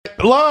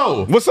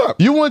Hello. What's up?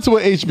 You went to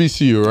an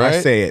HBCU, right? I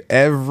say it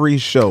every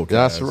show.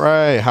 That's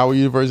right. Howard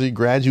University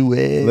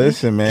graduate.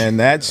 Listen, man,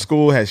 that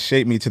school has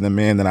shaped me to the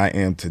man that I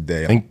am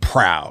today. I'm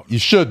proud. You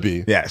should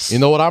be. Yes. You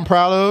know what I'm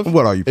proud of?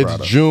 What are you proud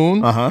of? It's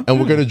June, and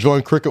we're going to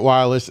join Cricket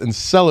Wireless in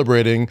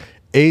celebrating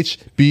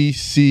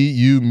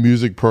HBCU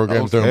music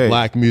programs during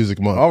Black Music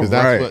Month, because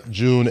that's what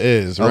June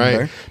is,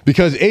 right?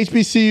 Because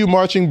HBCU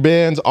marching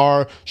bands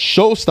are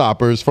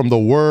showstoppers from the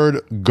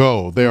word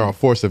go. They are a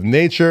force of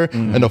nature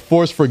and a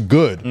force for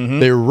good.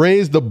 They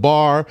raise the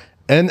bar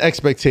and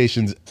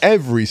expectations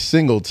every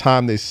single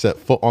time they set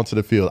foot onto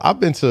the field. I've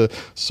been to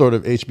sort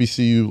of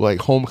HBCU like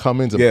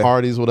homecomings and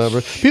parties,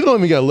 whatever. People don't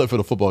even get lit for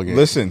the football game.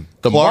 Listen,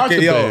 the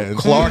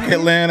Clark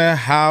Atlanta,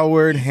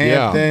 Howard,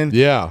 Hampton,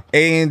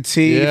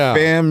 A&T,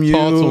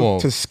 FAMU,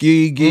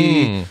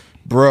 Tuskegee.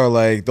 Bro,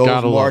 like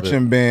those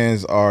marching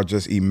bands are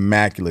just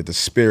immaculate. The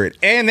spirit,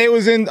 and they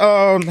was in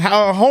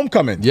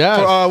Homecoming, with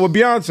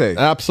Beyonce.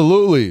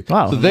 Absolutely.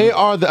 Wow. So they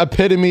are the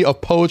epitome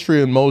of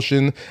poetry in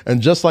motion, and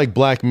just like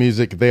Black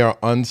music, they are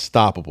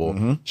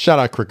unstoppable. Shout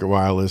out Cricket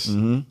Wireless.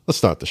 Let's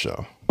start the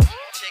show.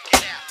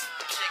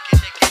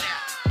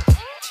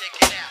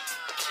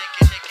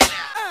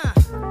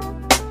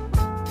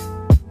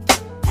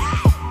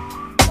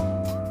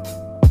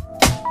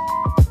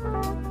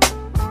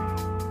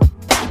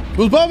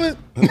 What's poppin'?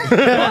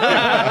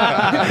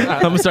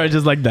 I'm sorry,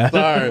 just like that.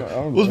 Sorry.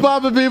 What's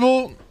poppin',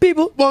 people?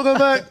 Welcome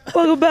back.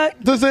 Welcome back.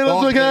 To Say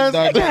Let's Podcast.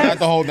 Not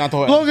the whole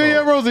Logan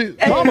and Rosie.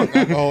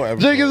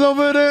 Jake is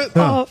over there.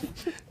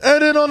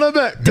 And then on the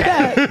back.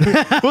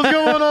 What's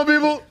going on,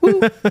 people?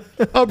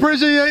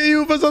 Appreciate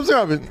you for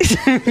subscribing.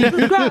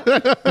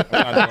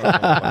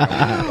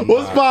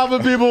 What's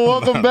poppin', people?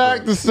 Welcome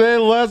back to Say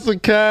Less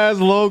with Kaz,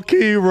 Low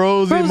Key,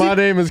 Rosie. My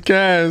name is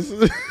Kaz.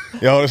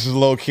 Yo, this is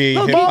Low Key.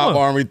 Hip Hop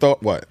Army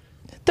thought what?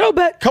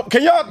 Throwback.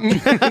 Can y'all?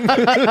 Let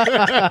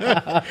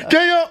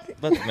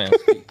the man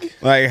speak.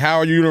 Like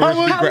Howard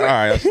University. All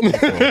right.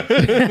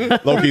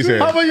 Low Key's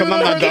here.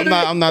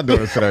 I'm not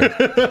doing this today.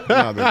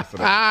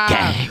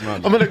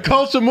 I'm in a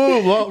culture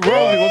move.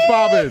 Rosie, what's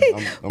poppin'?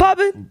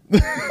 Poppin'.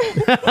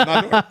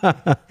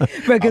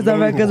 Records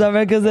on records on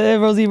records.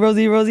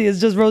 Rosie.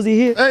 It's just Rosie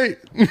here. Hey.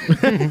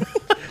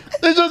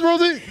 It's just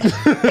Rosie.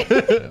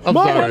 I'm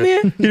Mom, sorry. I'm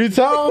here. Can you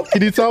tell?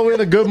 Can you tell we're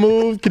in a good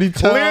mood? Can you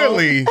tell?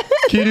 Clearly.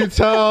 Can you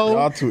tell?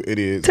 Y'all two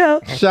idiots.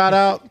 Shout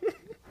out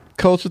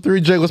Culture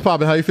 3. Jake, what's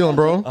poppin'? How you feeling,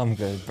 bro? I'm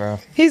good, bro.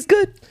 He's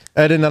good.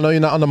 Eden, I know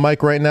you're not on the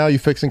mic right now. You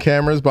fixing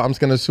cameras, but I'm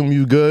just going to assume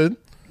you good.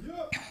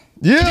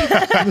 Yeah.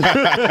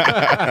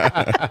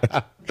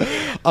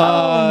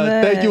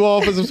 Thank you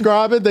all for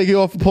subscribing. Thank you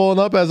all for pulling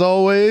up as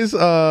always.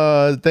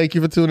 Thank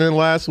you for tuning in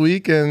last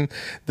week, and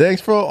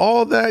thanks for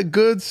all that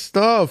good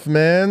stuff,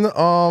 man.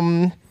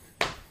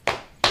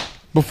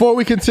 Before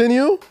we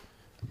continue,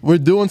 we're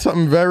doing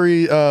something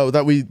very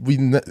that we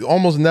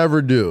almost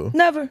never do.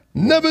 Never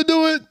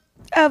do it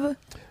ever.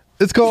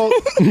 It's called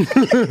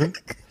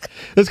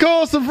it's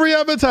called some free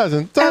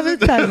advertising.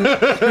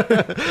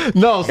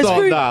 No,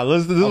 stop. Nah,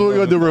 this is what we're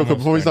gonna do real quick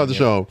before we start the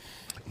show.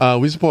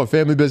 We support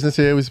family business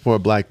here. We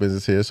support Black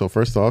business here. So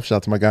first off, shout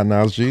out to my guy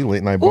Niles G,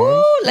 Late Night Buns.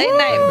 Ooh, Late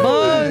Night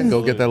Buns.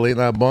 Go get that Late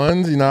Night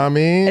Buns. You know what I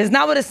mean? It's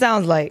not what it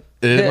sounds like.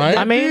 It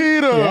might be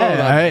though.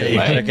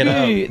 Check it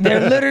out.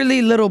 They're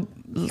literally little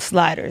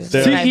sliders.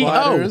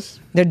 Sliders.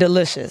 They're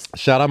delicious.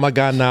 Shout out my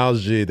guy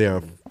Niles G. They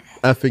are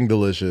effing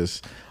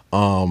delicious.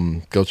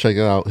 Go check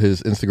out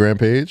his Instagram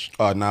page.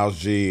 Niles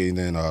G and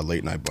then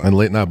Late Night Buns. And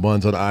Late Night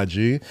Buns on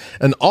IG.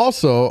 And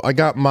also, I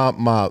got my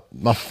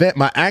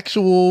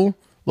actual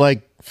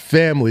like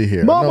family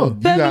here. Mama, you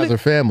guys are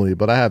family,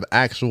 but I have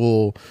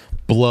actual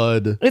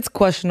blood. It's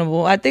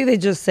questionable. I think they're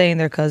just saying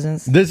they're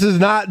cousins. This is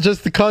not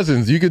just the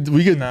cousins. We could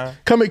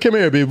come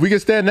here, babe. We can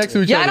stand next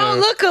to each other. Y'all don't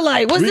look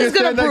alike. What's this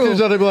gonna prove? Next to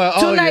each other, be like,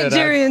 Two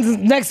Nigerians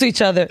next to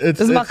each other. It's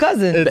my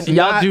cousin.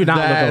 Y'all do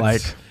not look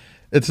alike.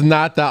 It's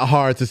not that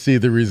hard to see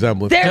the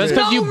resemblance. There's Just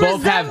because you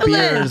both have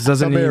beards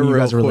doesn't mean you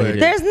guys are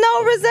related. There's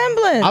no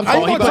resemblance. I'm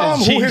going to tell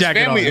him who his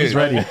family is.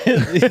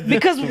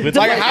 Because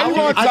like, how you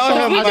going to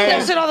tell him? I do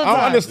that shit all the time. I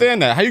don't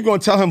understand that. How you going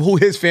to tell him who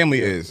his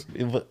family is?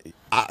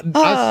 I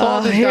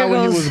saw this guy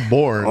when he was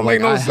born. Oh,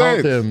 like, I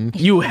held him.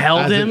 You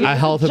held him? I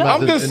held him.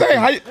 I'm just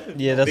saying.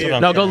 Yeah, that's what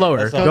I'm No, go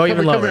lower. Go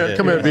even lower.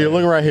 Come here, B.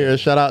 Look right here.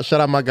 Shout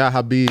out my guy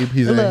Habib.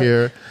 He's in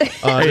here.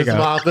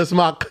 This is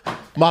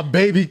my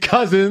baby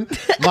cousin,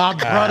 my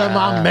brother,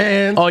 my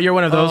man. Oh, you're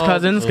one of those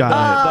cousins?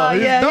 Got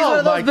it. He's one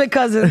of those big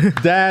cousins.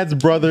 Dad's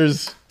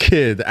brother's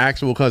kid, the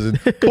actual cousin.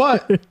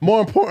 But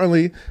more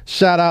importantly,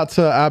 shout out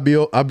to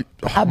Abisola.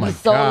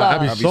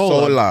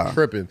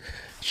 Tripping.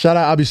 Shout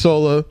out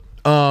Abisola.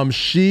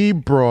 She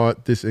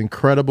brought this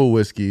incredible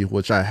whiskey,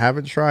 which I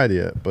haven't tried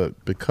yet,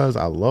 but because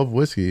I love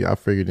whiskey, I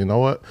figured, you know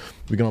what?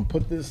 We're gonna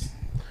put this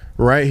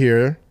right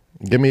here.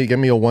 Give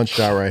me a one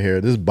shot right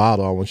here. This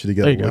bottle, I want you to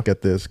get a look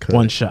at this.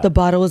 One shot. The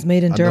bottle was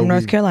made in Durham,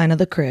 North Carolina,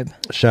 the crib.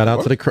 Shout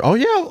out to the crib. Oh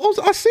yeah,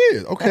 I see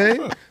it. Okay.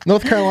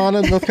 North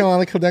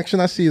Carolina connection.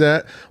 I see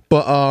that.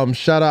 But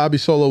shout out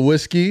Abisola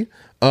Whiskey.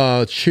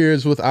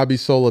 Cheers with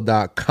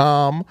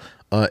Abisola.com.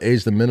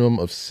 aged a minimum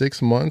of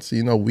 6 months.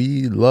 You know,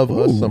 we love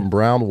us some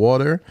brown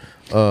water.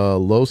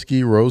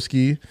 Lowski,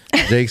 Roski,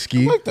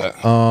 Jakeski. I like that.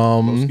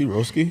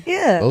 Roski.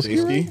 Yeah. Lowski,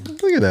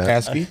 Jakeski. look at that.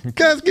 Kasky.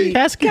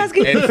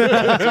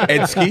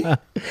 Edski.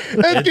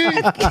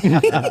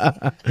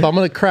 So I'm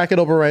gonna crack it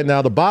over right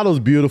now. The bottle's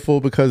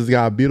beautiful because it's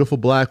got a beautiful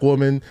black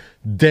woman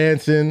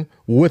dancing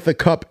with a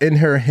cup in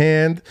her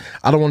hand.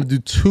 I don't want to do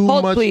too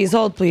much.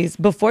 Hold please.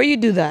 Before you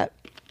do that,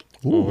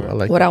 ooh, I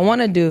like what that. I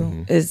want to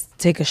do is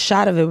take a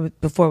shot of it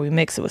before we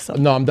mix it with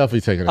something. No, I'm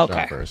definitely taking a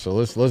shot first. So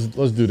let's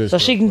do this. So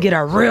she can get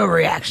a real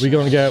reaction.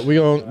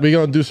 We're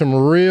gonna do some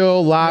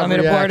real live. Want me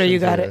to pour it or you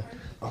got it?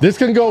 This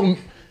can go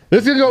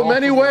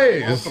many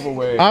ways. multiple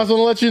ways. I just want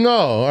to let you know.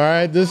 All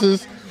right, this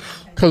is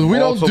because we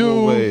don't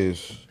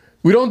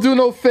do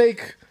no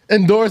fake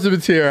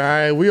endorsements here. All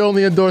right, we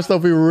only endorse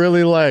stuff we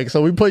really like.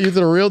 So we put you to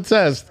the real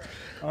test.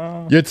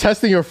 You're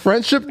testing your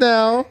friendship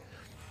now.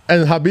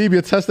 And Habib,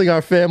 you're testing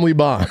our family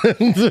bond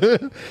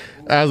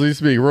as we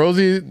speak.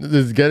 Rosie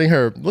is getting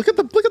her. Look at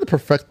the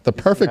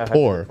perfect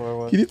pour.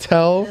 Can you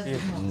tell?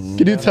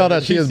 Can you tell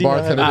that she is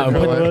bartender?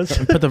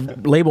 Put the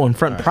label in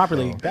front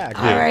properly back.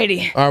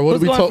 Alrighty. All right, what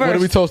are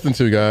we toasting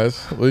to, guys?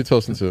 What are we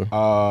toasting to?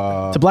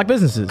 To black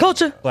businesses.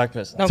 Culture. Black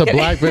business. No, To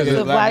black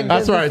business.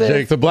 That's right,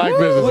 Jake. To black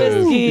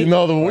businesses. Whiskey. You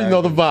know the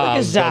vibe. Look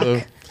at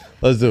Jacques.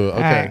 Let's do it.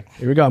 Okay. right.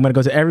 Here we go. I'm gonna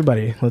go to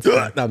everybody. Let's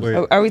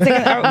go. Are we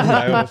taking?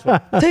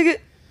 Take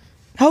it.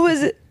 How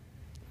is it?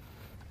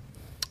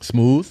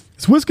 Smooth.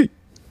 It's whiskey.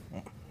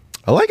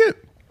 I like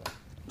it.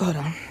 Hold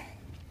on.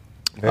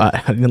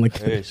 I didn't like.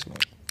 Very smooth.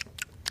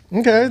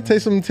 Okay,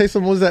 taste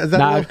some. What is that? Is that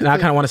Now I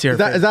kind of want to see her. Is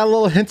that a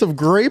little hint of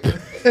grape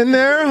in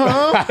there,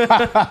 huh?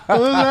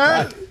 What is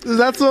that? Is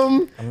that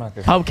some?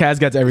 How Kaz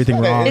gets everything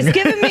wrong. It's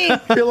giving me. I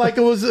feel like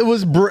it was. What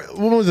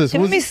was this?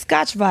 Giving me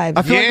Scotch vibes.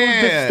 I feel like it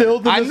was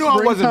distilled in I the knew I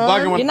wasn't springtime.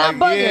 bugging when You're not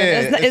bugging.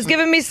 Yeah, It's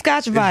giving me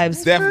Scotch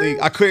vibes. Definitely,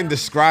 I couldn't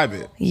describe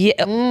it.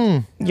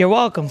 Yeah. You're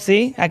welcome.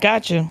 See, I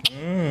got you.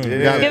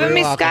 Giving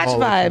me Scotch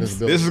vibes.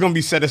 This is gonna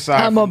be set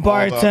aside. I'm a from all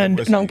the other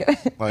bartender. No, I'm whiskey.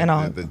 kidding. Like And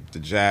all. the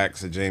Jacks,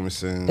 the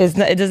Jameson.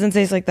 It doesn't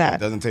taste like It that.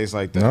 doesn't taste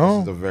like that. No.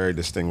 This is a very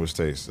distinguished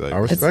taste. Like, I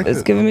respect it.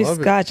 It's giving me I love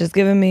it. Scotch. It's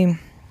giving me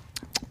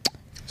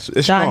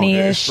it's strong.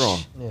 Yeah, it's Johnny-ish. strong.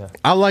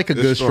 I like a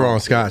good strong. strong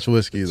Scotch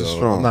whiskey though.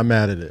 strong. I'm not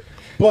mad at it.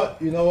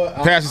 But you know what?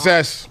 Pass the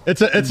test.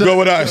 It's a Go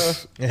with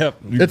us. Yep.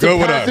 It's Go a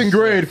with passing us.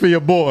 grade for your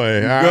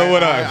boy. Go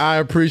with us. I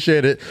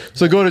appreciate it.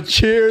 So go to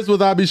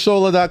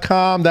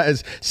cheerswithabisola.com. That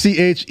is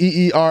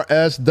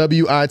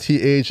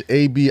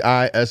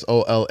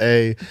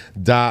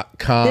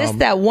CHEERSWITHABISOLA.com. This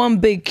that one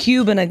big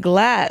cube in a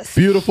glass.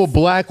 Beautiful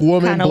black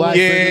woman, Kinda black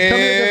weird. business. Come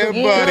Yeah,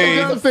 here, buddy.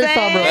 Come here, FaceTime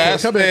real quick.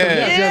 That's Come here.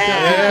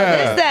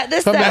 it.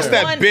 This That's that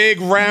that one-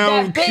 big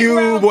round that big cube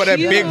round or that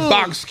cube. big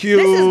box cube.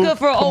 This is good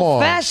for on.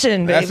 old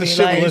fashioned, baby. That's the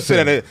shit when you Like, sit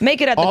at it.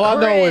 make it at the All I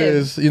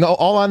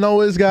crib.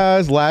 know is,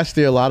 guys, last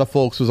year a lot of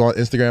folks was on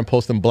Instagram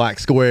posting black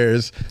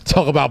squares,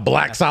 talk about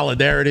black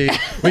solidarity.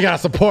 We gotta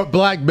support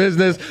black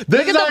business. This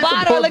Look is at how the you bottle,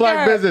 support look black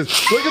at her.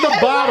 business. Look at the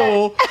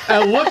bottle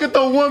and look at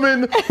the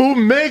woman who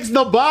makes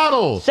the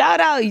bottle. Shout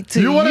out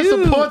to You want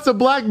to support some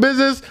black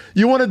business?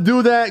 You want to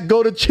do that?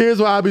 Go to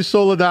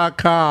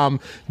cheerswithabisola.com.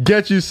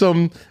 Get you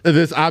some of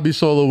this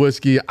Abisola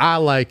whiskey. I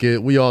like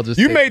it. We all just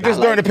You take made it. this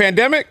during the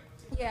pandemic?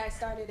 Yeah, I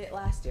started it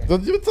last year.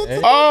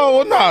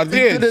 Oh, well, no, You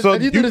did this, So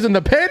and you did this in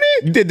the panty?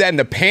 you did that in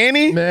the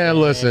panty? Man,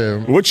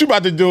 listen. What you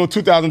about to do in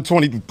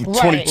 2020,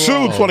 22,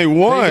 Right.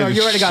 21?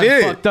 You already got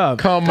Shit. fucked up.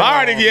 Come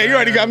on. You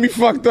already got me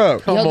fucked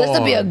up. Come Yo, this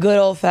would be a on. good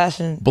old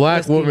fashioned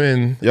Black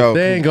woman. Yo,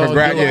 they ain't gonna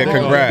congrats, do it. yeah, They gonna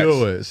congrats.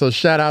 do it. So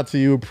shout out to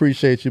you.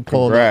 Appreciate you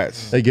pulling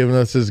Congrats. up. They giving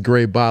us this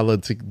great bottle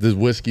of this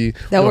whiskey.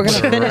 That we're gonna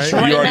finish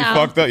Right? right You already now.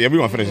 fucked up? Yeah, we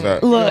gonna finish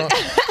that. Look,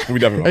 We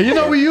definitely And you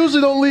know, we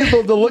usually don't leave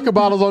the liquor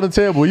bottles on the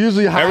table. We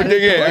usually hide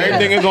everything, it.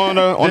 everything is on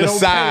the They don't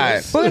side.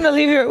 taste. we're gonna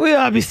leave here. We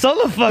gotta be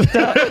solo fucked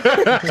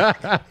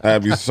up.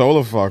 I'd be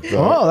solar fucked up.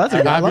 Oh, that's a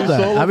good. I love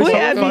that. Abisola. Abisola. We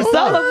gotta be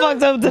solo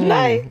fucked up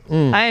tonight.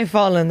 I ain't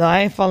falling though.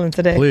 I ain't falling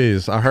today.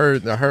 Please, I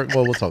heard.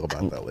 Well, we'll talk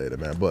about that later,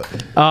 man. But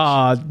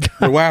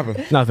What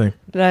happened? Nothing.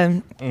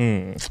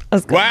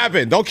 Let's go. What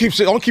happened? Don't keep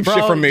shit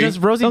from me. Just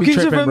Rosie Don't be keep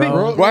shit tripping, from me.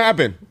 bro. What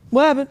happened?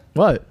 What happened?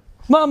 What?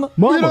 Mama.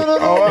 Mama. Oh,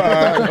 all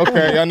right.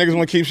 Okay, y'all niggas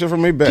want to keep shit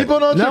from me? Bet. keep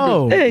on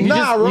No. tripping. You Nah,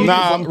 just- Rosie,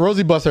 Nah.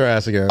 Rosie bust her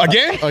ass again.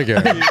 Again?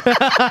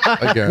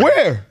 Again.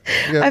 Where?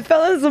 I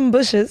fell in some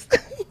bushes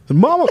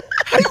Mama.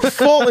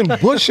 Fall in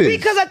bushes.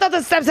 because I thought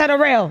the steps had a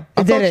rail.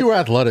 I It thought did you it. were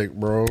athletic,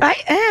 bro. I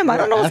am. I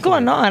don't know what's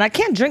going on. I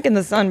can't drink in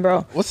the sun,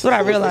 bro. That's what I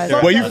realized.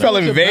 Well, you fell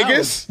in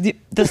Vegas?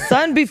 The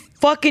sun be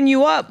fucking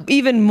you up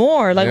even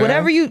more. Like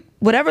Yeah.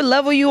 whatever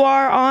level you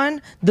are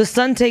on, the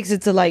sun takes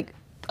it to like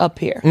up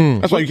here.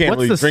 That's why you can't What's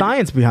really the drink.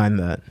 science behind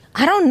that?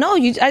 I don't know.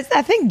 I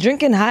think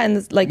drinking hot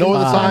and like Know what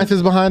the science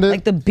is behind it?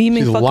 like the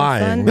beaming She's fucking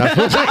lying. sun. That's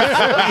what-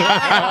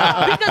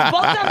 Because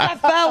both times I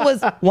fell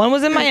was one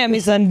was in Miami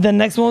sun, the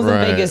next one was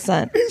Right. in Vegas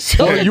sun.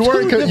 Well, you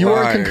weren't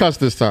concussed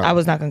this time. I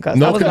was not concussed.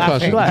 No I was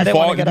concussion. laughing. I didn't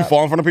want to Did get you up.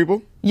 fall in front of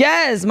people?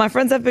 Yes, my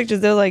friends have pictures.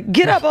 They're like,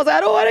 "Get up!" I was like,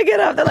 "I don't want to get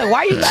up." They're like, "Why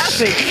are you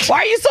laughing? Why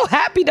are you so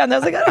happy down there?" I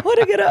was like, "I don't want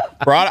to get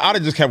up." Bro, I'd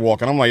have just kept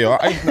walking. I'm like, yo,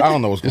 I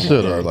don't know what's going on.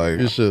 should've. Bro. Like,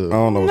 You should've. I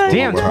don't know what's going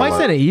Damn, on.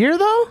 twice in a year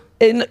though?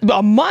 In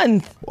a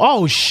month,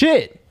 Oh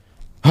shit.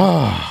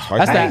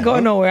 That's I ain't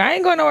going nowhere. I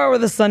ain't going nowhere where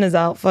the sun is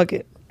out. Fuck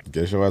it.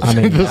 Get your ass. I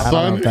mean, The I don't know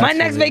sun? if that's My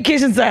next really-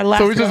 vacation's to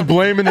Alaska. So we're just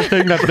blaming the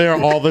thing that's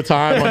there all the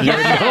time on your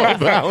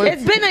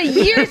balance. It's been a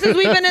year since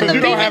we've been in the You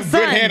don't beaming have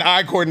sun. good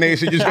hand-eye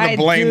coordination. You're just gonna I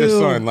blame the do.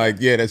 sun. Like,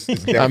 yeah, that's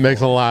That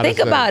makes a lot Think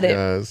of sense. about it.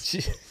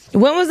 Guys.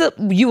 When was it?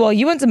 You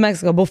went to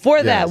Mexico.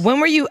 Before that, Yes. when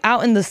were you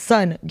out in the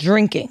sun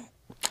drinking?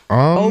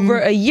 Over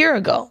a year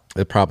ago.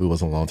 It probably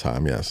was a long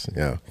time. Yes.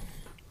 Yeah.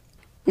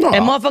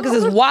 And motherfuckers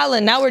is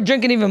wilding. Now we're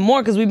drinking even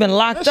more because we've been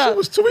locked That up. shit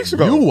was 2 weeks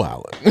ago. You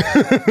wildin'.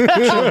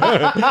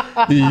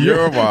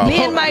 You're wild.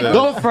 Me and my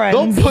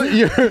girlfriend.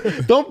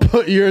 Don't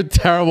put your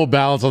terrible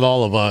balance on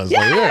all of us. Yeah,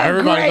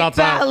 everybody's great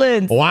outside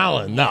balance.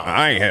 wildin'. No.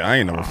 I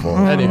ain't never fall.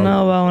 I don't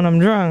know about when I'm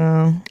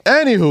drunk.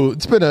 Anywho,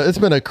 it's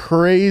been a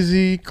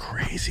crazy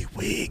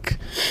week.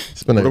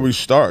 It's been Where do a we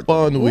start?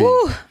 fun week.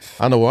 Woo.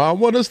 I know where I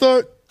want to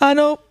start. I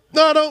know.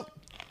 No, no.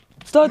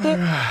 Start there.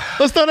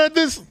 Let's start at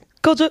this.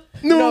 Culture.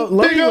 No,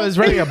 Loki was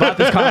ready about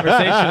this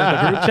conversation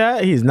in the group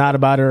chat. He's not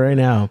about it right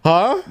now.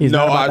 Huh? He's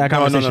not about that no.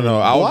 conversation.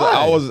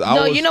 I was.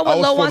 No, you know what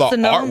Lo wants to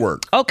know?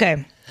 Artwork.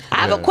 Okay. I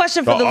have a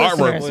question for The the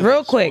artwork. listeners,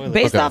 real quick.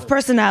 Based off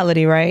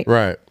personality, right?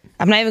 Right.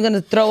 I'm not even going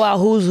to throw out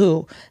who's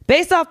who.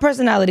 Based off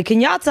personality, can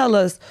y'all tell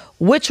us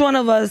which one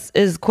of us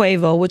is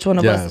Quavo, which one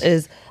of us Yes.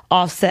 is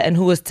Offset, and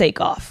who is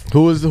Takeoff?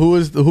 Who is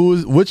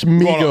which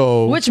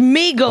Migo? Which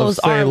Migos of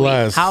Say are we?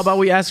 Less? How about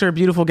we ask our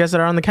beautiful guests that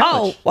are on the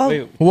couch? Oh,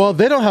 well, Well,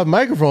 they don't have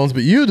microphones,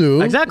 but you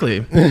do.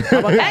 Exactly.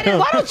 Eddie,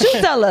 why don't you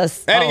tell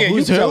us? Eddie, yeah, you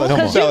who's tell who? us. Come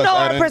Because on. you Tell know us,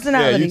 our Eddie.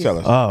 personalities. Yeah, you tell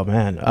us. Oh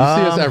man. You see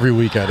us every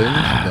week, I didn't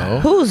know.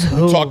 Who's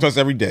who? Talk to us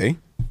every day.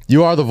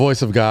 You are the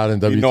voice of God in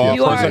WTF. You know our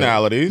You are-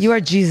 personalities. You are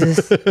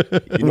Jesus. You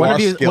know One our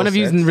of you skill is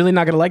sets. really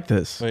not gonna like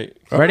this. Wait.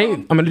 Ready?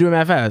 I'm gonna do it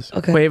mad fast.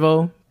 Okay.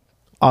 Quavo,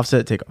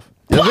 Offset, Takeoff.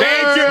 Thank you.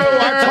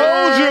 I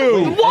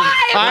told you.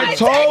 Why am I I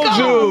told Takeoff?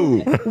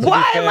 you.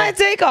 Why am I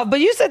Takeoff? But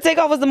you said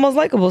Takeoff was the most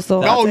likable, so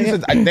No, I'll you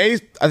take said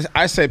it.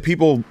 I said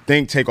people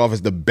think Takeoff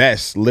is the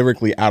best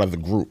lyrically out of the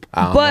group.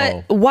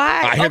 But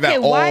why? I hear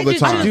that all why the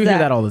did you time. choose I do hear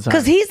that all the time.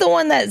 Because he's the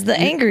one that's the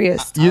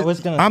angriest. I was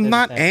gonna I'm say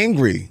not the same.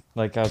 angry.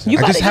 Like I was You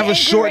I gonna about just to have get a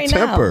short angry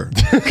right now. temper.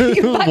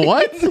 You about to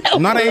What? get-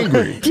 I'm not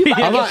angry.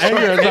 I'm not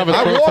angry. I just have a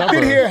I short walked in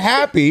temper. here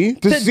happy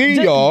to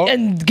see y'all,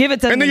 and give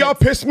it to and then y'all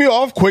pissed me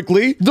off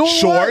quickly. Doing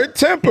Short what?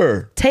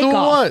 temper. Take Doing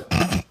off.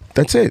 what?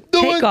 That's it.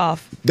 Doing Take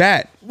off.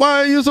 That. Why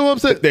are you so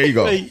upset? There you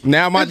go.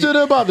 Now my It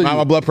shouldn't bother now you.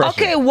 my blood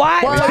pressure. Okay,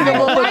 why? Why Why, is your blood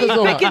why are pressure you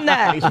so high? thinking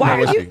that? Why are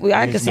you?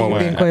 I can see you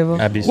being Quavo.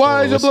 I'd be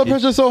Why is your blood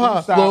pressure so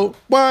high? Flo,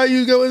 why are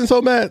you going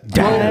so mad?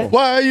 Flo,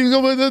 why are you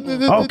going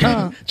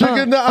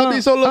drinking the I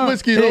be solo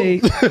whiskey?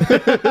 Hey.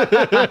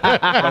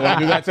 I want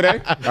to do that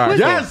today. All right,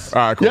 Yes. cool.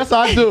 All right, cool. Yes,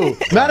 I do.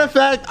 Matter of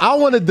fact, I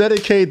want to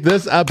dedicate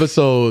this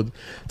episode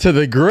to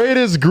the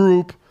greatest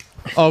group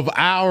of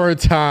our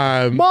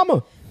time.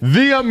 Mama.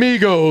 The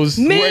Amigos.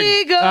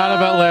 Migos. Out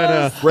of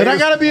Atlanta. And I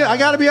gotta be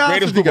honest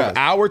Greatest with you group of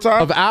guys. our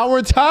time. Of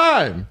our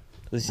time.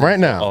 Right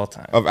now. all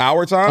time. Of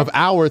our time. Of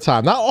our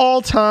time. Not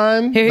all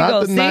time. Here you not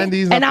go, the see?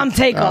 90s. not And the I'm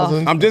Takeoff.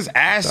 2000s. I'm just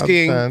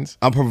asking. 2010s.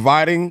 I'm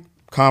providing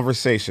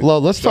conversation. Lo,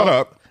 let's Shut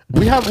talk. up.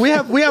 We have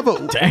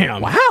a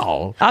Damn.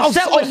 Wow.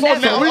 Offset would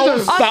never. now we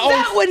just-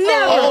 Offset would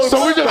never.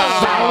 So we just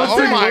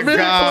Oh my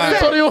God.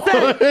 So you want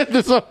to hit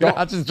this one?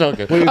 I'm just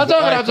joking. I'm joking. I'm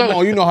Come on,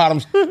 joking. you know how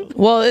them.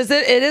 Well, it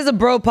is a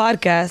bro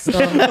podcast. So.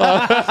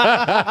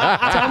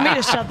 Tell me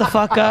to shut the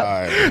fuck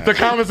up. The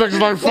comment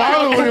section's like,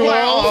 finally,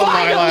 well,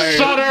 my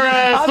shut her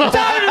ass. I'm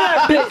tired of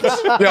that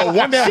bitch. Yo,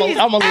 one day She's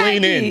I'm gonna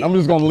lean aggy. in. I'm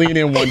just gonna lean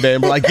in one day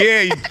and be like,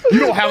 yeah, you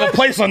don't have a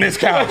place on this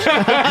couch. You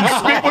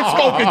speak when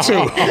spoken to.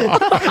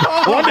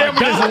 One day I'm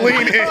gonna just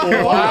lean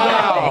in.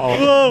 Wow.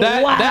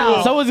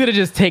 Wow. Someone's gonna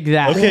just take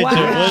that. Okay,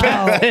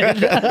 Wow.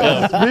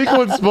 Speak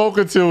when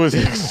spoken to is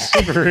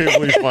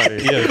extremely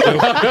funny.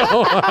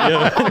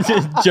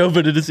 Jump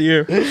into this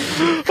ear.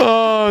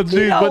 Oh,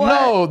 geez. know But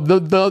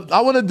what? no,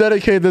 I want to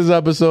dedicate this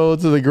episode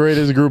to the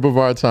greatest group of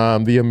our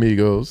time, the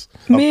Amigos.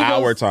 Migos.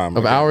 Our time.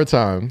 Of our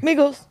time.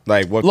 Migos.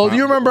 Like what? Lo, time, do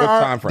you remember what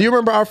time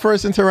frame? our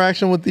first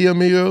interaction with the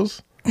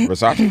Amigos?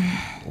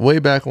 Versace? Way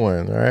back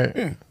when, all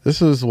right?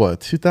 This was what,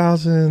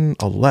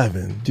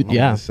 2011? I'm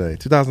yeah. gonna say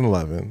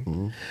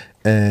 2011.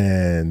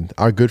 And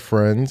our good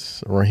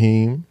friends,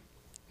 Raheem,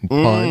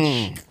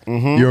 Punch.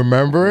 You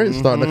remember it?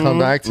 Starting to come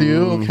back to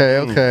you?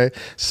 Okay.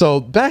 So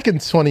back in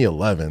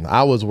 2011,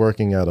 I was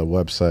working at a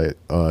website,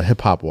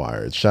 Hip Hop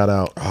Wired. Shout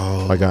out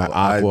my guy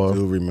Aqua. I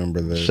do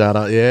remember this. Shout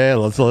out. Yeah,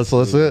 let's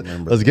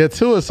get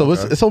to it. So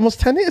it's almost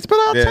 10 years. It's been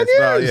about 10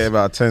 years.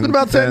 About 10. It's been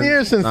about 10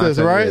 years since this,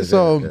 right? Years,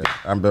 so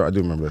I do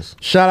remember this.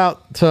 Shout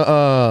out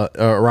to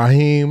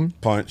Raheem.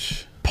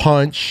 Punch.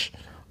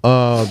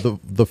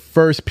 The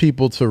first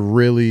people to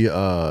really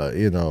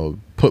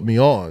put me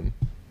on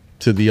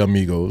to the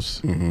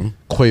Amigos,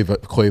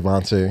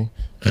 Quavante,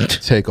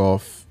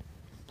 Takeoff,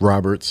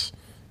 Roberts,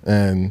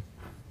 and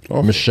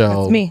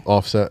Michelle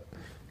Offset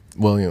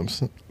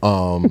Williams.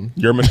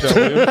 You're Michelle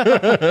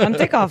Williams? I'm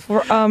Takeoff.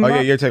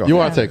 You're Takeoff. You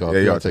are Takeoff. Yeah,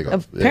 you are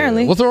Takeoff.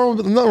 Apparently. What's wrong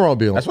with nothing wrong with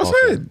being That's what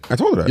Offset? I said. I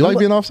told her that. You like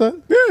being Offset?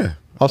 Yeah.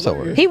 Offset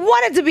work. He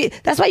wanted to be.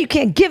 That's why you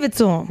can't give it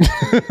to him.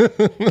 Gotta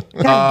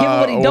give him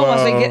what he don't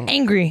want, so he get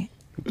angry.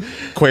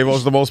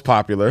 Quavo's the most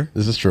popular.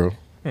 This is true.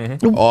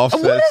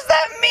 Offset. What does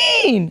that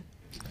mean?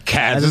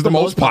 Kaz is the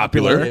most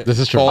popular. This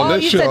is true. Oh,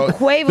 you said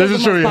Quavo's This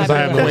is true. Yes,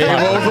 I am.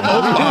 Quavo's the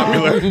most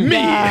popular.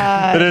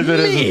 It is.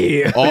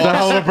 It's a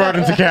hell of a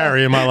burden to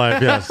carry in my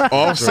life. Yes.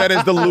 Offset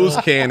is the loose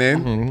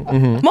cannon.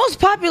 Most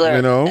popular,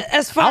 You know?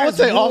 as far I would as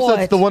say what?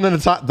 Offset's the one in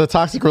the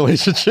toxic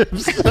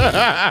relationships.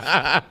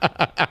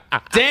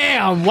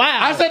 Damn! Wow.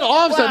 I said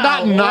Offset,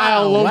 not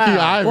Niall, Loki,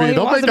 Ivy. Well, he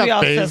Don't wants make to be that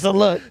Offset, face. so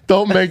look.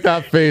 Don't make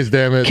that face,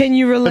 damn it. Can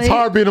you relate? It's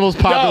hard being the most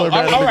popular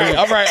band.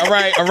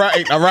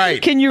 All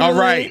right. Can you All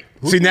relate? right.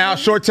 See, now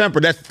short temper.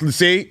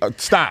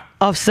 Stop.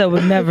 Offset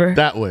would never.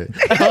 That way.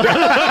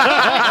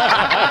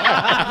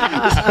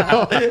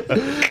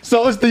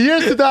 So it's the year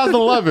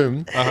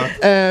 2011,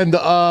 and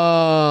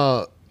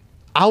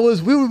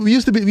we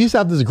used to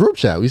have this group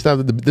chat. We used to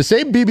have the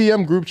same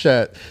BBM group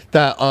chat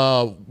that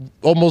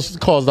almost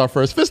caused our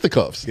first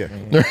fisticuffs. Yeah.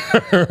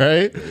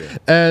 Right. Yeah.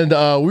 And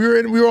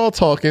we were all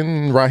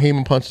talking. Raheem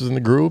and Punch was in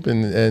the group,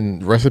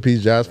 and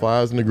Recipes Jazz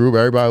Fly was in the group.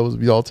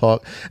 We all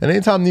talk. And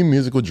anytime new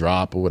music would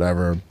drop or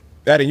whatever.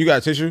 Daddy, you got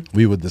a tissue?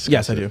 We would discuss.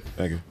 Yes, I do.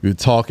 Thank you. We would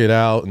talk it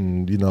out,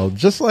 and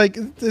just like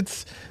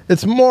it's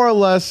more or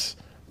less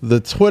the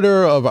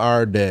Twitter of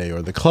our day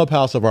or the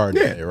Clubhouse of our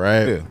day,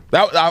 right?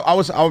 Yeah. I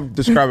would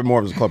describe it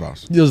more as a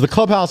Clubhouse. It was the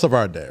Clubhouse of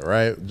our day,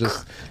 right?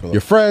 Just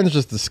your friends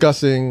just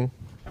discussing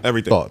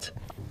Everything. thoughts.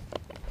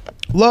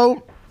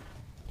 Lo,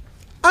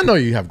 I know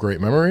you have great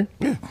memory.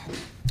 Yeah.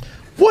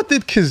 What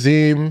did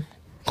Kazim,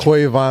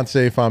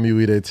 Quavante,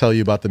 Famuide tell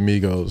you about the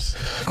Migos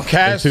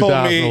in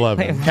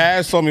 2011?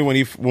 Kaz told me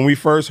when we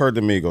first heard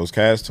the Migos,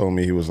 Kaz told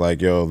me, he was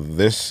like, yo,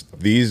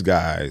 these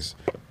guys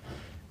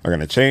are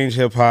gonna change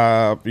hip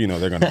hop,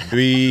 they're gonna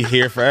be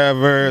here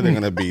forever, they're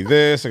gonna be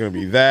this, they're gonna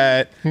be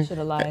that. Should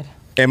have lied.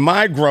 And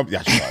my grumpy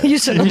You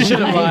should have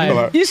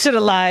lied. You should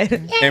have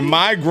lied. And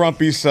my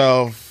grumpy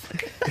self,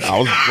 I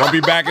was grumpy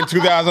back in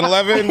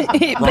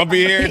 2011,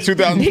 grumpy here in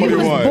 2021. He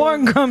was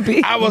born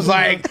grumpy. I was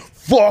like,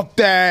 fuck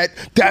that.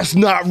 That's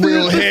not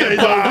real hip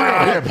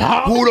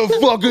hop. Who the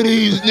fuck are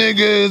these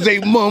niggas? They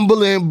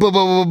mumbling, blah,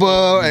 blah, blah,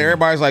 blah. And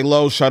everybody's like,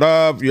 Lo, shut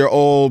up. You're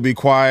old. Be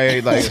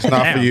quiet. Like, it's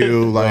not for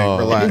you. Like,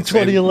 relax. In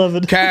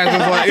 2011. Kaz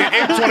was like,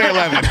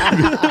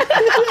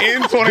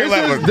 in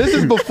 2011. This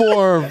is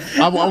before.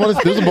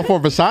 This is before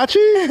Versace.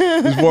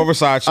 This is before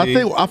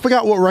Versace. I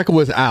forgot what record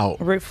was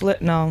out. Rick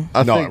Flip, no.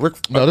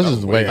 This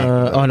is way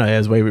out. Oh no, it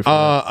was way before.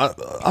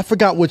 I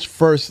forgot which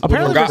first.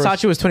 Apparently,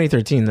 Versace was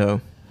 2013 though.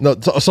 No,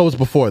 so it's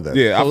before that.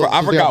 Yeah, so,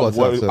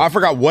 I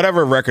forgot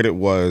whatever record it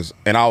was,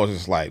 and I was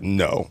just like,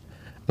 no.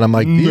 And I'm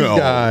like, these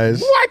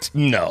guys. What?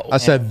 No. I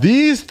said,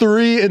 these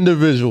three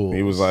individuals.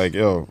 He was like,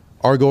 yo.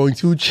 Are going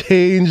to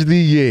change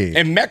the game.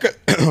 And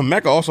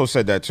Mecca also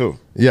said that too.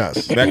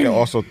 Yes. Mecca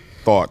also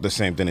thought the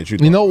same thing that you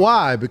thought. You know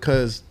why?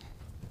 Because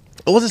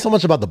it wasn't so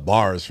much about the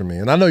bars for me.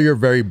 And I know you're a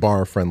very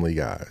bar-friendly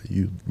guy.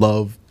 You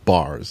love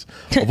bars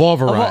of all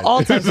varieties.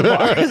 all types of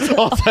bars.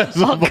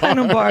 all kind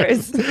of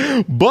bars.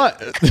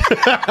 But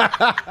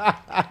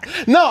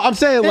no, I'm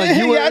saying like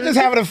y'all just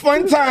having a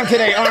fun time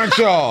today, aren't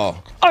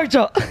y'all? Aren't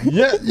y'all?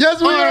 Yes,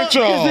 we aren't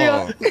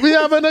y'all. We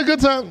having a good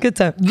time. Good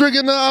time.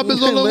 Drinking the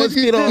apples on the Let's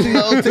whiskey. get on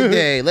low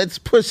today. Let's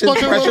push his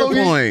pressure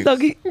point.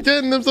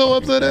 Getting them so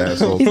upset.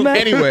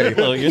 Anyway.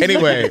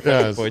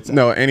 Yes.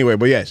 No, anyway,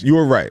 but yes, you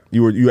were right.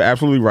 You were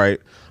absolutely right.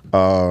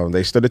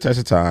 They stood the test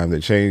of time. They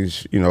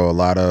changed, a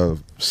lot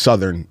of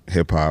Southern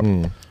hip hop.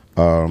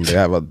 They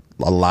have a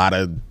lot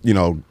of,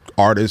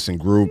 artists and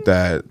group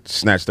that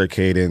snatch their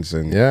cadence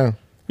and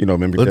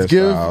mimic their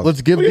styles.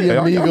 Let's give the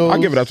Amigos.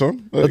 I'll give it up to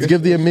them. Let's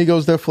give the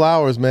Amigos their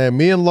flowers, man.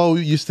 Me and Lo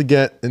used to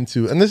get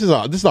into, and this is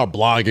our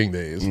blogging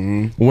days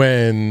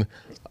when,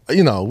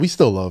 we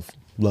still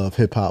love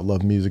hip hop,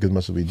 love music as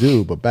much as we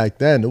do, but back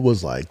then it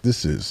was like,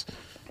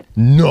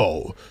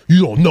 no,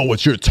 you don't know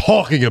what you're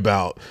talking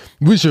about.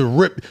 We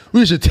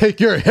should take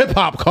your hip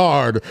hop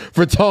card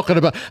for talking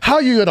about how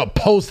you gonna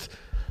post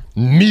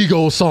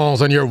Migos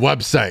songs on your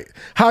website?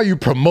 How are you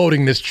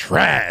promoting this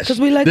trash? Because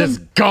we like this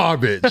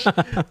garbage.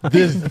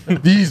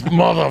 These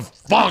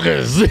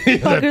motherfuckers.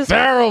 These are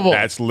terrible.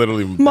 That's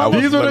literally.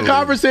 These are the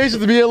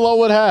conversations me and Lo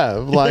would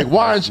have. Like,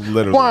 why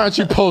aren't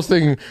you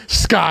posting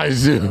Sky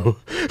Zoo?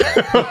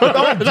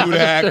 Don't do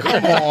that.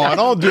 Come on,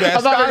 don't do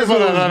that. Sky Zoo.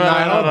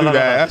 Don't do that.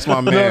 That's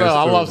my man. No,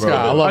 I love Sky.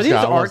 I love Sky.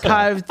 Are these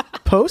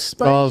archived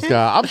posts? I love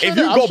Sky. If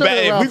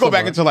we go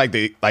back into like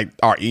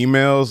our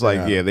emails,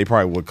 like they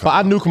probably would come. But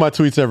I nuke my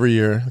tweets every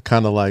year,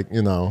 kind of like,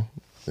 you know,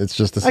 it's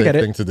just the same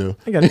thing to do.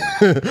 I get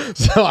it.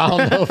 So I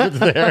don't know if it's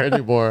there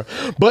anymore.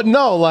 But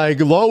no, like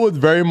Lo would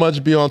very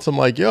much be on some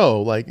like,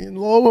 yo, like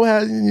Lo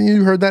has,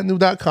 you heard that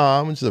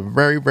new.com, which is a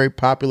very, very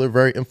popular,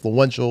 very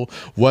influential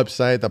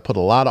website that put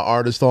a lot of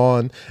artists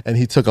on. And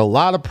he took a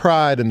lot of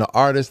pride in the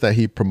artists that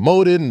he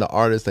promoted and the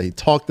artists that he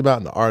talked about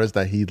and the artists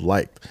that he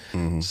liked.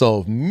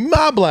 So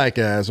my black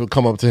ass would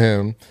come up to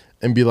him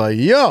and be like,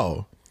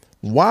 yo,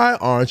 why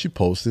aren't you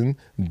posting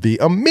the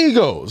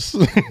Amigos?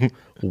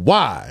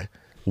 Why?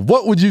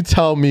 What would you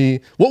tell me?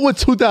 What would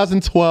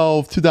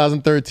 2012,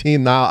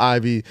 2013 Nile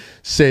Ivy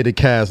say to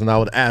Cass? And I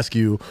would ask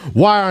you,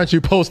 why aren't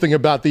you posting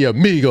about the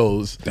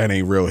Amigos? That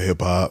ain't real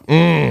hip hop.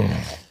 Them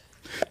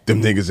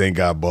niggas ain't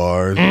got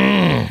bars.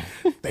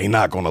 They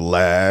not gonna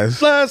last.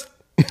 But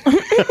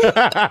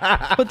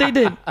they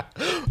did.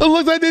 It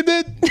looks like they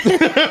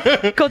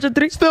did. Culture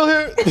 3. Still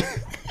here.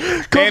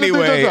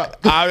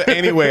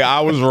 Anyway,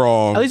 I was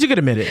wrong. At least you could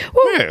admit it.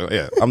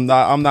 Yeah. I'm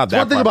not that.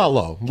 One thing about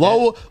Lo.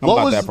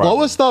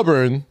 Lo is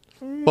stubborn,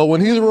 but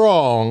when he's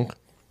wrong,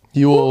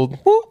 he will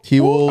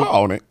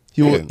own it.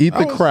 He will eat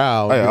the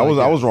crowd. Yeah,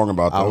 I was wrong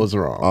about that. I was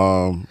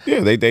wrong. Yeah,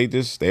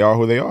 they are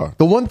who they are.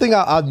 The one thing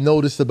I've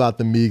noticed about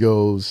the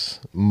Migos,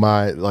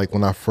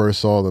 when I first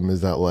saw them, is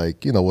that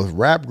like, you know, with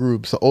rap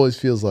groups, it always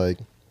feels like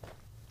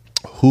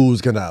who's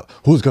gonna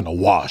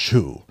wash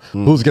who?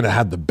 Who's gonna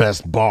have the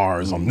best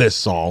bars on this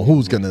song?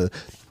 Who's gonna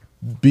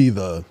be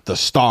the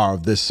star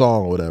of this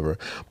song or whatever?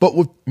 But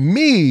with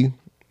me,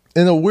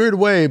 in a weird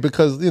way,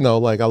 because, you know,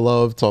 like I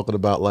love talking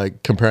about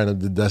like comparing them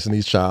to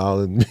Destiny's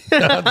Child and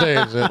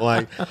shit.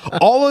 Like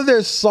all of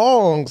their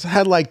songs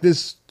had like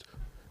this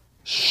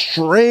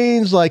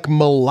strange like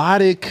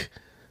melodic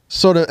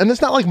sort of, and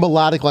it's not like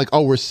melodic like,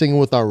 oh, we're singing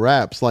with our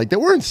raps. Like they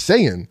weren't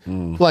singing.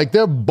 Like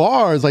their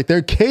bars, like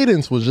their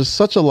cadence was just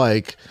such a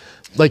like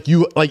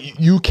you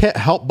can't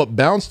help but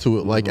bounce to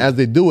it like as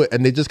they do it,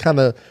 and they just kind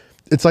of,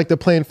 it's like they're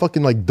playing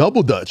fucking like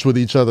double dutch with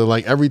each other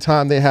like every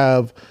time they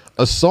have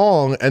a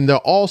song, and they're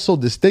all so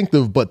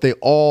distinctive, but they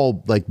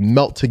all like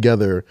melt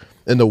together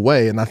in a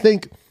way. And I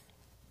think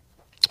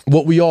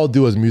what we all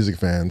do as music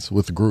fans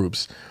with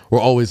groups,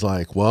 we're always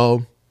like,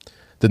 well,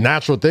 the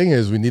natural thing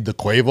is we need the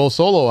Quavo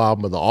solo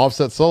album or the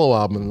Offset solo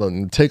album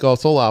and the Takeoff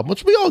solo album,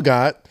 which we all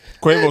got.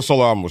 Quavo's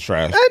solo album was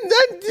trash.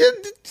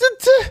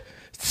 It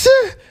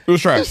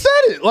was trash. You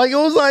said it. Like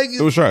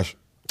it was trash.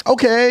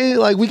 Okay,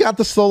 like we got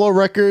the solo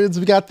records,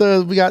 we got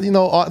you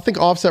know, I think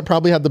Offset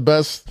probably had the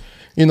best,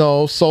 you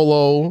know,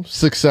 solo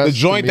success. The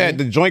joint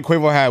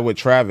Quavo had with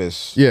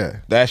Travis,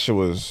 that shit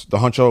was the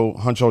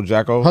Huncho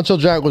Jacko. Huncho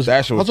Jack was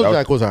that shit was Huncho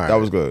Jack was all right. That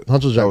was good.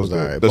 Huncho Jack was all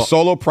right. The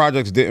solo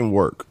projects didn't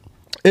work.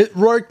 It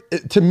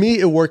worked to me.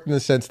 It worked in the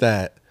sense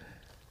that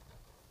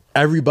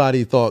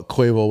everybody thought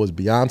Quavo was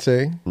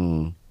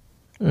Beyonce.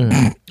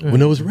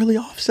 When it was really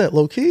Offset,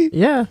 low key.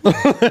 Yeah.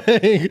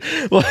 It's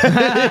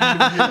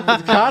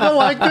kind of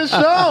like the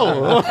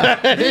show.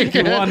 Like,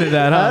 you wanted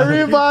that, huh?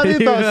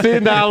 Everybody thought, see,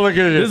 now look at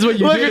you. This is what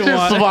you look at you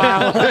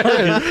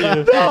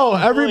smiling. No,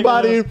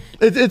 everybody,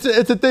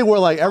 it's a thing where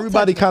like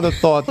everybody kind of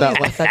thought that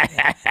like.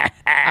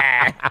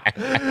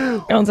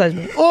 Don't touch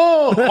me.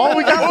 Oh,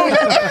 we got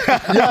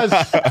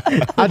yes.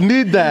 I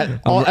need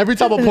that. Every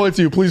time I point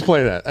to you, please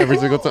play that. Every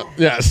single time.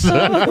 Yes.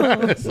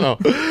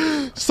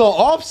 So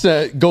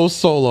Offset goes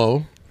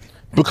solo,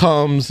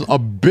 becomes a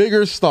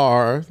bigger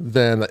star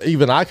than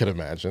even I could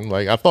imagine.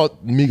 Like I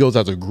thought Migos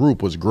as a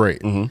group was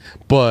great,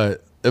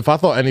 but if I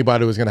thought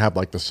anybody was gonna have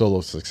like the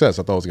solo success,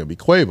 I thought it was gonna be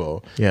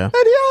Quavo. Yeah, and he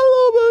had a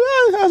little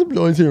bit, had some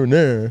joints here and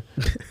there,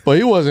 but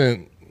he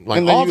wasn't like.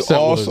 And then Offset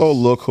you also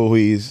look who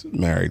he's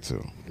married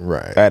to.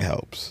 Right, that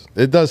helps.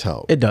 It does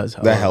help. It does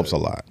help. That helps a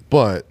lot,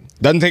 but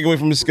doesn't take away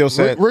from his skill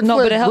set. Ric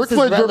Flair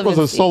Drip was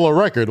a solo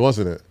record,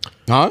 wasn't it?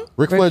 Huh?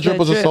 Ric Flair Drip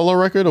was a solo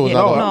record, or was that?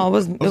 No,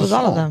 it was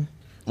all of them.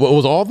 What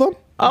was all of them?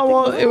 Oh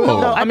well, it was.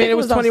 No, I mean, it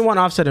was 21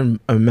 Offset and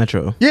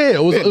Metro. Yeah,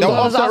 it was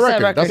Offset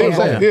record. That's what I'm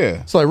saying.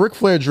 Yeah. So like Ric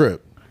Flair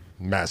Drip,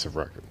 massive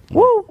record.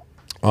 Woo.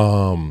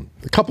 A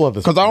couple of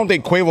because I don't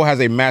think Quavo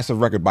has a massive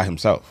record by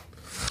himself.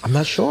 I'm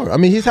not sure. I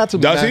mean, he's had some.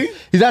 Does he?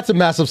 He's had some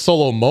massive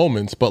solo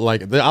moments, but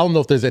like I don't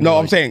know if there's any. No,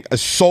 I'm saying a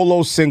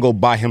solo single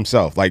by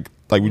himself, like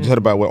we just heard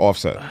about with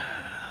Offset.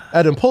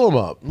 Adam, pull him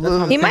up.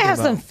 He might have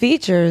some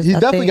features. He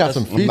definitely got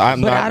some features.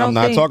 I'm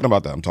not talking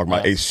about that. I'm talking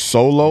about a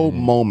solo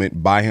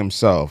moment by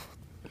himself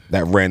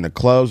that ran the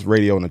clubs,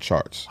 radio, and the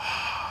charts.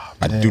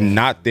 I do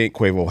not think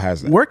Quavo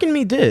has that. Working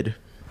Me did.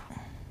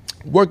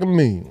 Working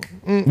Me.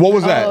 What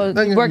was that?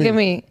 Working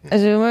Me.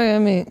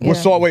 Working Me. What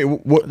song? Wait,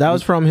 what? That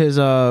was from his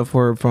from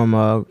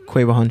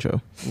Quavo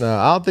Huncho. No,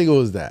 I don't think it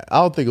was that. I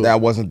don't think it was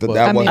That wasn't the. but-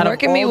 That I mean, wasn't.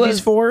 Working Me All these was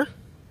 4.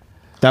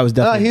 That was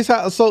definitely.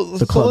 so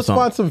club let's song.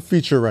 find some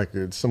feature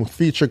records, some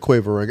feature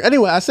Quavo records.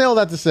 Anyway, I say all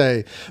that to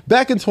say,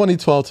 back in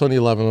 2012,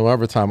 2011,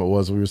 whatever time it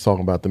was, we were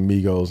talking about the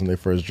Migos and they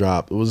first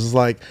dropped. It was just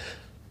like,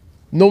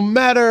 no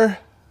matter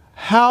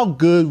how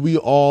good we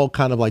all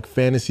kind of like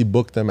fantasy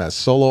booked them as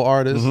solo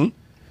artists,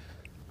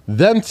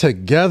 them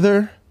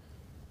together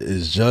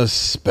is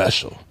just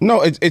special.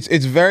 No,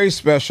 it's very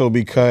special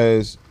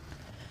because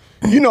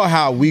you know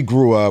how we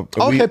grew up.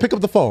 Okay, pick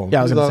up the phone. Yeah,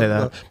 I was gonna say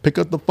that. Pick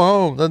up the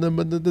phone. But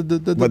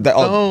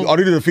that,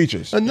 these are the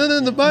features. And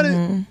then the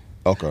body.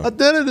 Okay. I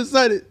then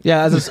decided.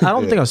 Yeah, I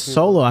don't think a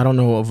solo. I don't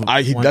know of.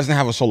 He one. doesn't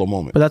have a solo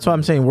moment. But that's why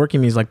I'm saying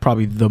Working Me is like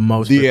probably the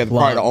most. Yeah,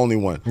 probably the only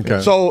one.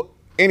 Okay. So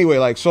anyway,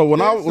 like when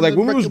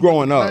when we was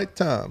growing up,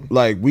 nighttime.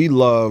 like we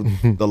loved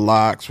the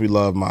Lox, we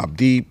loved Mobb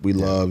Deep, we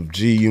loved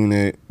G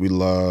Unit, we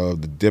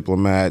loved the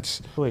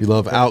Diplomats. We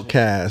love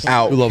Outkast.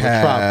 Outkast. We love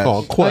a Tribe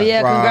Called Quest. Oh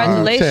yeah,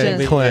 congratulations.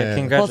 Wu-Tang Clan.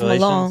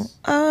 Congratulations.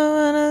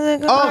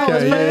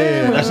 Okay,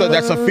 yeah.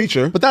 That's a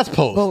feature. But that's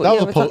Post. Well, that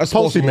yeah, was we're a Post.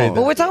 talking- Posty made But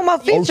that. we're talking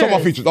about Oh, features. we're talking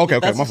about features. Okay,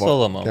 That's my a fault.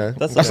 solo moment. Okay.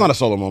 That's That's not a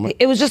solo moment.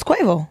 It was just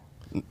Quavo.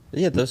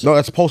 Yeah, those No,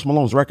 that's Post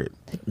Malone's record.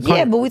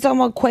 Yeah, but we talking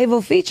about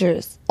Quavo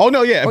features. Oh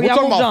no, yeah. If Or we're y'all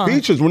talking moved about on?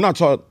 features, I'm not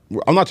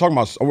talking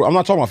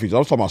about features. I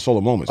was talking about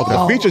solo moments.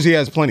 The features he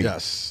has plenty.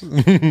 Yes.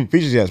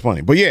 Features he has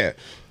plenty. But yeah,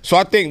 so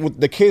I think with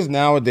the kids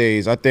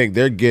nowadays, I think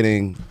they're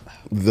getting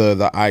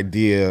the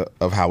idea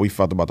of how we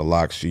felt about the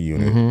Lox, G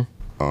Unit,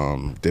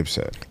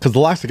 Dipset. Because the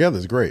Lox together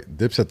is great.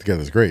 Dipset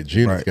together is great.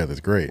 G-Unit Right. together is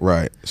great.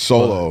 Right.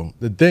 Solo.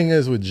 But the thing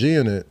is with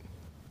G-Unit,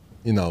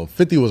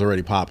 50 was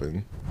already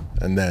popping.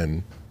 And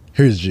then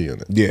here's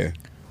G-Unit. Yeah.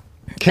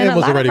 Cam And a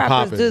was lot of already rappers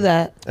popping. do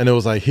that. And it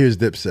was like, here's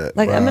Dipset.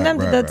 Like Eminem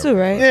did that too,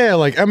 right? Yeah,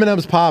 like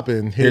Eminem's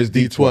popping. Here's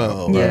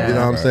D12. Yeah. You know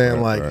what I'm saying?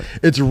 right, like, right.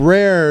 it's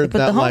rare Put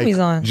that the like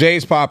homies on.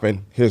 Jay's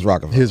popping. Here's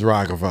Rockefeller. his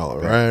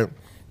Rockefeller, right?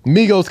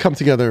 Migos come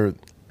together,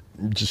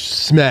 just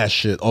smash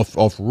shit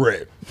off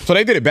rip. So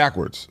they did it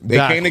backwards. They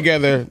Backwards. came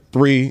together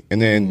 3 and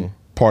then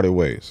parted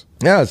ways.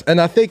 Yes, and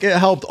I think it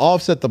helped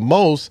Offset the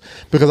most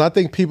because I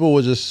think people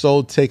were just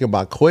so taken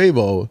by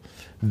Quavo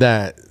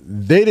that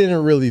they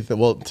didn't really,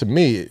 well, to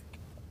me,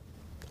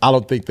 I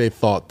don't think they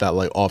thought that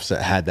like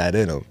Offset had that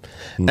in him.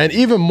 And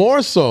even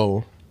more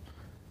so,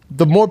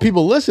 the more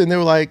people listened, they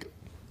were like,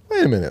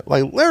 wait a minute,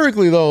 like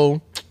lyrically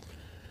though,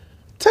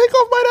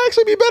 Takeoff might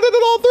actually be better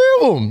than all 3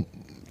 of them.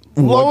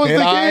 What did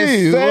I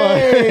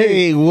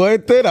say?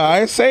 What did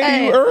I say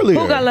to you earlier?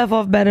 Who got left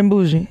off Bad and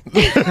Bougie? Who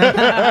got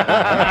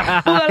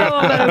left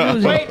off Bad and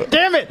Bougie? Wait,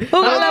 damn it! Who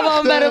got left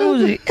off Bad and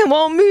Bougie? Come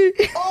on, me.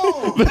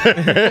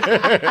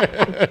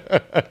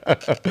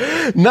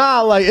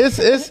 Nah, like it's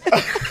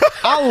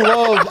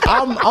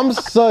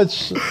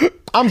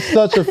I'm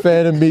such a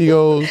fan of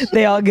Migos.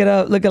 They all get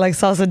up looking like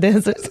salsa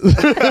dancers.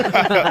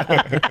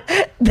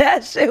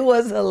 That shit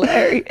was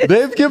hilarious.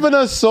 They've given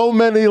us so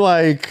many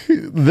like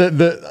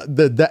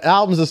the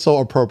albums are so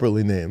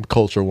appropriately named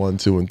Culture 1,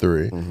 2, and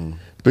 3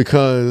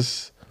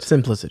 because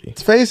Simplicity.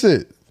 let's face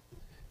it,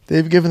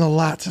 they've given a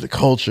lot to the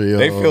culture. Yo.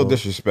 They feel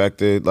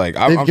disrespected. Like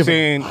I'm given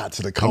seeing, a lot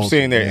to the I'm culture,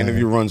 seeing their man.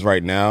 interview runs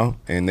right now,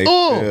 and they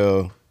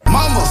feel.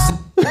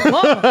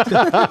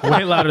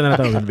 Way louder than I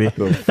thought it would be.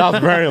 That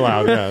was very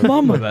loud. Yeah.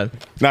 My bad.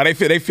 Now they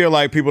feel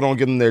like people don't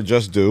give them their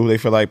just due. They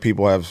feel like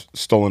people have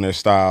stolen their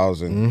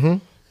styles and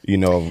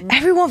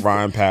Everyone.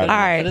 rhyme patterns. All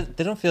right.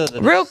 They don't feel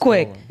that. Real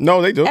quick.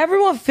 No, they do.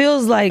 Everyone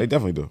feels They like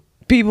definitely do.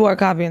 people are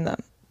copying them.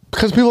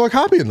 Because people are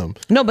copying them.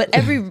 No, but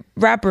every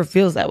rapper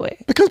feels that way.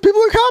 Because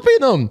people are copying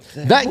them.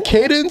 That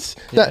cadence,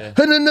 that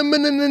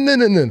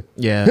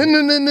Yeah.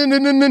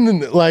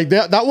 like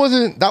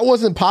that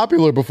wasn't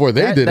popular before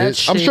they did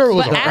it. I'm sure it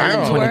was But around.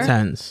 ad-libs were.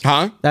 2010s.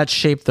 Huh? That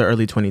shaped the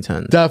early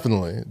 2010s.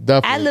 Definitely.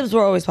 Ad libs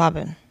were always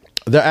popping.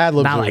 Their ad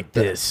libs Not were, like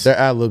this. Their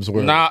ad libs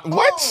were Nah,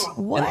 what?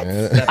 What?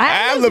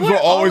 Ad-libs were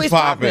always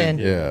popping.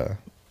 Yeah.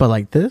 But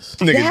like this?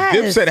 Nigga,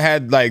 Yes. Dipset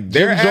had like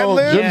their Jim Jones-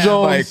 ad-libs. Jim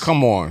Jones. Like,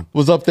 come on.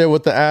 Was up there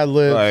with the ad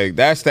lib. Like,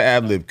 that's the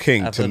ad-lib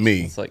king to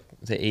me. It's like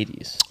the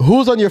 80s.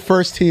 Who's on your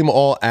first team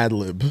all ad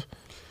lib?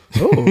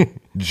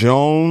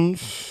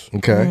 Jones.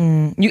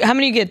 Okay. How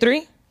many you get?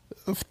 3?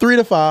 3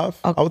 to 5.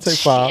 I would say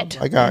 5.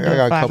 shit. I got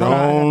a Five. couple.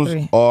 Jones,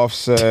 three.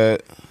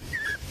 Offset.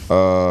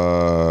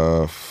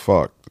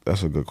 Fuck.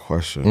 That's a good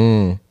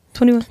question.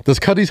 21. Does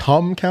Cuddy's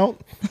hum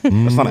count?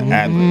 That's not an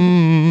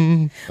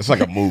ad-lib. That's like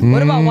a move.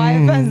 What about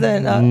YFNs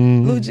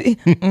then? Luigi.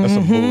 That's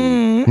a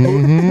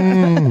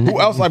move. Who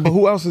else? Like, but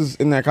who else is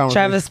in that conversation?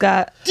 Travis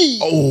Scott.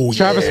 Oh,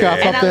 Travis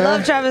Scott's And up I there.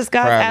 love Travis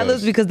Scott's Travis.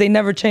 ad-libs because they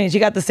never change. He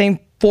got the same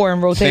 4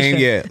 in rotation.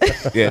 Yeah.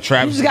 You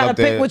Travis. just gotta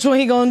pick which one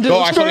he gonna do.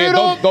 No, actually, Straight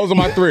up. those are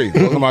my 3.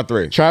 Those are my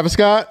 3. Travis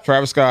Scott,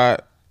 Travis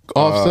Scott,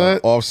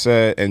 Offset.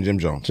 Offset, and Jim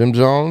Jones. Jim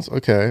Jones.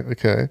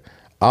 Okay.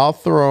 I'll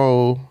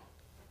throw,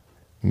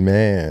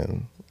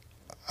 man.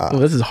 Well,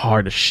 this is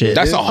hard as shit.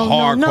 That's a Oh,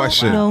 hard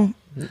question.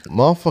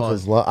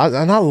 Motherfuckers love,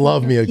 and I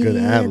love me a good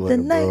Yeah, ad the lib,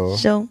 night bro.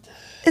 show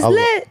is I lo-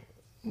 lit.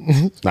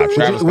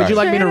 Would you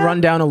like me to run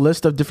down a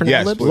list of different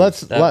ad libs?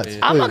 Let's.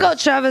 I'm gonna go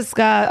Travis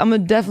Scott. I'm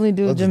gonna definitely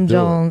do Jim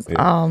Jones.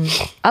 Yeah.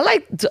 I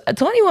like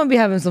 21 be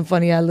having some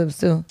funny ad libs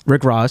too.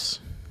 Rick Ross.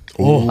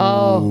 Okay.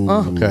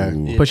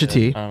 Pusha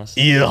T.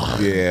 Honestly.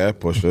 Yeah,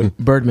 Pusha.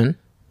 Birdman.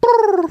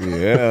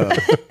 Yeah.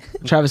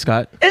 Travis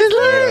Scott.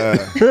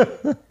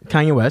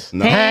 Kanye West.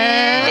 No.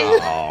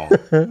 Yeah,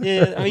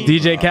 I mean,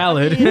 DJ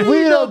Khaled. We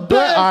the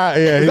best. All right,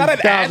 yeah. Is that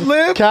an ad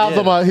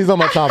lib? He's on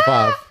my top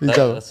 5.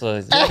 that's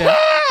what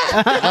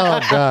Oh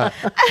God!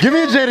 Give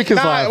me a Jadakiss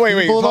line.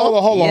 Wait. Hold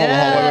on.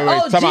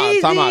 Wait. Time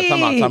out.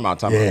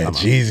 Yeah,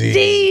 Jeezy.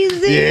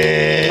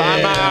 Jeezy.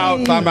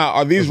 Time out.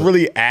 Are these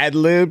really ad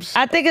libs?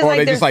 I think it's or like are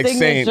they their just like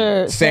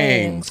signature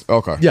sayings?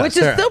 Okay. Yes, which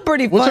is still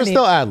pretty Which funny. are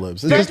still ad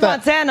libs. French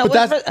Montana.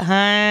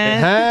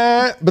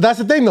 But that's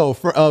the thing though.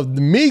 For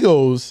the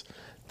Migos,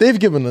 they've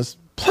given us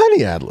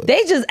plenty ad libs.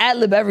 They just ad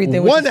lib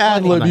everything. One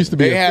ad lib used to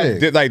be a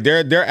thing. Like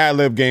their ad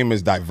lib game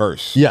is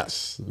diverse.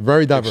 Yes,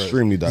 very diverse.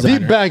 Extremely diverse.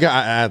 The bag of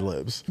ad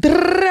libs.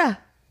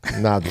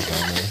 Nah, man.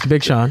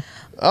 Big Sean.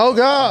 Oh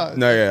God.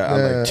 No, yeah.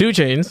 Like 2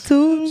 Chainz.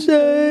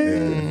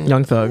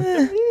 Young Thug.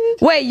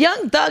 Wait,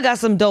 Young Thug got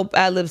some dope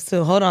ad libs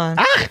too. Hold on.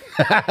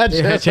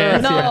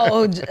 Chance.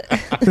 No.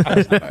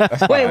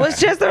 Wait, what's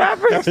Chance the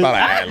Rapper? That's not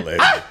an ad lib.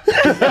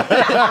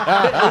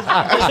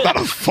 That's not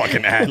a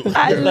fucking ad lib.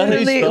 I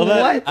literally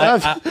what?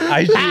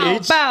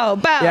 IGH. Bow.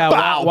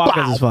 Yeah,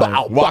 Walker's is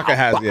fine.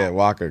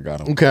 Walker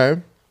got him.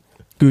 Okay.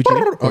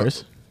 Gucci, of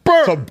course.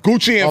 So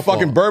Gucci and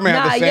fucking Birdman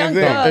have the same Young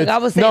thing. Thug. I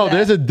would say No, that.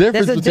 there's a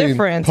difference There's a between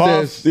difference.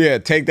 Puff, yeah,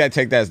 take that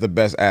as the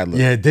best ad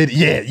lib.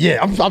 Yeah.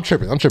 I'm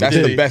tripping. That's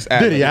Diddy. the best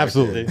ad lib. Diddy,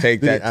 absolutely. Take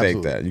that.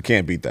 absolutely. You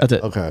can't beat that. That's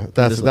it. Okay,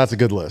 that's a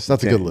good list.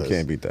 That's a good list. You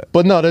can't beat that.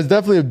 But no, there's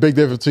definitely a big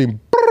difference between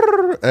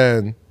brr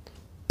and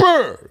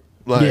brr.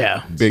 Like,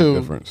 Yeah. Big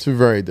difference. Two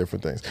very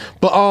different things.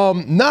 But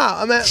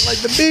nah, man, like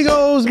the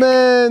Migos,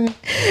 man.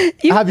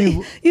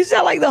 You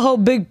sound like the whole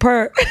Big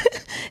Purr.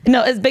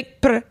 No, it's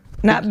Big Purr.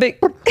 Not Big.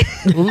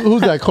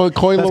 Who's that?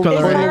 Coilo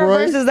Roy?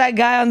 Versus that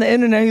guy on the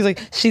internet. He's like,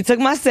 she took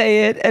my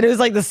say it, and it was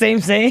like the same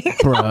saying.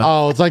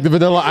 Oh, it's like the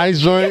Vanilla Ice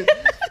joint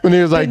when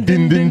he was like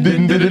din din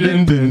din din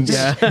din din.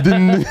 Yeah.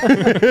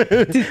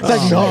 It's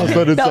like no,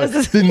 but it's That was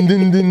like din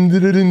din din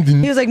din din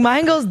din. He was like,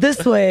 mine goes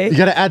this way. You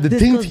gotta add the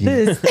This ding goes ting.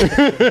 this.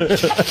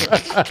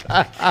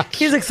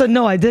 He's like, so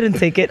no, I didn't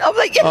take it. I'm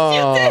like, yes,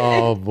 you did.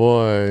 Oh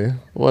boy,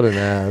 what an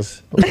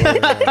ass.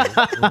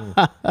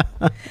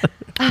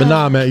 But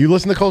nah, man, you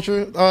listen to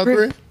Culture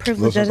 3?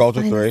 Listen to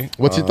Culture 3.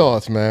 What's your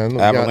thoughts, man?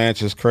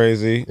 Avalanche is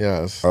crazy.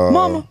 Yes.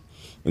 Mama.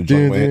 The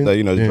joint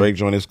the Drake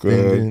joint is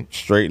good.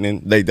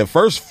 Straightening. The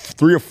first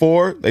 3 or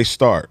 4, they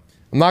start.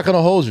 I'm not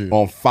gonna hold you.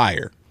 On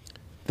fire.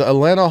 The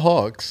Atlanta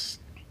Hawks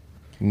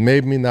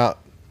made me not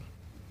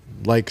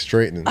like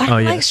straightening. I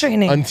don't like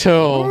straightening.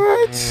 Until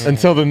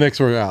the Knicks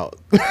were out.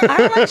 I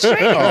don't like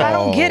straightening. I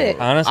don't get it.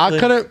 Honestly, I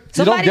couldn't.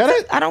 You don't get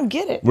it? I don't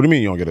get it. What do you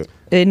mean you don't get it?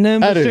 Ain't nothing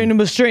but Edit. straightening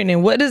but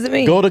straightening. What does it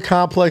mean? Go to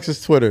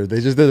Complex's Twitter. They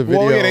just did a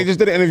video. Well, yeah, they just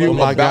did an interview with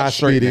my guy about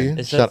straightening.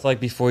 Speedy. it's just like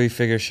before you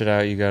figure shit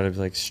out, you gotta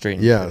like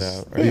straighten shit out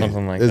or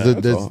something like There's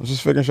that. It's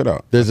just figuring shit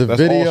out. There's a That's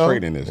video. all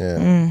straightening is.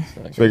 Yeah.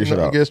 Figure shit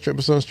out. Get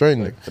strippers on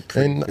straightening.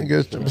 Ain't nothing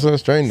get strippers on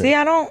straightening. See,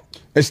 I don't.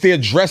 It's the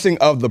addressing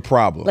of the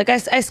problem. Like, I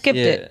skipped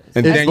it.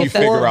 And then you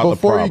figure out the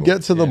before problem. you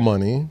get to the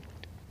money,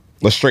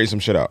 Let's straighten some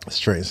shit out.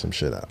 straighten some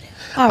shit out.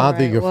 All I don't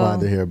think right, you'll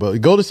find it here, but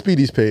go to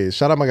Speedy's page.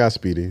 Shout out my guy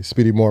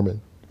Speedy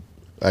Mormon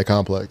at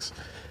Complex.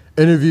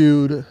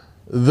 Interviewed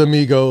the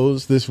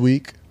Migos this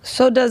week.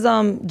 So does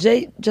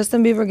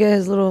Justin Bieber get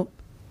his little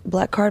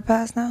black card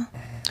pass now?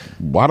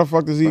 Why the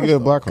fuck does he get a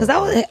black card? Because that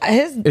was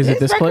his it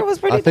this record clip? was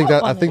pretty.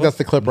 I think that's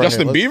the clip right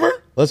Justin here. Bieber?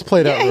 Let's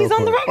play that. Yeah, real he's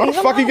on the quick. Why record. the He's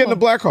on fuck the he getting a album.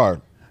 black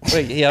card?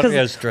 Wait, he already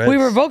has dreads. We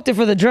revoked it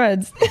for the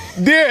dreads.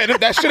 Yeah,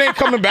 that shit ain't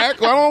coming back.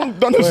 I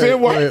don't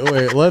understand why.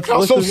 Wait. Let's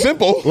That's so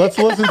simple. Let's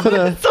listen to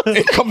the.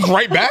 It comes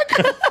right back?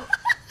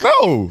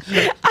 No.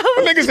 That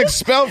nigga's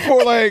expelled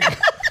for like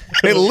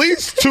at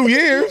least 2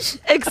 years.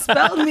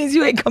 Expelled means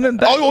you ain't coming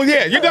back. Oh, well,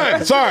 yeah, you're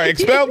done. Sorry,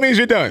 expelled means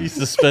you're done. He's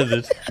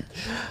suspended.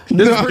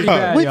 This is pretty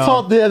bad, We y'all.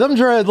 talked. Yeah, them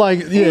dreads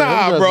like. Yeah,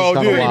 Nah, them dreads bro, is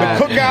kinda dude, the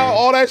wild. cookout,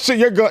 all that shit,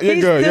 you're good. You're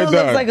He good. still You're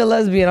looks done. like a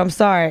lesbian. I'm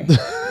sorry.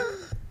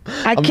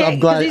 I can't.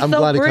 glad- He's I'm so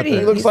glad he cut pretty. that.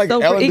 He looks He's like so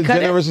Ellen pretty. He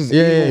cut it? DeGeneres'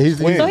 Yeah, evil he's-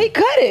 twin. So he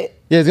cut it.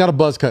 Yeah, he's got a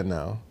buzz cut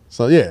now.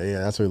 So yeah,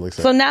 that's what he looks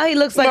like. So now he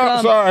looks like.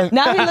 No, sorry.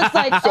 Now he looks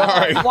like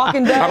Sorry.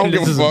 Walking Dead. I don't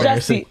give a This is fuck.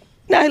 Jesse.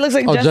 Now he looks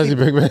like Jesse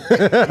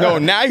Pinkman. No,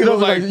 now he You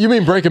looks like you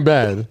mean Breaking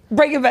Bad?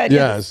 Breaking Bad.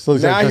 Yes.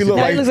 Looks now like he Jesse look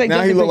Now like, he looks like now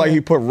Jesse he look like Pinkman.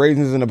 he put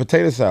raisins in a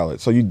potato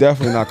salad. So you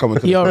definitely not coming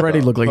to He the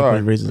already club. looked like he Sorry.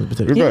 put raisins in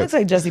potatoes. He You're looks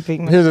like Jesse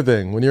Pinkman. Here's the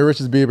thing: when you're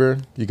rich as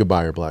Bieber, you could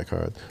buy your black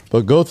card.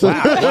 But go to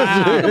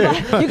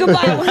You can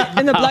buy one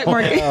in the black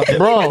market.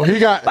 bro. He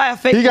got Buy a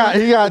fake he got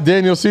one. he got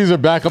Daniel Caesar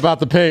back up out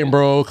the pain,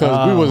 bro.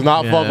 Because we was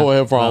not yeah. fucking with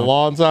him for a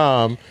long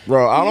time.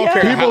 Bro, I don't Yeah.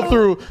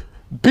 care.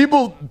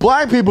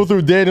 Black people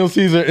threw Daniel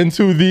Caesar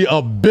into the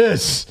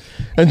abyss,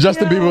 and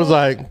Justin Bieber was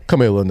like,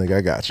 "Come here, little nigga,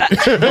 I got you."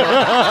 First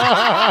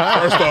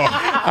off,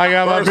 I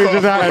got my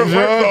pictures out in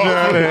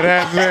Georgia.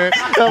 That's it.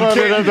 You can't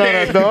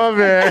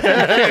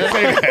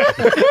say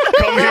that.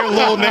 Come here,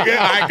 little nigga.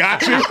 I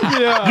got you.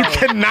 Yeah. You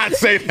cannot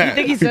say that. You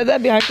think he said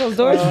that behind closed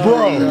doors?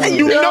 Bro,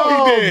 you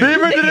know he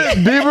did.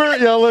 Bieber,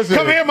 yo, listen.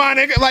 Come here, my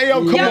nigga. Like,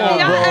 yo, come on,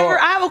 bro.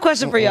 I have a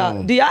question for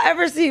y'all. Do y'all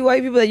ever see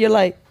white people that you're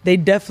like, they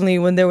definitely,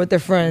 when they're with their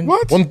friends,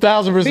 what?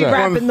 1,000%. be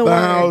rapping the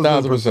word?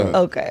 1,000%.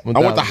 Okay. 1,000%. I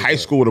went to high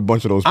school with a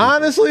bunch of those people.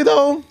 Honestly,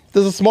 though,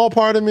 there's a small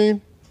part of me.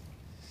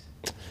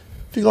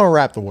 If you're gonna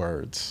rap the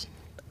words,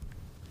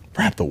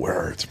 rap the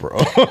words, bro.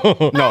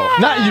 No,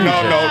 not you. No.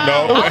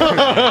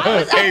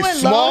 A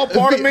small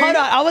part of me. Hold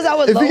on, I was out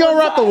with. If you're gonna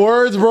rap the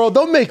words, bro,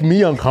 don't make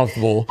me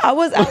uncomfortable. I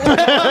was out with.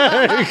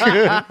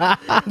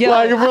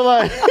 Like if we're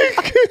like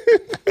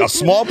a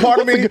small part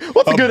of me,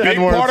 what's a good big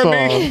N-word part song? of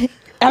me.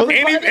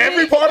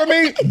 Every part of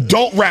me,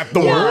 don't rap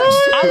the words.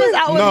 I was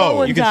out with Lo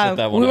one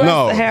time. We were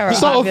at Sahara.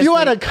 So if you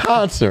at a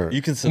concert,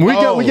 you can sit we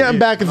getting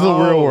back into the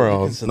real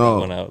world.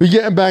 We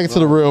getting back into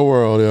the real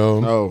world, yo.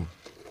 No.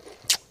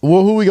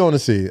 Well, who we going to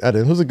see?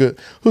 Eden, who's a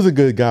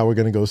good guy we're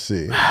gonna go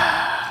see? The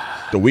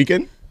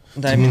Weeknd?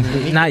 I mean,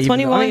 not even.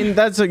 21? I mean,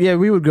 that's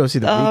we would go see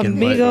the Weeknd.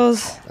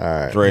 Migos. All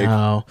right, Drake.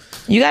 No.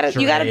 You gotta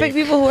pick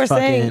people who are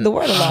saying the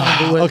word a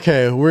lot.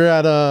 Okay, we're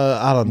at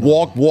I don't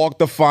know. Walk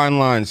the fine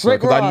line, sir,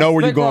 because I know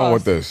where you're going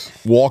with this.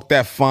 Walk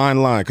that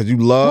fine line, because you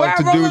love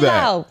to do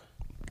that. Loud.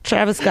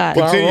 Travis Scott.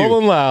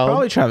 Rolling Loud.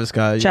 Probably Travis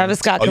Scott. Travis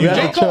Scott. you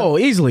J. Cole,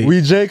 easily. We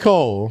J.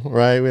 Cole,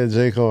 right? We had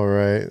J. Cole,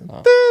 right?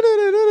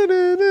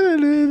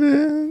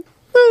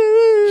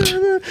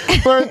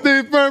 First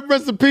thing first,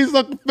 rest in peace,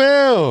 Uncle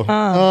Phil.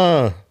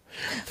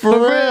 For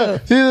real.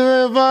 She's a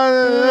real fine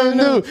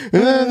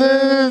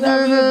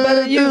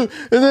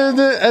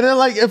and then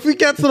like if we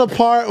get to the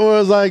part where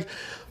it's like,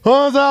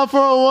 one time for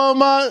a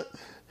woman,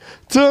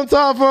 two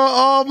time for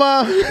all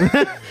my,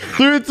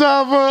 three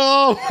time for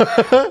all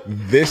my,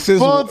 this is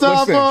four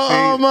time for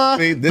all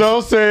my.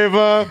 Don't save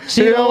her.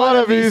 She don't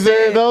wanna be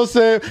saved. Don't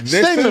save.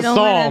 Sing the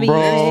song,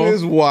 bro. This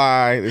is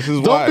why.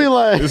 Don't be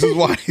like. This is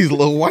why these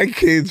little white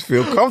kids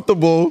feel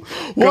comfortable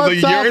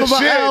because of your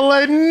shit.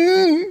 LA,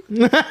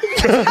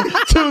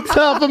 two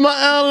time for my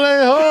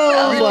LA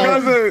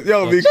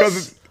home.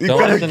 Because Look,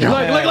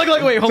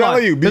 wait, hold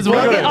on. You, look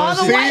at all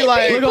the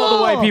white people. Look at all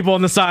the white people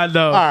on the side,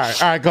 though. All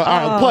right,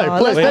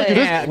 play.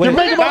 Thank you. You're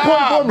making my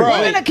point for me.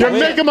 You're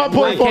making my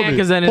point for me.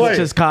 Because then it's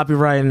just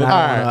copyright. All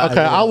right,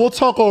 okay. I will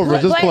talk over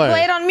it. Just play.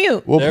 Play it on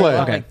mute. We'll play.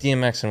 Like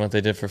DMX and what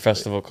they did for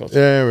festival culture.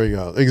 There we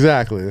go.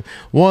 Exactly.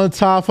 One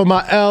time for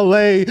my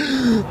LA.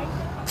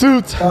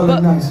 Two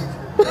times.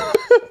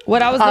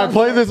 What I was. All right,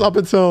 play this up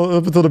until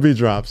the beat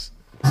drops.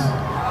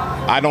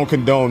 I don't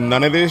condone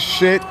none of this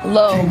shit.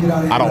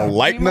 I don't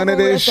like none of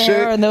this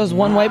shit. And there was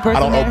one white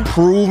person. I don't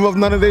approve of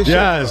none of this shit.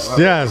 Yes.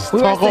 We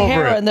Talk were at over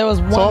Sahara it. And there was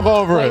one Talk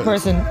over white it.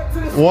 person.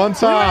 One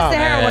time. We were at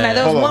Sahara one night.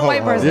 There was one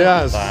white person.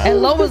 Yes. And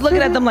Lo was looking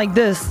at them like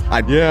this.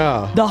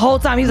 The whole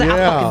time. He was like, I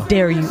fucking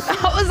dare you.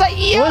 I was like,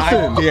 yo.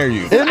 Listen, dare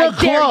you. In a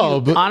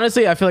club.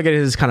 Honestly, I feel like it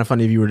is kind of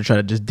funny if you were to try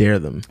to just dare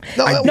them.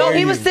 No,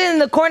 he was sitting in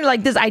the corner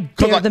like this. I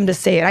dare them to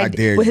say it. I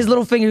dare with his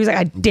little finger. He was like,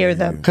 I dare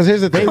them. Because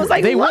here's the thing. I was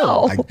like, they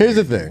will. Here's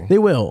the thing. They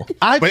will.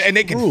 And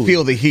they can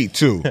feel the heat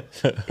too.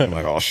 I'm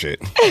like, oh shit.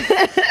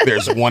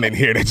 There's one in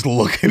here that's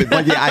looking at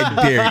like, yeah, I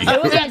dare you.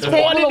 It was like a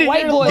table of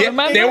white boys,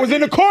 remember? They was in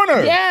the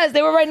corner. Yes,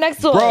 they were right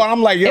next to him. Bro,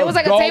 I'm like, yo, it was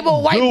like a table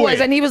of white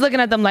boys, and he was looking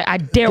at them like, I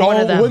dare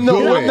one of them.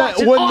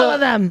 All of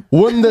them.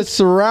 When the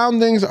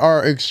surroundings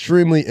are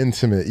extremely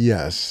intimate,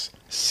 yes,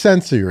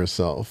 censor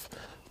yourself.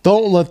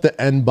 Don't let the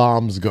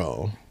N-bombs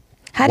go.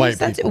 How do you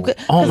censor? Because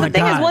the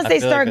thing is, once they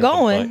start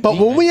going. But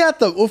when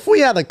if we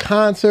had a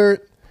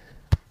concert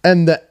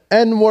and the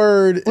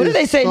N-word. What did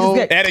they say?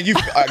 And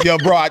yo,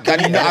 bro, I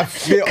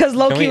feel because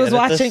Loki was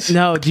watching.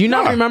 No, do you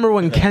not remember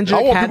when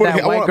Kendrick had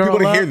that white girl? I want people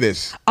to hear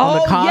this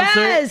on the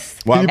concert.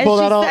 Yes. Can you pull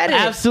that up?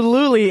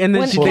 Absolutely. And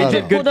then they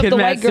did Good Kid,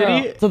 Mad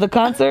City to the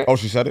concert. Oh,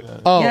 she said it.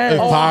 Oh, if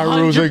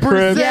Pyru's and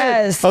Crips.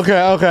 Yes. Okay.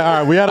 All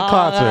right. We had a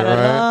concert,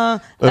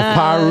 right? If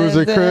Pyru's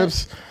and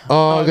Crips.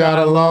 All got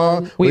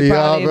along, we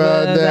all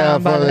brought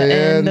down for the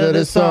end of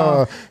the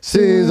song.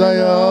 Seems like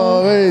you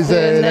always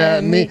saying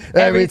at me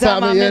every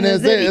time I'm in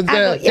his ear.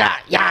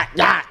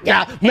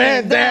 Yeah,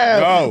 man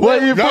down.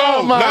 Where you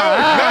from,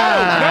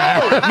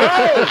 man?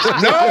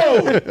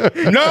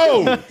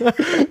 No.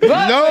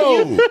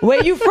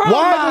 Where you from?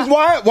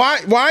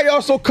 Why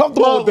y'all so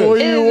comfortable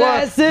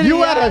with this?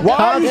 You had a concert. Why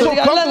are you so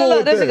comfortable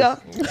with this?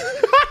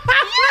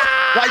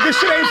 Like this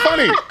shit ain't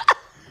funny.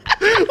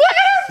 Look at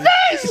her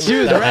face. She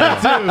was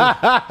ready too.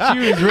 She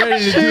was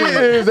ready to do it. She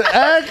is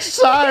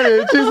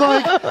excited. She's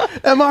like,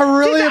 am I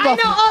really about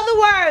I know all the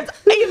words,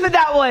 even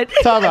that one.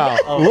 Time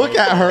out. Look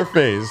at her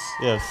face.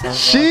 Yes.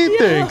 She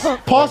thinks,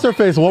 pause her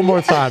face one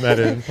more time,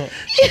 Eden.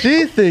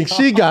 She thinks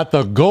she got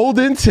the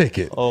golden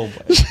ticket. Oh,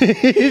 she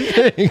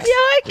thinks.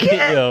 I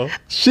can't.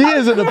 She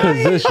is in a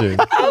position.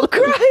 I'm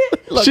crying.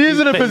 She's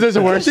in a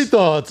position where she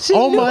thought,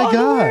 oh my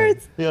God.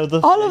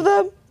 All of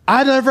them.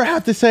 I never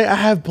have to say I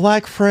have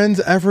black friends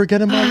ever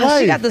again in my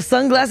life. She got the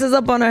sunglasses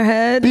up on her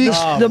head,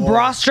 the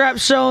bra strap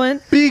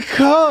showing.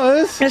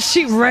 Because. And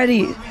she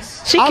ready.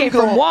 She came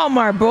from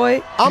Walmart,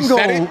 boy. I'm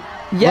going.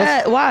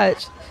 Yeah,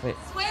 watch.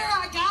 Swear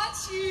I got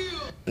you.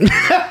 She's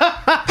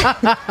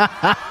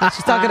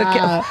talking to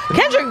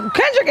Kendrick.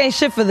 Kendrick ain't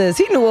shit for this.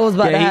 He knew what was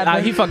about to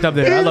happen. He fucked up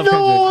there. He I love knew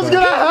Kendrick. what was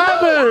gonna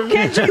happen.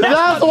 Kendrick,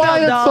 that's why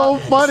it's so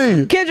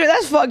funny. Kendrick,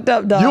 that's fucked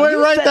up, dog. You ain't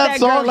write that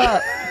song.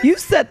 You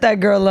set that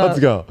girl up. Let's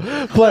go.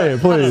 Play it,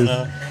 please.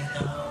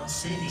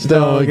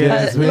 Still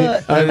against me.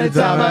 Every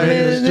time I'm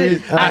in the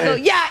street, I go,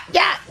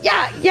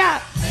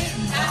 yeah.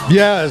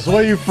 Yes,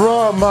 where you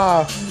from?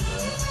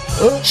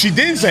 She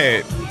did say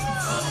it.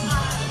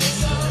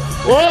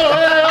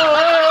 Whoa!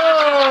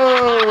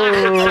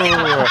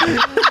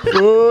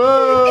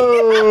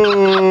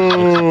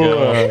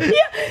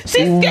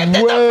 She skipped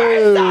it the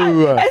first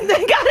time and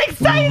then got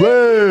excited.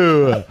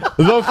 Whoa.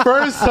 The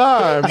first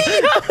time,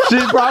 she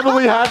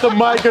probably had the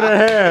mic in her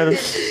hand.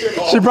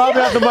 She's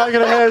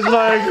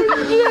like,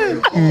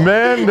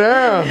 man,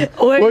 damn.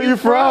 Where you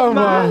from?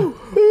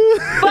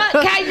 But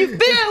can you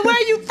feel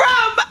where you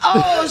from?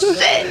 Oh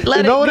shit!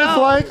 You know what it's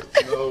like?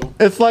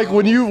 It's like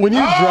when you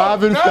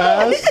driving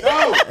fast.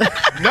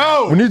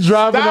 No. When you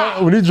driving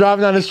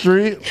down the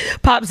street.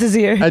 Pops is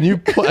here. And you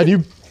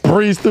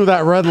breeze through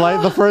that red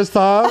light the first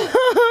time,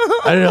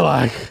 and you're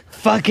like,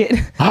 fuck it. You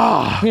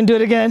gonna do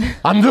it again?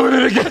 I'm doing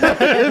it again.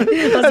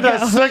 And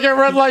that second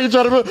red light, you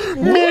try to move.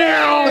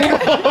 Meow.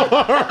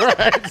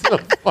 Right, so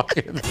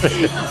fucking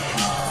thing.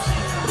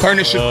 Turn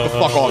this shit the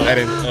fuck off,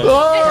 Eddie. Turn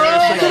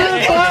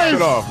this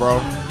shit off, bro.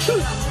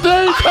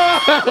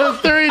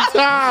 3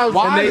 times.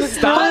 Why and they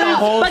stopped the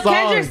whole song. But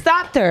Kendrick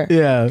stopped her.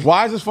 Yeah.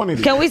 Why is this funny to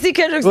you? Can we see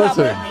Kendrick stop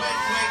her?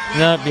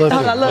 No, look.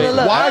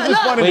 Why is this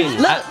funny to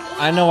you?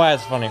 I know why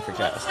it's funny for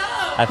Cass.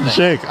 I think.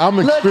 Jake, I'm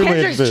extremely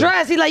Kendrick's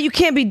stressed. He's like, you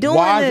can't be doing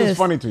Why this. Why is this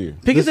funny to you?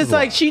 Because it's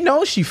like she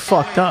knows she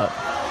fucked up.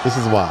 This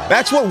is why.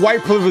 That's what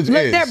white privilege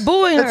is. They're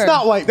booing her. It's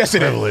not white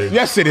privilege.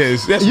 Yes, it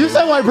is. You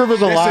said white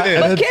privilege a lot.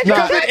 Yes, it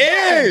is.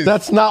 It is.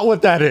 That's not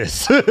what that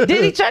is. Did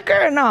he check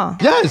her or no?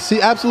 Yes, he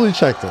absolutely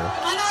checked her.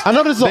 I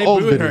know this is an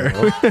old video.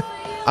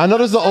 I know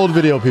this is an old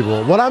video,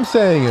 people. What I'm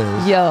saying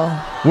is,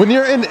 when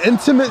you're in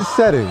intimate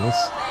settings,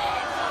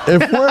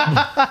 if we're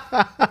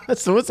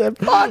so what's that?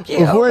 Fuck you,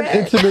 if we're in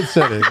intimate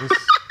settings,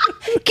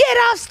 get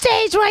off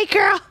stage, white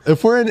girl.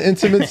 If we're in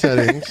intimate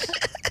settings,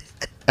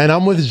 and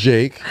I'm with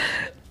Jake,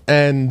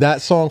 and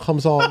that song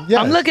comes on, yes,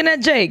 I'm looking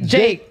at Jake.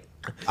 Jake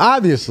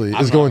obviously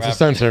is going to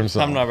censor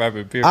himself. I'm not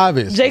rapping. Period.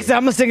 Obviously, Jake said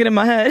I'm gonna sing it in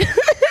my head.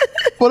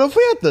 But if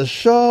we at the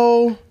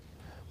show,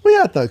 we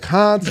at the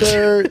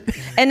concert,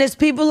 and it's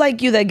people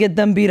like you that get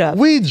them beat up.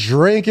 We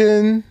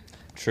drinking.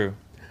 True.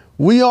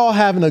 We all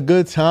having a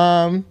good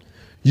time.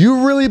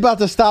 You really about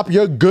to stop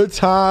your good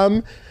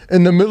time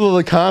in the middle of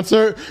the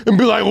concert and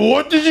be like,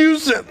 what did you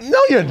say? No,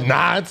 you're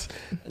not.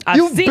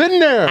 You've been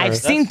there. I've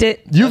seen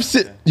it. You've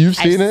seen it?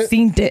 I've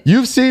seen it.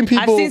 You've seen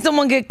people. I've seen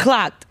someone get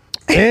clocked.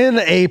 In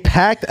a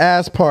packed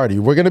ass party.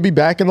 We're going to be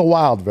back in the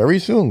wild very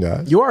soon,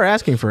 guys. You are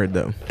asking for it,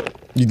 though.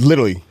 You're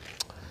literally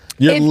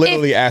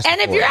asking for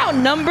it. And if you're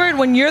outnumbered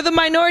when you're the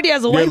minority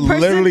as a white person. You're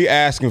literally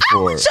asking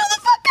for it. Chill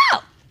the fuck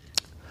out.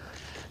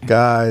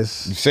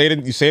 Guys. You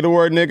say the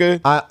word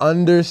nigga. I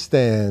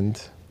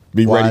understand.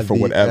 Be ready for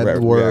whatever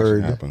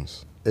reaction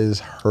happens.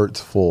 Is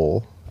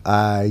hurtful.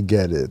 I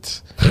get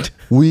it.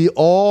 We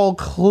all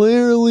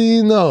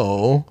clearly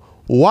know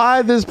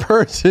why this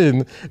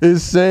person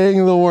is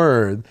saying the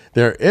word.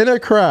 They're in a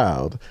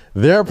crowd.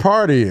 They're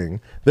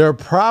partying. They're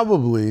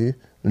probably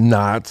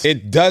not.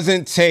 It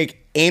doesn't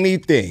take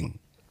anything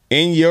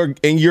in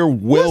your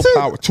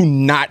willpower to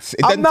not.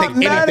 It doesn't take anything. I'm not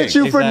mad at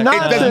you for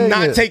not saying it. It does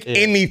not take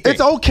anything.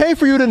 It's okay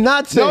for you to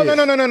not say it.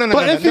 No.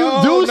 But if you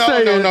do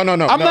say it, I'm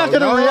not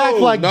going to react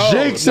like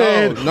Jake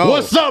said,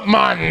 what's up,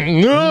 man?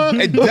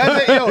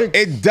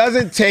 It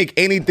doesn't take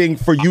anything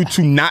for you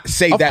to not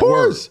say that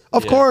word.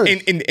 Of course.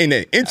 In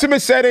an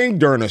intimate setting,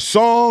 during a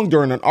song,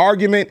 during an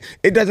argument,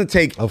 it doesn't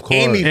take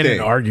anything. In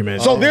an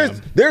argument. So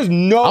there's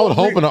no. I would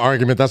hope in an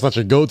argument that's not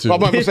your go-to. I'm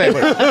gonna say,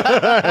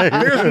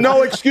 there's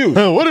no excuse.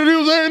 What did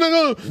you say?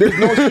 There's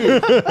no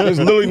excuse. There's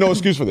literally no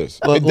excuse for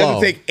this. It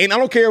doesn't take, and I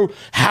don't care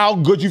how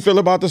good you feel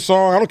about the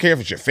song. I don't care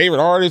if it's your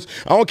favorite artist.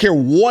 I don't care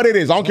what it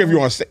is. I don't care if you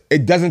want to say.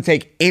 It doesn't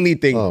take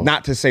anything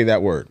not to say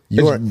that word.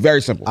 It's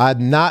very simple.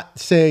 I'm not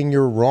saying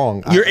you're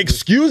wrong. You're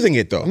excusing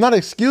it though. I'm not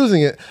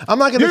excusing it. I'm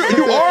not going to.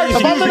 You are.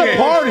 If I'm in a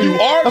party,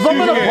 if I'm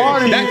in a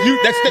party, that's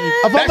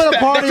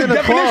the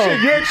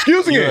definition. You're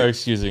excusing it. You're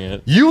excusing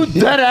it. You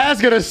dead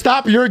ass gonna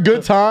stop your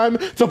good time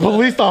to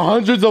police the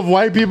hundreds of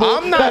white people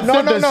that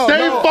said the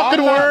same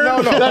fucking word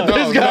that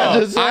this guy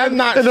just said in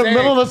the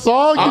middle of the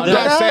song?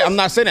 I'm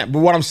not saying that. But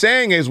what I'm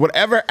saying is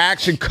whatever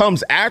action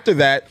comes after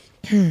that,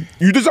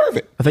 you deserve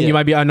it. I think you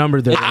might be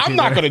outnumbered there. I'm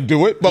not going to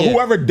do it, but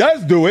whoever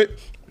does do it,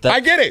 I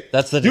get it.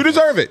 That's the you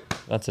deserve it.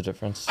 That's the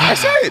difference. I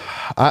say it.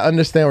 I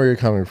understand where you're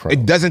coming from.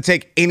 It doesn't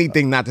take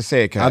anything not to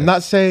say it, Kyle. I'm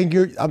not saying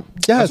you're.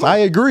 Yes, I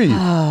agree.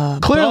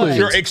 Clearly,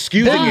 you're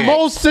excusing it. In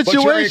most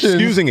situations, you're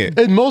excusing it.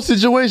 In most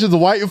situations,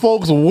 white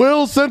folks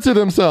will censor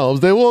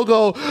themselves. They will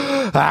go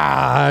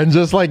and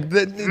just like.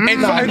 And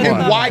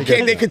why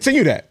can't they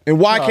continue that? And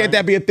why can't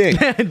that be a thing?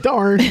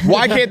 Darn.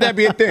 Why can't that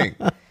be a thing?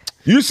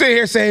 You sit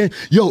here saying,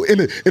 yo,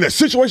 in a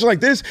situation like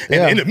this,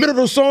 and in the middle of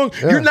the song,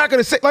 you're not going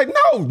to say, like,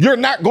 no, you're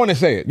not going to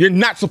say it. You're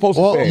not supposed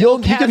to say it. You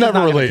can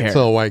never relate to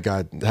a white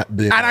guy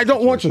being. And I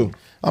don't want to.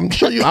 I'm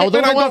sure you. I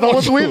don't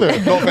want to either.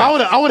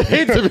 I would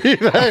hate to be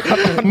that.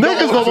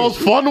 Nigga's the most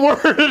fun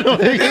word in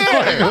the English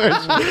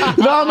language.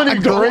 You know how many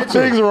great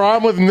things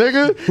rhyme with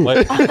nigga?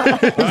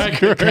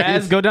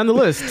 Kaz, go down the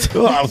list.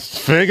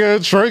 Figure,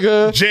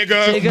 trigger,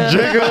 jigger.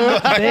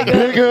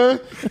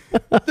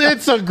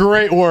 It's a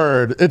great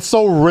word. It's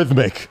so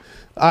rhythmic.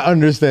 I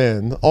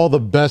understand. All the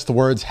best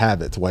words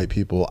have it, white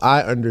people.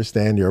 I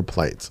understand your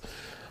plight.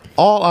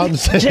 All I'm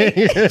saying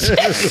is Jake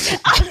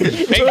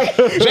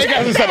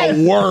hasn't said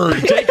a word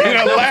in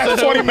the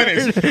last 20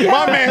 minutes.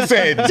 My man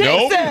said,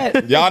 nope,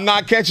 y'all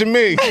not catching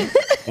me.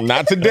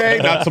 Not today,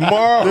 not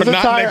tomorrow, or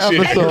not next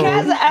year.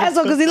 Kaz's an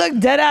asshole because he looked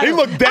dead ass. He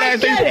looked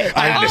dead ass.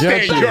 I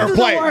understand your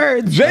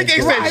plight. Jake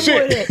ain't said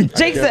shit.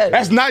 Jake said.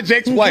 That's not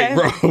Jake's plight,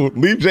 bro.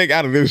 Leave Jake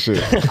out of this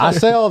shit. I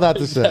say all that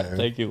to say.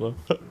 Thank you, Lo.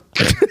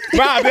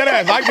 Nah, dead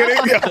ass. I get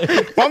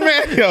it. My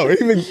man,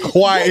 he been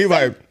quiet. He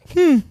like,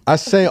 I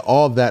say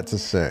all that to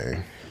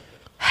say,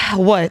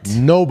 what?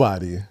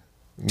 Nobody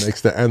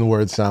makes the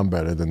N-word sound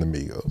better than the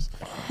Migos.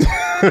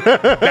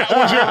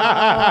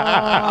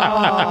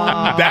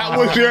 That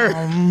was your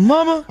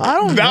mama. I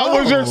don't know. That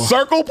was your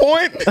circle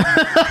point.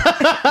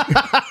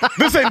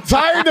 This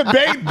entire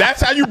debate.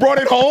 That's how you brought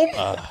it home.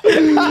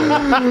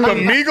 The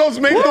Migos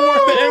make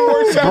the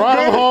N-word sound brought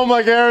good. Him home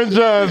like Aaron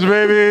Judge,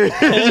 baby.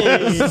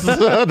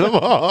 Set them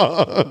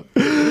all.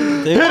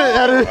 Hit it,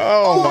 Eddie.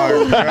 Oh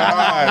my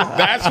God.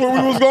 That's where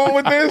we was going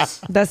with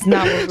this? That's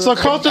not what we So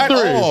Culture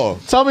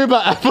 3. Tell me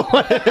about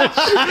Avalanche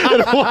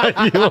and why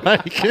you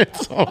like it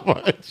so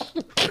much.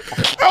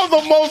 That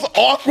was the most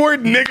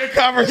awkward nigga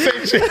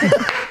conversation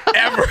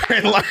ever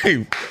in life.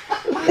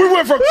 We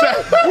went from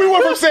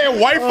saying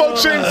white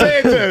folks shouldn't say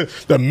it to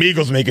the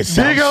Migos make it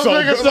sound Migos so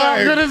make it good.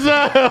 sound good as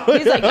hell.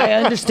 He's like, I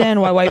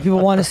understand why white people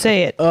want to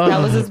say it. That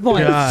was his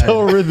point. It's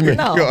so rhythmic.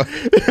 No.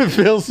 It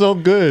feels so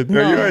good.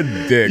 No. You're a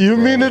dick. You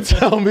bro. mean to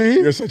tell me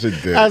you're such a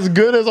dick? As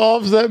good as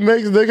Offset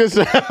makes niggas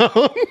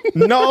sound?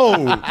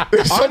 No.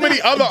 There's so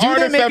many other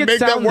artists that make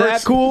that work.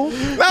 That cool? No.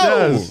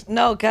 Yes.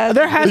 No, Kaz.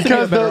 There has to be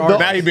a better artist.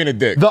 Now he being a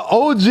dick. The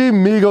OG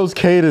Migos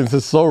cadence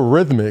is so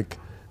rhythmic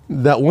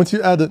that once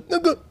you add the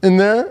nigga in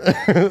there,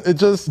 it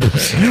just,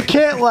 you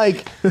can't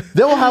like,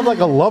 they will have like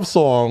a love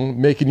song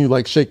making you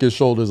like shake your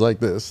shoulders like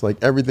this. Like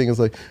everything is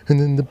like, but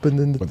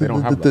they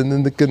don't have love.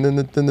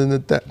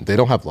 They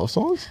don't have love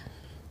songs?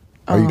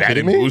 Are you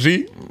kidding me?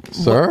 Bougie?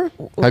 Sir,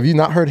 have you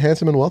not heard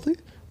Handsome and Wealthy?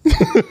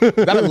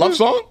 That a love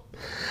song?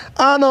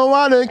 I know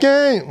why they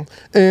came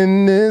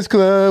in this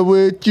club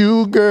with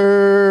you,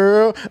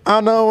 girl.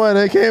 I know why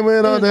they came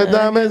with all the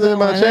diamonds in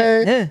my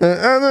chain. That's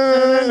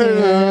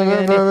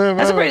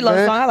a pretty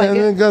love song. I like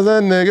it. Because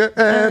a nigga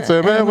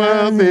handsome and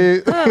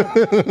wealthy.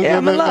 Yeah,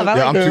 I'm in love. I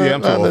like it.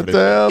 I'm too old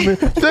for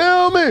this.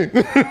 Tell me.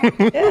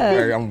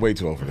 Yeah. I'm way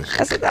too old for this.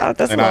 That's a love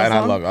I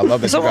song. love it. I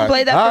love that. If someone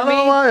played that for me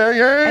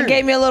and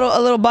gave me a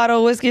little bottle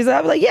of whiskey, so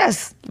I'd be like,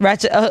 yes,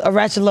 a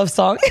ratchet love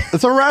song.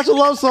 It's a ratchet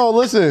love song.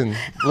 Listen.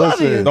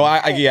 No,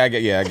 I get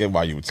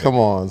why you would say. Come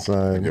on,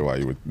 son. I get why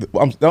you would.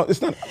 No,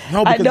 it's not.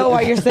 No, I know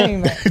why you're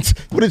saying that.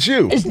 But it's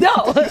you.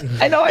 No,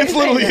 I know why It's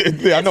you're saying literally.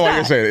 that. I know why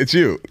you're saying it. It's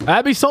you.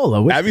 Abby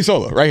Sola. Abby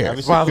Sola, right here.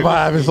 Abby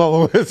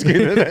Sola whiskey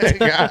today.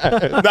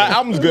 The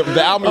album's good.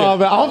 The album.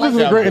 I hope this is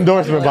a great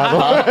endorsement, by the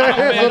way.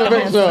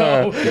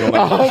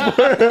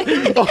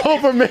 I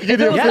hope we're making it.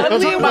 Yeah,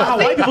 let's talk about how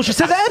white people should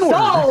say the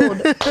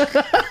N-word.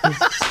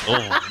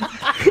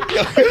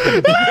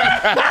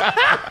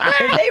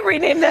 If they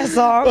rename that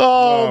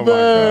song,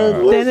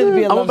 man. then it'd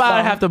be a I'm love about song.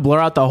 to have to blur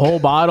out the whole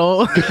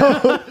bottle.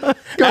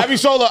 Abby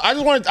Sola, I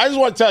just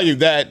want to tell you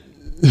that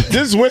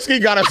this whiskey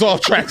got us off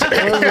track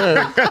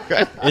today.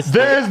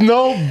 There's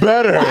no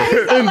better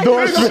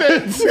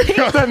endorsements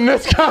than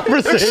this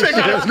conversation. This shit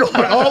got us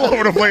going all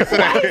over the place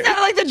today. It's not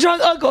like the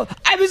drunk uncle.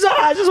 I'm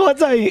sorry. I just want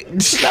to tell you.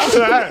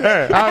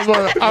 I'm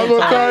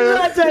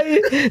gonna tell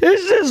you.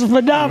 It's just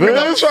phenomenal.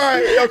 I'm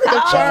trying. I'm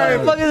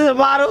trying. Fuck is the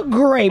bottle?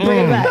 Great.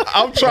 Bring it back.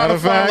 I'm trying to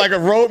find like a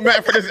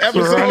roadmap for this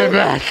episode. Run it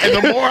back. And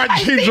the more I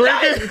keep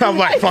drinking, I'm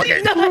like, fuck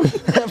it.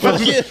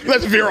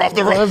 Let's veer off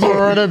the road. Let's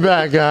run it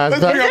back, guys.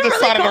 Let's veer off the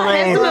side of the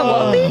road.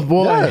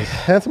 Boy, yes.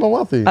 Handsome and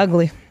wealthy.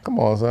 Ugly. Come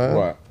on, son.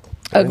 What?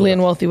 Ugly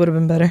and wealthy would have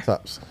been better.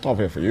 Tops. I'm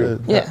here for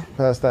you. Yeah.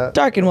 Past that.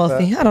 Dark and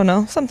wealthy. I don't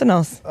know. Something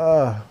else.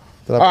 All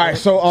right,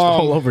 so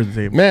all over the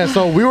table. Man,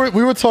 so we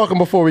were talking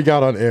before we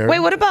got on air. Wait,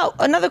 what about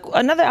another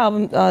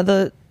album?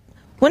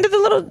 When did the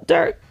Little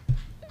Dirk?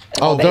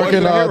 Oh, Dirk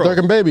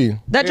and Baby.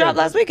 That dropped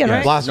last weekend,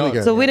 right? Last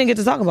weekend. So we didn't get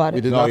to talk about We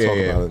it. did not talk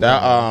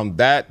about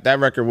it. That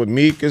record with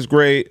Meek is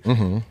great.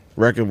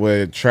 Record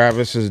with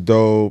Travis is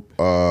dope.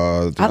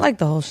 I like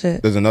the whole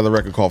shit. There's another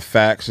record called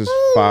Facts is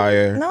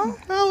fire. No?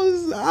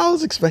 I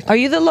was expecting. Are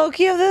you the low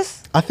key of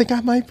this? I think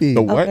I might be.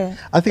 The what? Okay.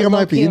 I think I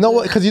might be. You know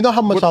what? Because you know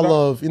how much I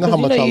love. You know how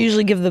much you I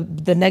usually give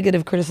the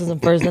negative criticism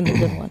first, then the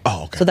good one.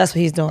 Oh, Okay. So that's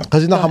what he's doing.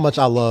 Because you know how much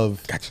I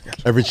love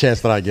Every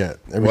Chance That I Get.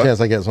 Every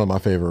Chance I Get is one of my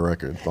favorite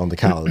records on the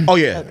calendar. Oh,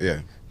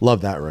 yeah.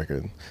 Love that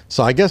record.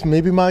 So I guess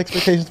maybe my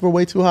expectations were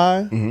way too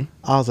high.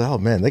 I was like, oh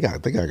man, they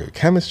got good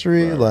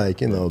chemistry. Right.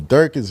 Like, you know,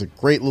 Dirk is a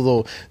great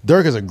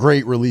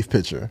relief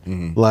pitcher.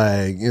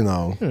 Like, you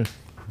know,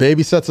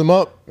 Baby sets him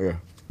up. Yeah.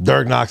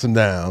 Dirk knocks him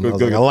down. I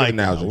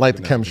like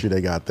the chemistry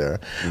they got there.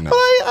 But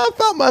I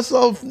felt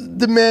myself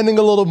demanding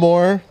a little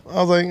more.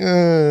 I was like,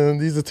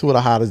 these are two of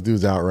the hottest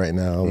dudes out right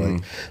now.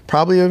 Like,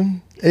 probably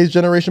an age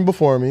generation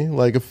before me.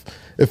 Like, if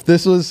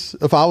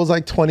I was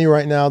like 20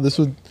 right now, this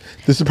would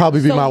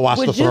probably be my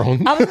Watch the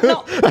Throne. Not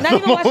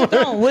even Watch the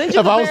Throne. Wouldn't you?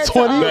 If I was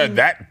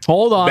 20,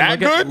 hold on.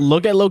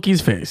 Look at Loki's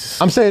face.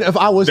 I'm saying if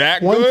I was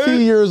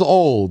 20 years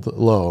old,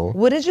 Lo.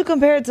 Wouldn't you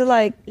compare it to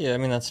like? Yeah, I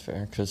mean that's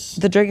fair because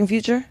the Drake and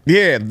Future.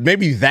 Yeah,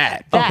 maybe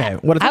that. Okay,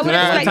 what if not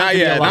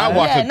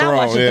Watch the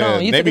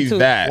Throne. Yeah, maybe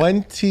that.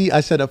 20.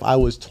 I said if I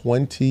was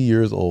 20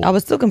 years old. I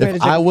was still compared to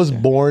Drake. I was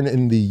born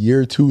in the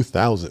year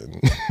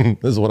 2000. This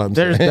is what I'm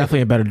saying. There's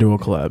definitely a better duo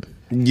collab.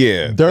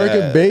 Yeah, Dirk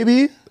and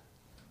Baby,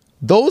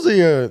 those are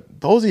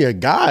your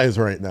guys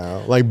right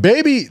now. Like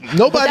Baby,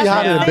 nobody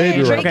hotter than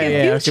Baby right now. Drake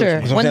and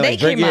Future when they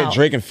came out.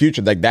 Drake and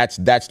Future, like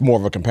that's more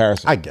of a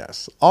comparison. I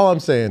guess. All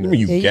I'm saying is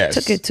you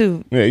took it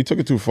too. Yeah, you took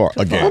it too far.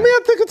 Again, I mean, I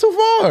took it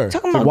too far.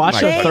 Talking about Watch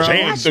the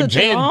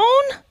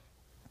Throne.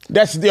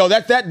 That's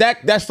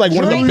like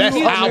one of the best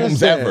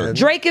albums ever.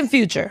 Drake and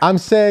Future. I'm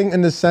saying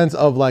in the sense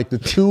of like the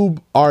two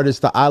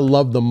artists that I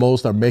love the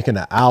most are making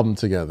an album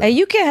together. Hey,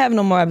 you can't have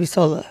no more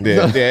Ab-Sola.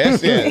 Yeah.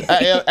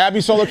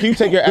 Ab-Sola, can you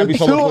take your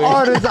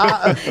Ab-Sola, please?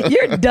 Artists,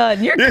 you're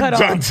done. You're cut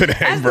done off. today,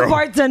 As bro. the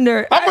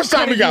bartender. How much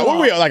time we got? What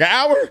are we at? Like an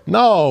hour?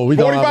 No, we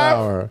don't have 45? an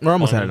hour. We're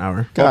almost at an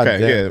hour. God okay,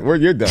 damn. yeah,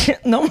 you're done.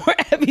 No more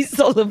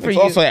Ab-Sola for it's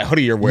you. also that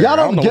hoodie you're wearing. Y'all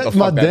don't get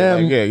my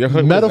damn your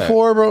hood,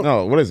 metaphor, bro.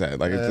 No, what is that?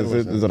 Like, is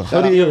it a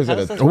hoodie or is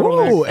it a...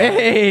 Ooh,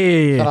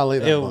 hey.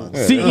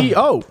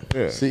 CEO.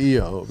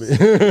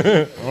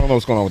 I don't know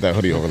what's going on with that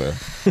hoodie over there.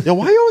 Yo,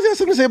 why you always got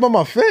something to say about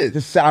my fit?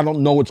 Just I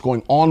don't know what's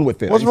going on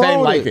with it. What's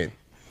wrong with it?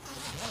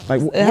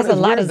 Like, it has a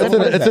lot of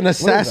zippers. It's an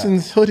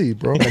assassin's hoodie,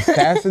 bro.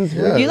 Assassin's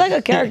hoodie? You like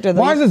a character,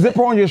 though. Why is the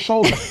zipper on your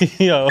shoulder?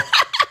 Yo.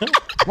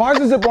 Why is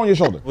the zipper on your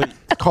shoulder?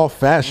 It's called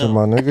fashion,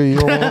 my nigga. You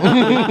don't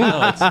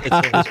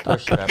it's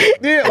push strap.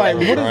 Yeah, like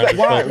what is that?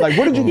 Why? Like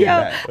where did you get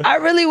that? I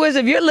really wish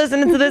if you're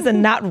listening to this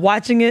and not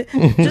watching it,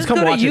 just go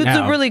to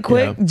YouTube really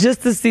quick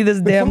just to see this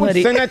damn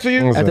hoodie. Send that to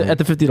you at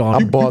the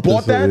 $50. I bought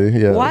this that? hoodie.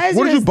 Yeah. Why is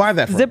where did you buy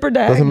that from? Zipper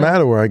diagonal? Doesn't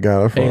matter where I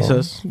got it from.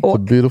 ASOS. It's a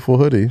beautiful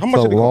hoodie. How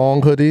much it's a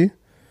long hoodie.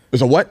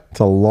 It's a what? It's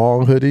a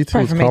long hoodie too.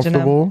 It's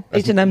comfortable.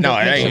 H&M. No,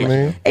 it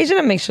ain't.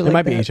 H&M makes you look. It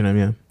might be H&M,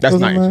 yeah. That's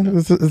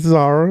nice. It's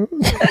Zara.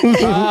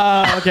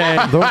 Okay.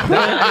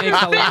 That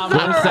makes a lot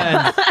more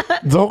sense.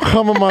 Don't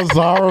come in my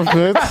Zara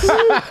fits.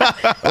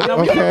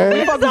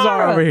 Okay. We fuck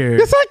Zara over here.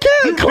 Yes, I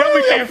can.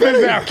 Clearly can't fit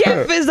Zara.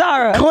 Can't fit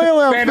Zara.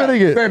 Clearly I'm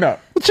fitting it. Stand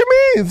up. What you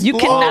mean? You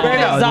cannot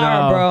fit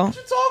Zara, bro. What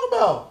you talking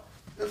about?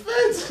 It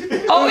fits.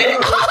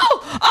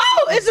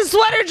 It's a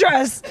sweater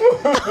dress.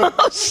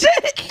 Oh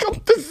shit!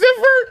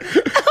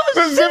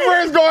 The zipper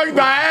is going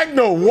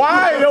diagonal.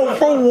 Why? Yo,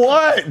 for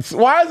what?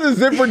 Why is the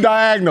zipper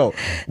diagonal?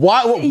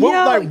 Why?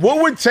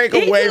 What would take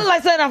away? He looks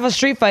like something off a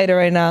Street Fighter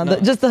right now.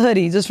 Just the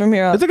hoodie, just from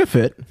here up. It's a good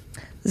fit.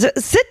 Sit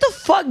the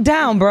fuck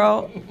down,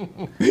 bro.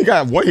 He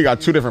got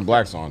two different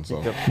blacks on.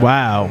 So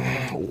wow,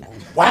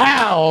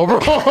 bro.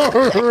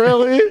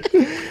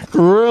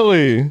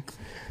 Really?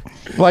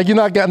 Like you're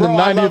not getting the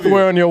 90th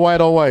wear on your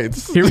white on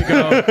whites. Here we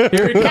go.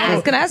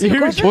 Can I ask you a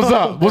question? What's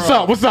up?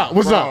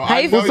 How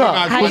you feel?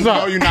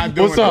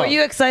 Were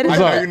you excited? I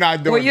know you're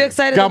not doing Were you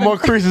excited? Got more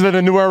creases than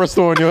a New Era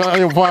store in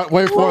your white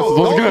forces.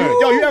 What's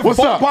good? Yo, you have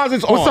phone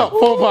posits on. What's up?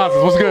 Phone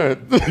posits. What's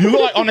good? You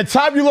look like on the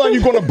top you look like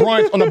you're going to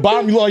brunch. On the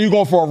bottom you look like you're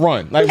going for a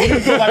run. Like what are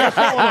you doing? Like,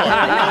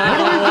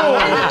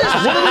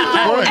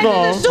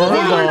 what's going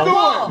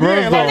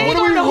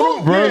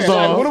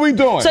on? What are we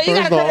doing? So you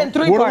gotta cut in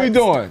 3 parts. What are we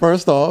doing?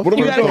 First off,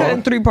 you gotta cut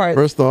in 3 parts.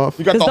 First off,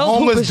 you got the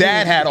homeless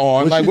dad hat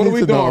on. Like, what are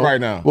we doing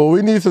right now? Well,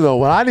 we need to know.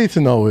 What I need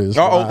to know is,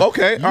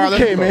 okay, all right.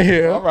 You came in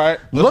here, all right,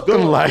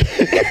 looking like.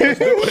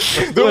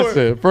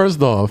 Listen,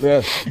 first off,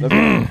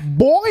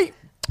 boy,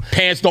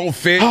 pants don't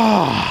fit.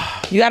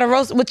 You gotta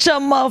roast with your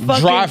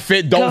motherfucking dry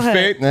fit, don't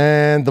fit.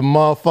 And the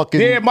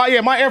motherfucking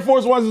my Air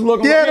Force Ones is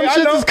looking. Yeah, them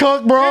shits is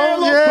cooked, bro.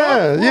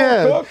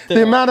 Yeah.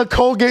 The amount of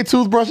Colgate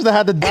toothbrushes that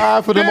had to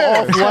die for them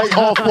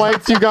off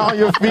whites you got on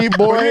your feet,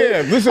 boy.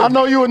 Yeah, listen. I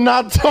know you were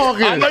not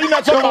talking. I know you're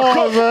not talking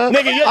about man.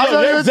 Nigga,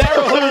 your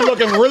Zara hoodie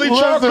looking really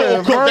charcoal.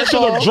 That shit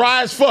look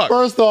dry as fuck.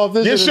 First off,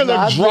 this shit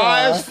look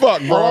dry as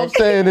fuck, bro. All I'm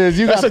saying is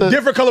that's a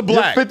different color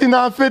black.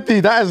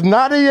 5950. That is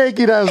not a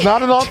Yankee. That is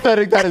not an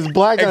authentic. That is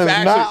black. That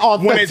is not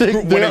authentic.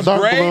 When it's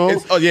gray, blue.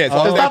 it's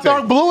not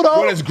dark blue though.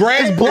 When it's gray,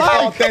 it's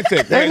black. It's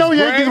authentic. Ain't no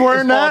Yankees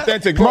wearing that.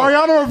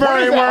 Mariano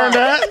Rivera ain't wearing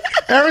that.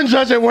 Aaron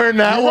Judge ain't wearing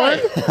that one.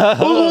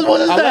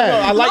 What is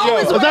that? I like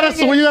yours. Is that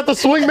when you got the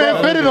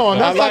swingman fitted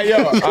on? I like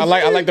yours. I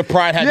like the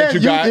pride hat that you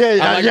got.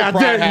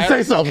 Yeah.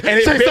 Say something.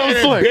 Say something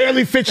slick.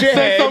 Barely fit your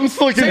head. Say something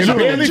slick in June.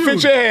 Barely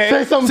fit your head.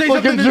 Say something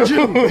slick in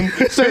June.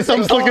 Say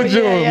something slick in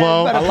June,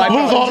 Mo.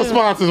 Lose all the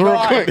sponsors real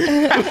quick.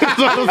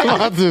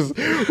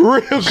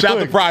 Shout out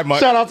to Pride Month.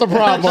 Shout out to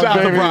Pride Month,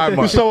 baby.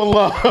 We're showing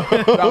love.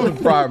 Shout out to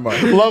Pride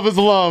Month. Love is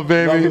love,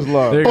 baby. Love is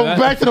love. But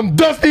back to them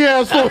dusty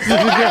ass folks.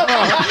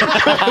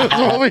 That's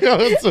what we got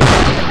to.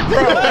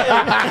 Bro, look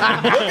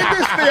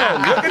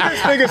at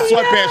this nigga's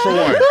sweatpants for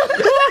one.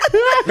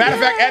 Matter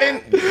of fact,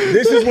 Eden,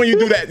 this is when you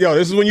do that.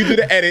 This is when you do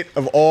the edit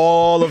of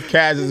all of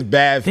Kaz's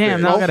bad fit.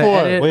 Damn, now I gotta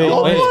edit.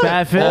 Wait,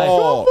 bad fit.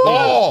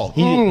 All.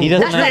 He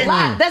doesn't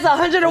have. That's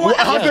 101.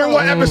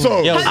 101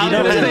 episodes. Yo,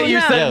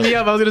 you set me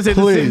up. I was gonna say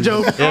the same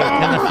joke.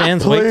 Can the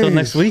fans wait till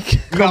next week?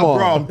 Come on,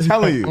 bro. I'm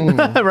telling you.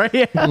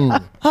 Right?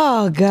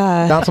 Oh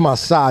God. Down to my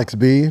socks,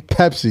 B.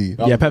 Pepsi.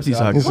 Yeah, Pepsi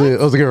socks.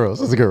 Those are girls.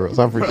 Those are girls.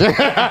 I appreciate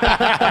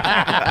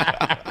it.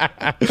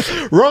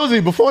 Rosie,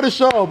 before the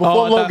show,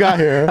 before Lo got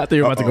here. I thought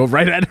you were about to go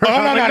right at her. No.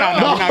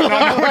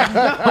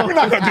 We're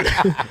not gonna do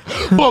that.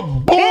 But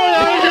boy,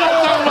 I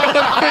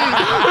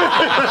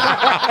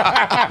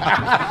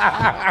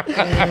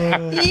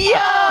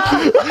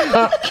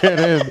I'm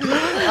kidding.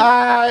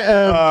 I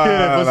am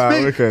kidding.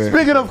 But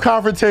speaking of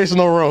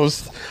confrontational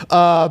roast,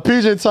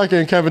 PJ Tucker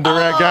and Kevin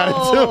Durant got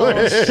into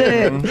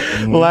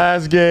it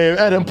last game.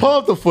 And then pull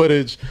up the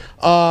footage.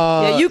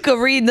 Yeah, you could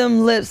read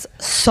them lips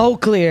so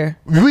clear.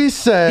 We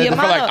said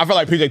I feel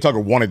like PJ Tucker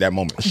wanted that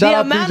moment. Shout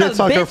out PJ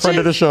Tucker, friend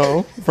of the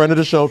show,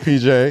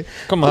 PJ.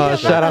 Come on,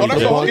 shout out to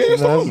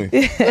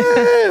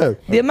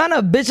the amount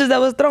of bitches that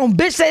was thrown.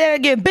 Bitch, say that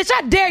again. Bitch,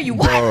 I dare you.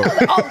 What?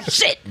 Oh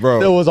shit, bro.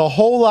 There was a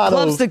whole lot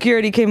Club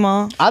security came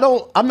on.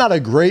 I'm not a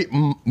great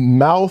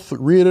mouth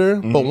reader,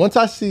 but once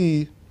I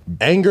see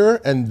anger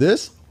and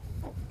this,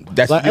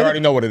 you already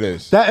know what it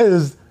is. That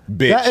is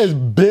bitch. That is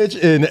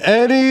bitch in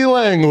any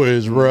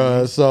language,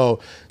 bruh. So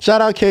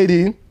shout out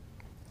KD.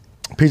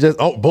 PJ.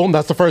 Oh, boom!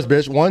 That's the first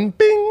bitch. One,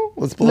 bing.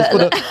 Let's put a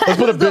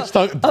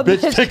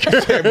bitch ticker. A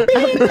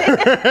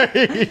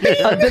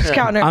bitch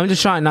counter. I'm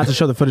just trying not to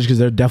show the footage because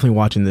they're definitely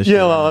watching this.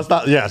 Yeah, well, let's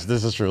not. Yes,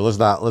 this is true. Let's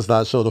not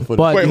show the footage.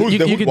 But wait, who's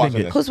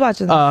watching this? Who's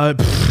watching this?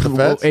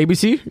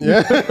 ABC.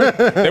 Yeah,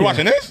 they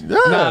watching this?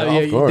 Yeah,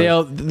 of course.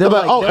 They'll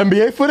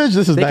NBA footage.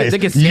 This is nice. They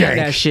can scan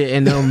that shit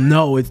and they'll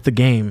know it's the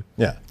game.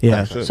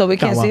 Yeah. So we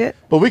can't see it,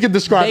 but we can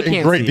describe it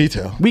in great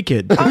detail. We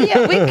could. Oh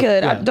yeah, we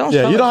could.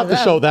 You don't have to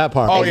show that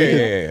part. Oh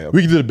yeah.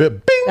 We can do the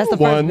bit. Bing. That's the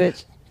one.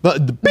 First bitch.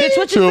 But the bing, bitch,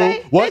 what you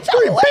say? What? Bitch,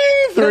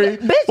 Three,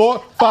 bing, 3,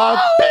 4, 5,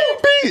 bing,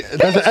 bing.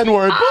 That's an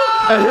N-word.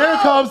 And here it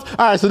comes. All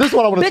right, so this is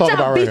what I want to talk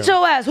about right here. Bitch, I beat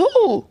your ass.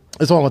 Who?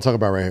 This is what I want to talk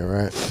about right here,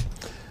 right?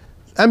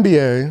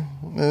 NBA,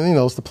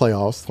 it's the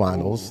playoffs,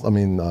 finals. I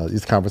mean,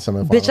 East Conference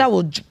semifinals. Bitch, I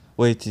will.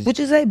 Wait, what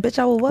you say? Bitch,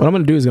 I will what? What I'm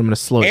going to do is I'm going to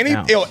slow it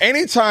down.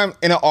 Anytime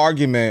in an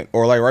argument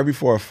or like right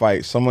before a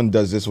fight, someone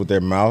does this with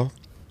their mouth.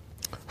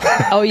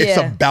 Oh yeah, it's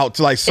about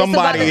to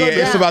somebody.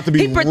 It's about to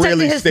be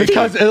really sticky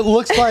because it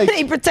looks like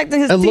he protecting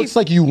his teeth. It looks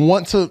like you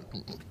want to,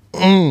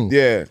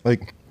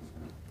 like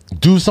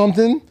do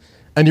something,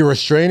 and you're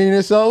restraining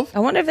yourself. I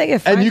wonder if they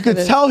get fined and you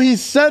could tell he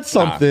said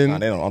something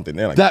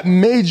that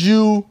made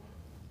you.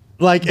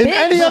 Like in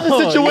any other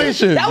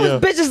situation. That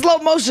was bitch in slow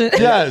motion.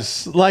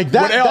 Yes. Like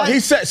that. He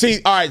said,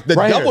 all right,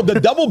 the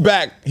double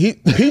back,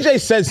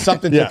 PJ said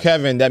something to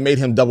Kevin that made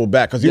him double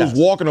back because he was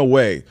walking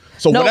away.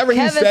 So whatever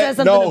Kevin he said,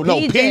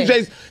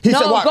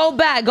 PJ. Go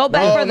back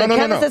further.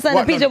 Kevin said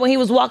something to PJ when he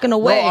was walking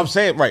away. No, I'm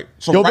saying, right.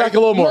 So go back a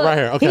little more right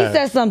here. Okay. He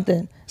said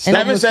something.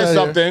 Kevin said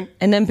something.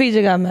 And then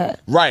PJ got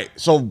mad. Right.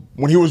 So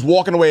when he was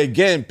walking away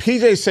again,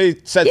 PJ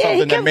said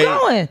something that made.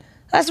 Going.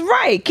 That's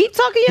right. Keep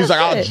talking your shit. He's like,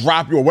 I'll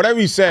drop you or whatever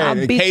he said.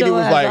 And Katie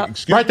was like,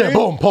 excuse me. Right there,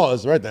 boom,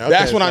 pause. Right there. Okay,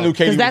 that's when I knew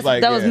Katie was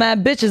like, that was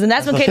mad bitches. And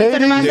that's when Katie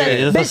turned around and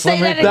said, bitch, say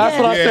that again. That's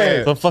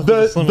what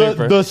I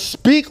said. The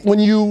speak,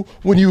 when you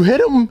hit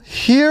him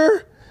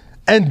here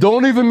and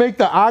don't even make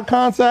the eye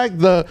contact,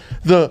 the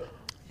blah,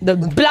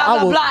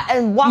 blah, blah,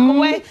 and walk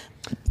away.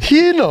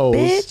 He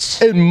knows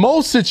in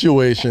most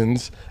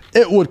situations,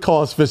 it would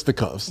cause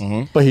fisticuffs.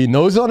 But he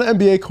knows on the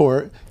NBA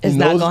court. He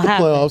knows it's the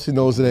playoffs. He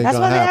knows it ain't going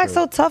to happen. That's why they act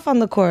so tough on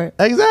the court.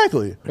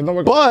 Exactly. But they're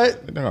going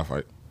to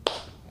fight.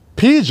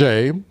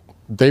 PJ,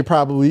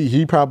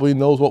 he probably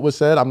knows what was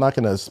said. I'm not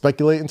going to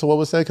speculate into what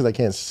was said because I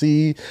can't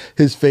see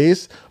his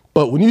face.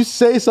 But when you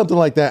say something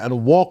like that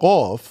and walk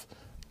off,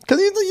 because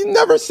you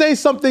never say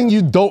something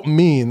you don't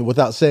mean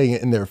without saying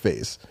it in their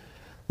face.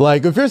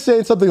 Like, if you're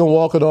saying something and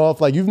walking off,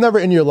 like, you've never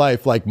in your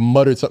life, like,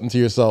 muttered something to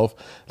yourself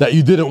that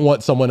you didn't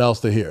want someone else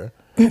to hear.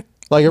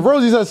 Like, if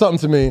Rosie said something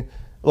to me,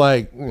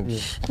 like,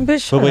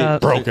 bitch,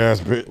 broke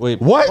ass bitch.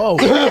 Wait, what?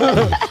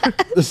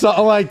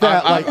 Something like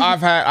that.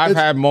 I've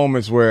had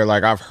moments where,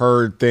 like, I've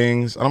heard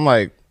things, and I'm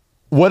like,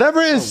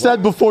 whatever is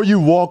said before you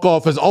walk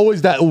off is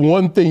always that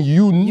one thing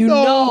you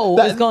know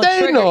that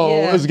they know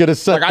is going to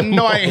set. Like, I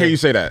know I ain't hear you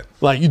say that.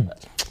 Like, you...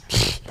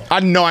 I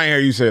know I ain't hear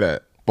you say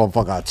that.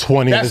 Motherfucker got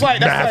 20 in his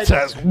math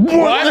test.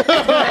 What?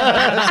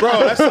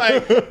 Bro,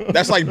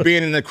 that's like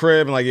being in the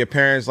crib and like your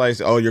parents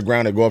like, oh, you're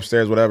grounded, go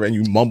upstairs, whatever, and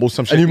you mumble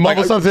some shit. And you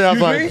mumble something. I was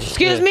like,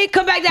 excuse me,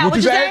 come back down. What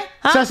you say?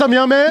 Huh? Said something,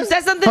 young man? You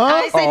said something? Huh?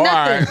 I ain't say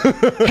nothing.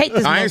 Right. Hate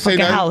this motherfucking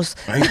house.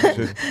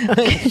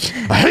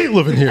 I hate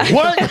living here.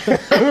 What?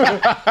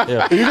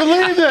 Yeah. You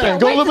can leave there.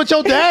 Go live with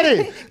your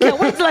daddy. Can't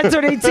wait till I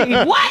turn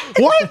 18. What?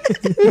 What?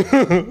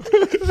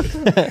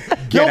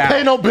 You don't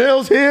pay no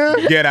bills here?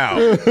 Get out.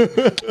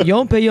 You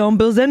don't pay your own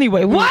bills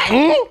anyway. What?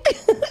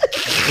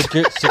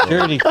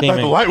 Security came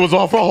in. The light was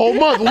off for a whole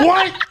month.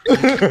 What?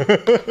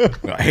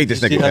 I hate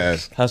this nigga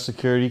ass. How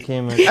security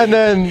came in. And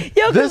then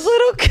yo, this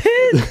little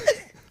kids.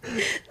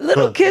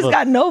 Little kids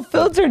got no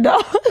filter,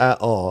 dog. At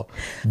all.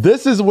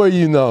 This is where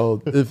you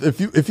know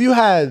if you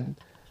had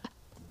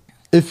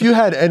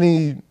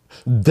any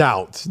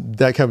doubt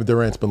that Kevin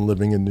Durant's been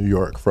living in New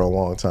York for a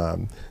long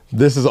time,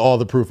 this is all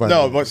the proof I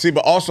know. No, but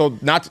also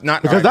not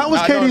because that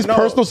was KD's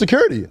personal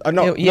security.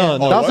 No,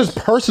 that was his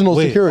personal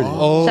security.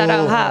 Shout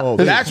out Hop.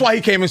 That's why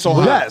he came in so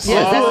hot. Yes.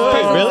 Yes,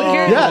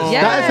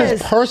 that is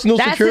his personal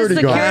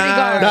security guard.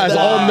 That is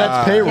on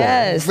Nets payroll.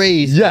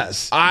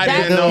 Yes. I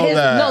didn't know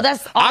that. No,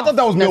 that's I thought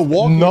that was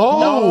Milwaukee.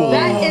 No.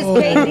 That is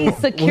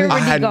KD's security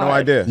guard. I had no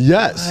idea.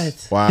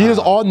 Yes. Wow. He is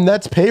on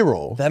Nets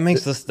payroll. That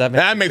makes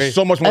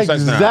so much more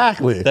sense now.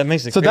 Exactly. That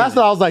makes it so crazy. that's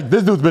why I was like,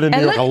 this dude's been in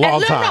New York a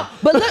long time. No,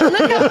 but look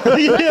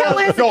how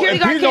when his security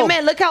guard came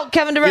in. Look how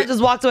Kevin Durant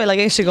just walked away like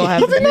ain't shit gonna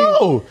happen.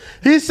 No,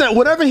 he said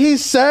whatever he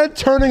said,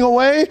 turning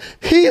away.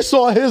 He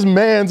saw his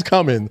man's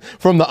coming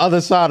from the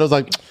other side. I was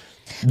like,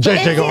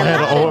 JJ gonna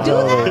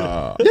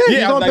handle.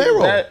 He's on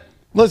payroll.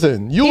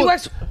 Listen, you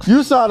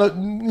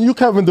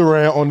Kevin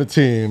Durant on the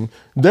team,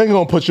 then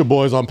gonna put your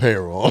boys on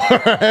payroll.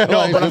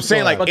 No, but I'm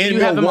saying like in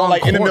the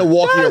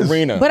Milwaukee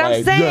arena. But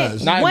I'm saying,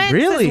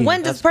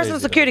 when does personal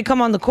security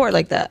come on the court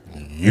like that?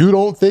 You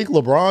don't think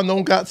LeBron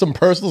don't got some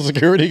personal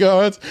security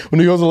guards when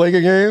he goes to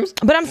Laker games?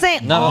 But I'm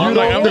saying, on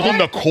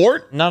the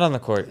court? Not on the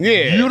court.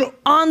 Yeah.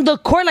 On the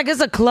court, like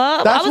it's a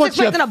club? I was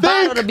expecting a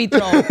bottle to be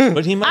thrown.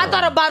 But I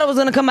thought a bottle was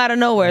going to come out of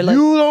nowhere. Like,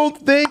 you don't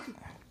think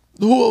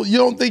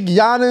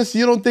Giannis,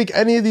 you don't think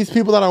any of these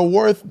people that are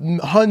worth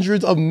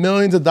hundreds of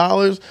millions of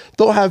dollars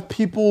don't have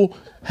people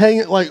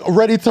hanging like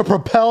ready to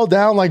propel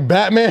down like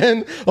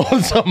Batman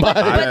on somebody?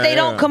 But they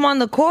don't come on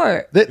the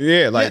court.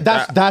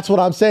 That's what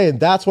I'm saying.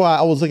 That's why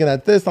I was looking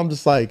at this. I'm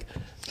just like,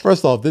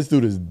 first off, this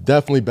dude has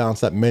definitely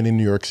bounced at many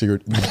New York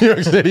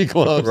City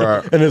clubs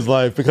in his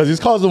life because he's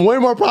causing way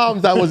more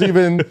problems that was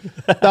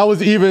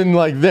even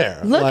like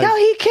there. Look how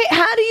he came.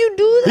 How do you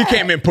do that? He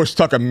came in, pushed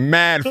Tucker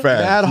mad fast,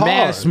 mad hard,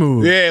 mad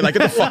smooth. Yeah, like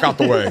get the fuck out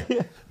the way.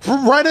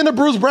 Right into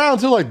Bruce Brown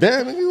too. Like,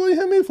 damn, what you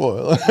hit me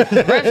for?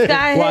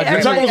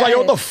 Tucker was like, yo,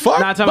 what the fuck?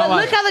 But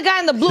look how the guy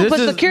in the blue put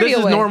security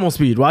away. This is normal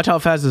speed. Watch how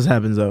fast this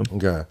happens though.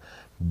 Okay.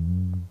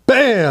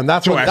 Bam!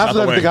 That's when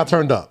everything got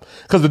turned up.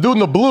 Because the dude in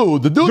the blue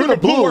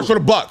works for the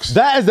Bucks.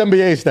 That is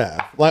NBA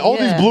staff. Like all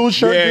these blue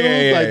shirt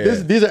dudes,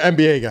 like these are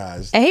NBA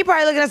guys. And he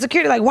probably looking at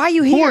security like, why are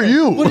you here? Who are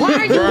you? Why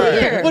are you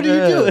here? What are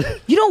you doing?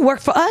 You don't work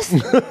for us.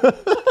 Damn,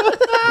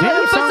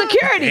 for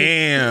security.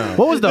 Damn.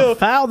 What was the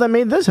foul that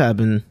made this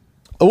happen?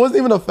 It wasn't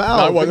even a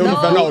foul.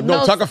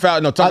 No, Tucker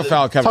fouled. No, Tucker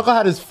fouled Kevin. Tucker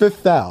had his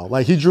fifth foul.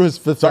 Like he drew his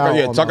fifth foul.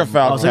 Yeah, Tucker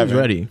fouled Kevin. He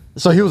was ready.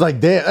 So he was like,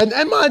 damn.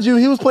 And mind you,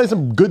 he was playing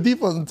some good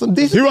defense, some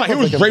decent defense. He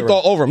was draped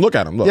all over him. Look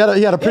at him. Look.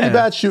 He had a pretty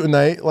bad shooting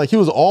night. Like he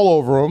was all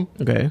over him.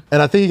 Okay.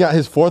 And I think he got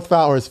his fourth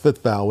foul or his fifth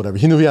foul, whatever.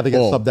 He knew he had to get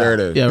subbed there out.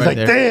 it is. Yeah, He's like,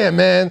 damn,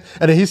 man.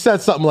 And then he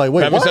said something like,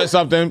 wait, Kevin said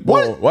something.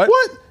 What?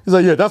 He's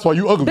like, yeah, that's why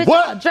you ugly. Bitch,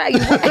 what? I'll drag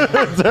you.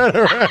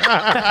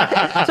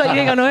 So you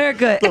ain't got no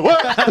haircut.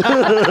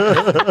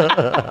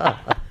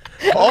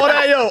 All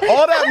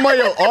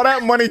that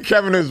money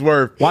Kevin is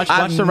worth. Watch the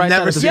right side. I've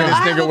never seen this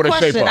nigga with a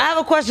shape up. I have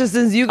a question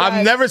since you guys.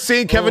 I've never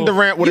seen Kevin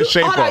Durant with a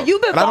shape up.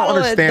 You've been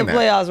following the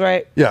playoffs,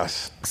 right?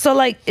 Yes. So,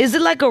 like, is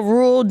it like a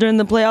rule during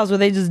the playoffs where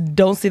they just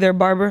don't see their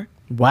barber?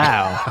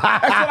 Wow.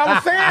 That's what I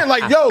was saying.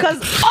 Like, yo,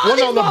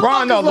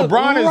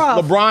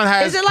 LeBron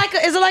has. Is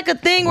it like a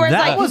thing where it's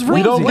like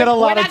we don't get a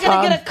lot of time. We're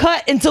not gonna get a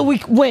cut until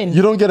we win.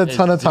 You don't get a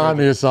ton of time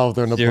to yourself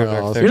during the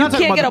playoffs. You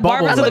can't get a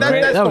barber to the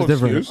crib. That was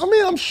different. I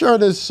mean, I'm sure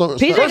there's so.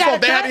 PJ First off,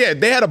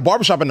 they had a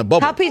barbershop in the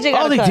bubble. How PJ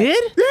got they cut?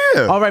 did?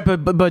 Yeah. All right,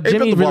 but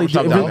Jimmy really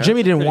did.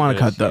 Jimmy didn't want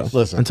to cut though.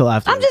 Listen, until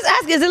after. I'm just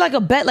asking. Is it like a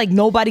bet? Like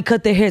nobody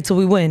cut their hair till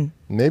we win?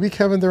 Maybe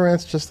Kevin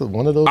Durant's just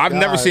one of those I've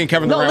never seen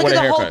Kevin Durant with a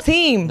haircut. Look at the whole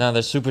team. No,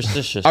 they're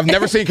superstitious. I've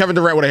never seen Kevin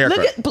Durant with a haircut.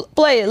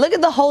 Look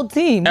at the whole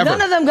team. Ever.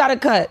 None of them got a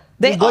cut.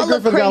 They all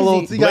look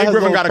crazy. Blake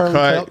Griffin got a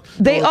cut.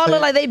 They all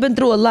look like they've been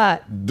through a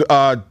lot.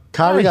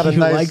 Kyrie got a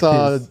nice.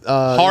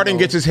 Harden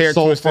gets his hair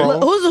twisted.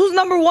 Who's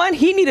number one?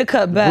 He need a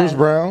cut back. Bruce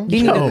Brown.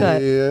 He need a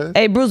cut. Yeah.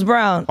 Hey, Bruce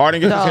Brown.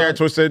 Harden gets his hair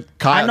twisted.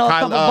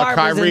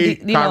 Kyrie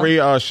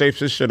shapes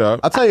his shit up.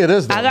 I'll tell you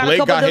this though. I got a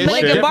couple of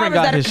Dominican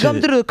barbers that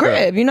come through the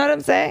crib. You know what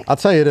I'm saying? I'll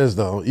tell you this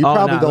though. You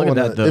probably don't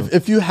want to.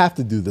 If you have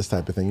to do this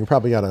type of thing, you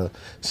probably got to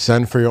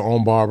send for your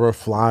own barber,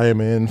 fly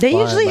him in. They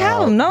usually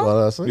have them,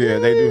 no? Yeah,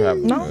 they do have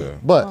them. No,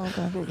 but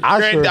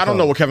I don't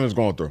know what Kevin's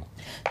going through.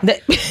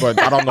 But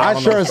I don't know. I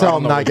sure as hell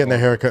am not getting a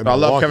haircut. I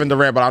love Kevin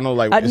Durant, but I know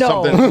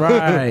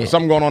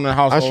something going on in the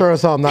house. I sure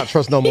as hell am not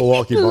trusting no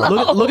Milwaukee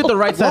barber. Look at the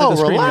right side of the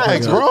screen.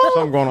 Relax, bro.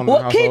 Something going on in the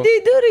house. What KD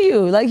do to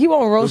you? Like he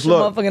won't roast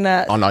your motherfucking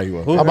ass. Oh no, you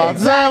will. I'm about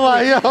to say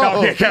like yo.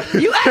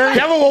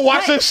 Kevin will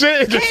watch this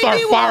shit and just start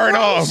firing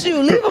off.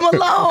 You leave him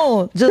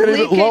alone. Just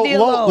leave KD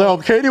alone. No,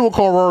 KD will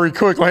call Rory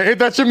quick. Like, ain't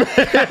that your man?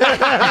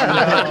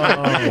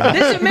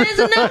 This your man's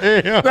in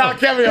there? No,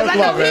 Kevin, I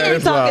know he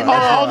ain't talking.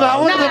 Oh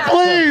no, listen,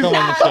 please.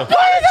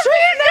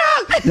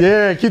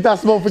 Yeah, keep that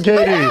smoke for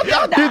KD.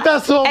 Keep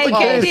that smoke for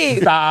KD.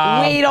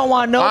 Stop. We don't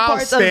want no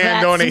parts of that I'll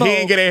stand on it. He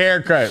ain't get a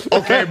haircut.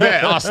 Okay,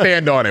 bet. I'll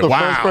stand on it. The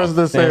first person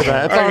to say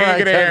that. It's all right,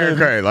 get a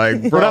haircut.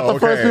 Like, bro, we're not the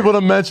first people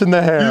to mention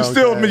the hair. You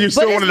still one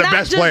of the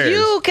best players.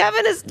 You,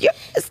 Kevin, it's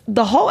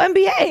the whole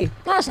NBA.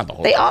 No, it's not the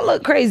whole. They all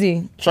look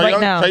crazy right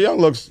now. Trae Young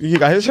looks. He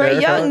got his hair.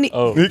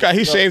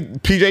 He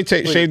shaved. PJ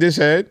shaved his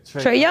head.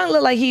 Trae Young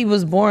looked like he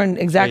was born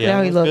exactly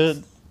how he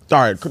looks. All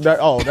right. That.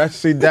 All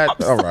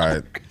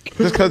right.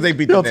 Just because they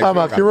beat the Knicks. Time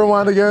out. Can you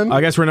rewind again? I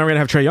guess we're never going to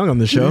have Trae Young on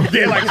the show.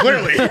 Yeah, like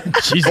clearly.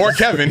 Or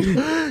Kevin.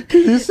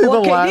 Can you see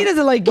KD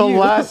doesn't like the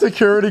last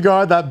security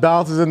guard that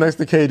bounces in next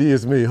to KD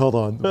is me. Hold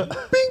on.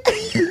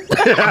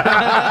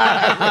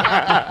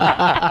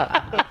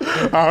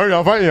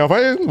 Y'all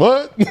fighting?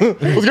 What?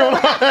 What's going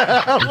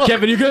on?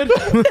 Kevin, you good? He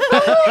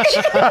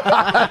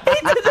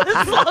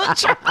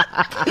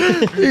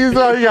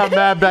got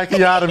mad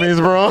Bacchiotomies,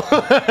 bro.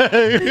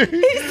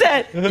 He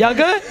said, y'all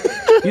good?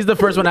 He's the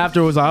first one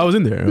after was I was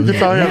in there. You can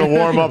tell he had to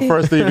warm up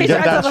first to even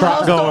get that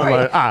trap going.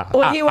 Like,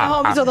 when he went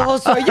home, he told the whole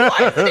story. You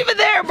weren't even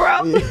there,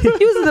 bro.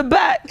 He was in the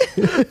back.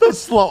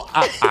 Slow.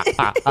 I'm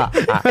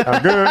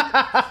good.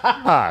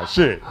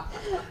 Shit.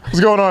 What's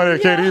going on here,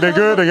 Katie? They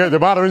good? They're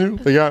bothering you?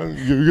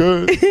 You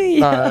good?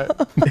 All right.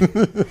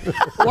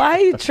 Why are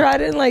you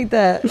trotting like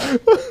that?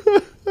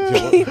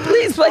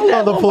 Please play that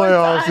on the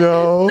playoffs,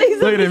 yo.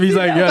 Look at him. He's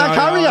like, yeah.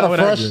 Kyrie got a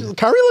fresh.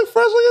 Kyrie look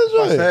fresh like his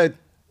joint.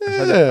 All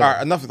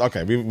right, enough.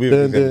 Okay, we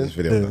this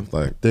video.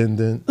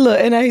 Look,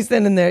 and now he's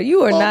standing there.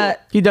 You are not.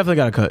 He definitely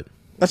got a cut.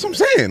 That's what I'm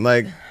saying.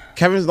 Like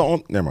Kevin's the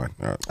only. Never mind.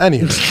 All right.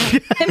 Anyway,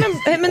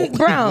 him and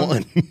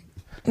Brown.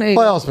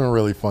 Playoffs been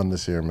really fun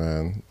this year,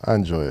 man. I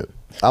enjoy it.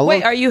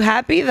 Wait, are you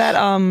happy that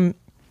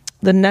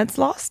the Nets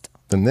lost?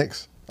 The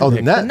Knicks? Oh,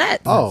 the Nets. The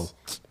Nets. Oh.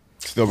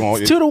 Still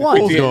going.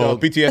 2-1.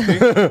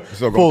 PTSD.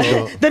 Still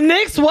going. The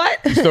Knicks. What?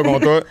 Still going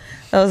through it.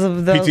 That was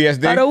PTSD.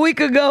 About a week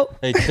ago.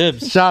 Hey,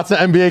 Tibbs. Shout out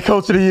to NBA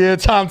Coach of the Year,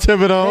 Tom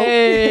Thibodeau.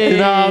 Hey. You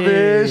know what I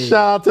mean?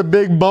 Shout out to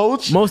Big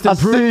Boach. Most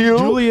improved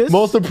Julius.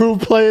 Most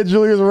improved player,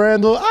 Julius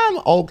Randle. I'm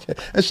okay.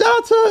 And shout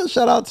out to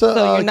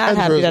So you're not Kendra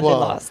happy that well.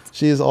 they lost.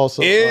 She is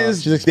also.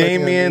 Is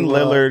Damian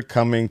Lillard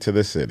coming to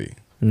the city?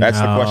 That's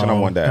the question I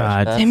wanted to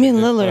ask. Damian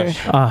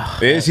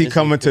Lillard. Is he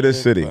coming to the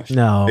city?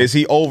 No. Is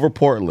he over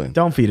Portland?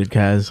 Don't feed it,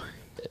 Kaz.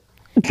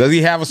 Does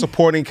he have a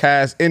supporting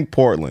cast in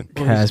Portland?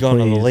 Kaz,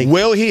 please.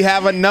 Will he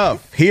have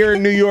enough here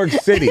in New York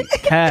City?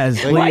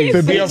 Kaz, please.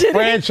 To be a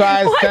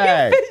franchise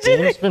tag?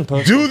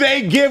 Do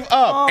they give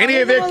up any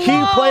of their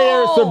key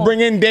players to bring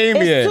in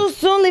Damian? It's too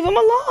soon. Leave him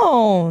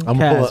alone.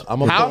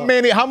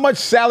 How much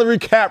salary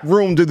cap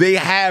room do they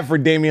have for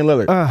Damian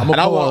Lillard? And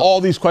I want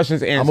all these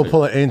questions answered. I'm gonna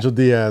pull an Angel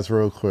Diaz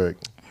real quick.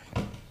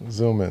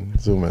 Zoom in.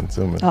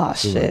 Oh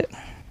shit.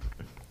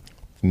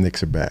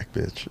 Knicks are back,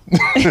 bitch.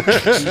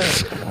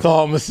 That's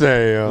all I'm gonna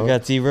say, yo. We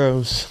got D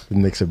Rose. The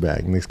Knicks are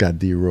back. Knicks got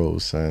D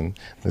Rose, son.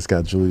 Knicks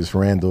got Julius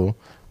Randle,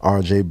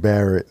 RJ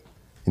Barrett.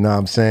 You know what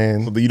I'm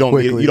saying? So you don't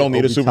need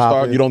a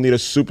superstar. You don't need a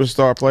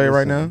superstar player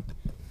right now.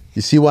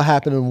 You see what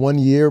happened in 1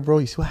 year, bro?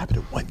 You see what happened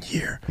in 1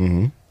 year?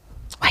 Mm-hmm.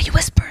 Why are you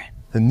whispering?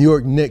 The New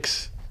York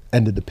Knicks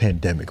ended the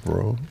pandemic,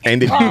 bro.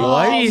 Ended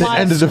what? They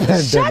ended the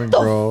pandemic,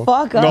 bro.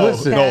 Fuck up. No,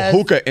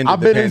 hookah ended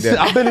the pandemic.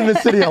 I've been in the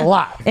city a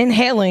lot.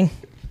 Inhaling.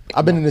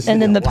 I've been in the city.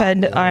 And then the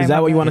pandemic. Is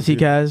that what you want to see,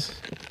 Kaz?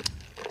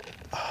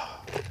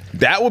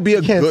 That would be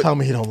a good. You can't tell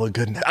me he don't look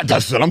good now.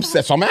 That's what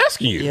I'm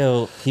asking you.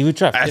 Yo, he would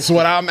drop 50. That's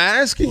what I'm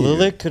asking you.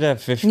 Lillard could have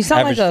 50,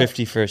 average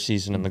 50 for a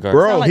season in the Garden.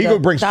 Bro, he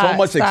could bring so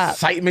much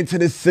excitement to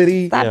the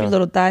city. Stop, you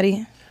little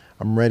thotty.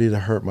 I'm ready to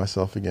hurt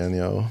myself again,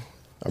 yo.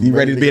 You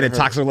ready to be in a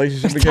toxic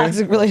relationship again?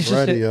 Toxic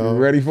relationship. Ready, yo. You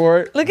ready for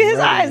it? Look at his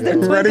eyes. They're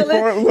twinkling. Ready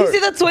for it? Look. You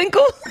see the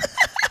twinkle?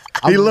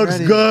 He looks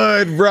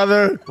good,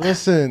 brother.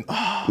 Listen.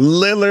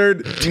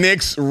 Lillard,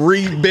 Knicks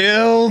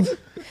rebuild.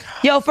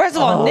 Yo, first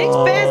of all, Knicks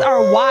fans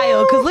are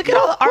wild because look at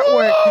all the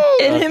artwork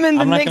in him in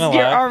the Knicks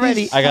gear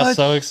already. I got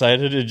so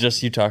excited at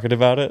just you talking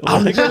about it.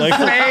 I'm just saying,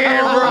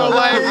 bro.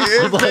 Like,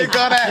 it's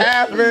gonna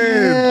happen.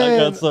 I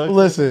got so excited.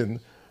 Listen.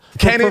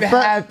 Can it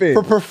happen?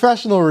 For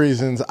professional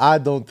reasons, I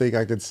don't think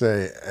I could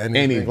say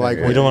anything like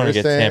what we don't want to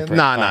you're get saying. tampered.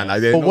 Nah.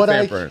 But what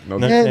tampering.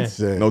 I can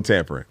say no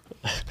tampering.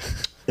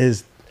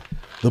 is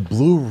the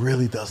blue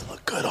really does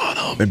look good on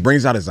him. It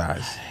brings out his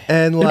eyes.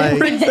 And like, It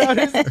brings out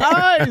his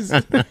eyes.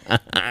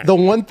 the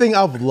one thing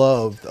I've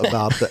loved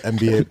about the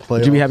NBA playoffs.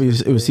 Would you be happy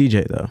it was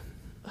CJ though?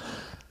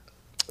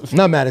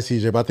 Not mad at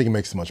CJ, but I think he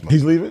makes too much money.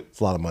 He's leaving?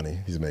 It's a lot of money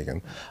he's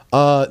making.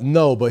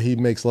 No, but he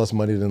makes less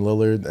money than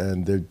Lillard,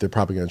 and they're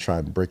probably going to try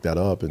and break that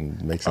up and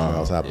make something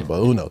else happen. But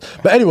who knows?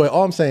 But anyway,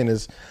 all I'm saying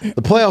is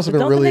the playoffs have been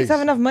Don't really. the Knicks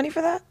have enough money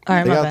for that? All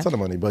right, They my got bad. a ton of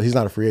money, but he's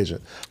not a free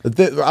agent.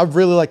 I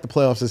really like the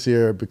playoffs this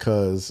year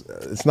because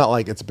it's not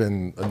like it's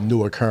been a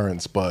new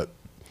occurrence, but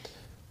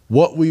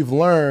what we've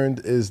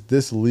learned is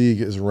this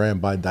league is ran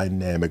by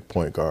dynamic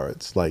point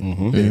guards like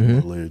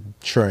Damian Lillard,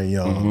 Trae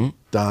Young,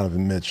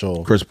 Donovan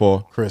Mitchell, Chris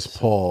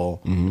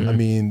Paul. I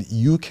mean,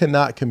 you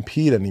cannot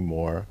compete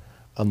anymore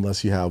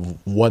unless you have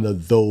one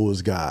of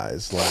those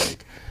guys.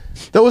 Like,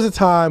 there was a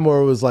time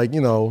where it was like,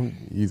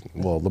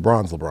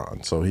 LeBron's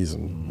LeBron, so he's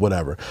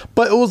whatever.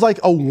 But it was like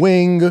a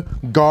wing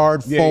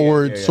guard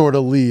forward sort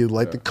of lead,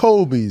 like the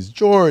Kobe's,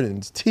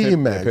 Jordans,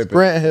 T-Max,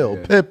 Grant Hill,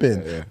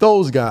 Pippen,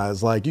 those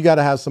guys. Like, you got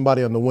to have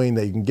somebody on the wing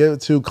that you can give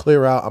it to,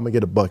 clear out, I'm going to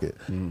get a bucket.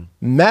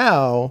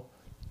 Now,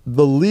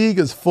 the league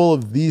is full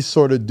of these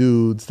sort of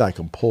dudes that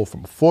can pull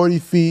from 40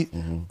 feet,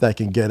 that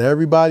can get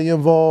everybody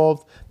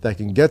involved, that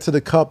can get to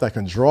the cup, that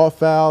can draw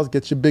fouls,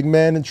 get your big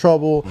man in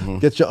trouble,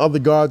 get your other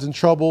guards in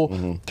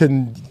trouble.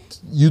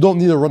 You don't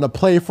need to run a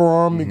play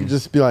for them. You can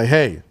just be like,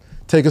 hey,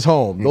 take us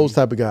home. Those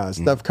type of guys.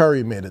 Steph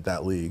Curry made it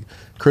that league.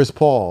 Chris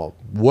Paul,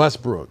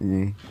 Westbrook,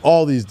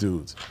 all these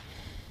dudes.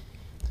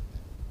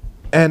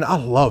 And I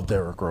love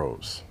Derrick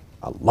Rose.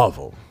 I love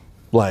him.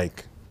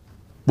 Like,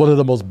 one of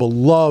the most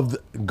beloved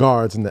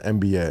guards in the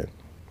NBA.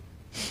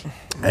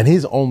 And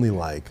he's only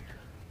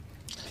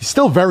he's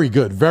still very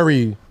good,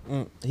 very...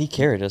 He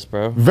carried us,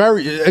 bro.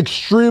 Very,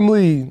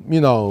 extremely,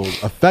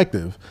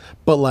 effective.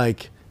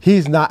 But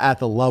he's not at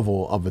the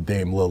level of a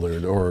Dame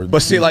Lillard or...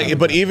 But see,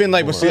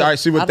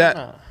 with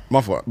that...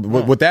 My fault.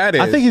 What that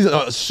is... I think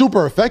he's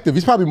super effective.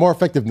 He's probably more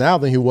effective now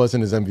than he was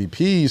in his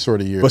MVP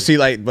sort of year. But see,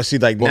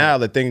 now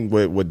the thing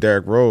with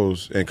Derrick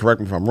Rose, and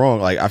correct me if I'm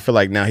wrong, I feel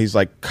like now he's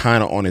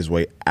kind of on his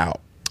way out.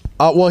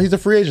 Well, he's a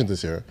free agent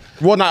this year.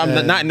 Well, not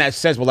in that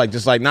sense, but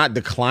not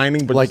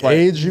declining, but like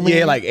age. You mean?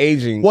 Yeah, like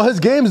aging. Well, his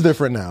game's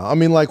different now. I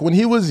mean, when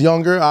he was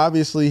younger,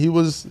 obviously he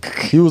was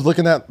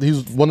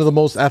one of the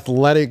most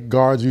athletic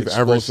guards you've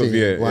ever seen.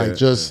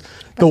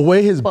 The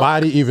way his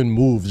body even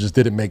moved just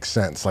didn't make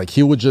sense.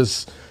 He was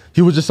just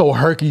so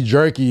herky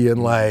jerky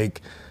and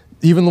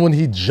even when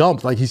he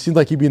jumped, he seemed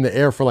like he'd be in the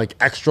air for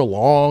extra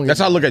long.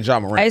 That's how I look at Ja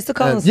Morant. I used to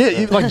call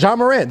him Ja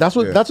Morant. That's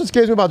what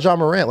scares me about Ja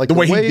Morant. The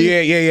way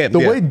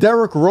way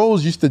Derrick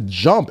Rose used to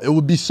jump, it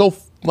would be so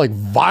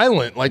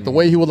violent. The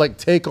way he would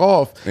take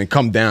off and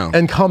come down,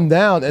 and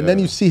then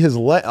you see his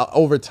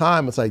over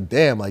time. It's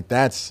damn,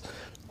 that's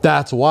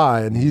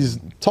why. And he's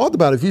talked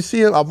about it. If you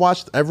see him, I've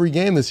watched every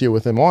game this year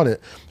with him on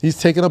it. He's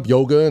taken up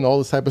yoga and all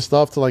this type of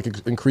stuff to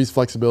increase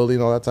flexibility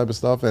and all that type of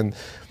stuff. And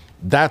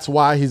that's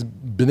why he's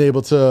been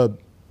able to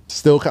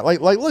still look at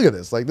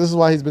this. This is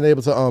why he's been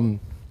able to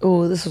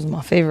oh, this was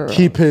my favorite.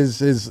 Keep his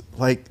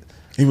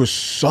he was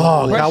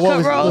so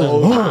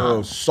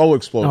so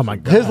explosive. Oh my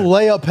god. His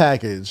layup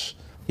package.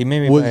 He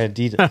made me buy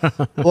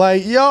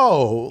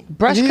Adidas.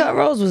 Brush cut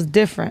Rose was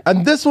different.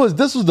 And this was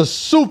the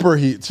super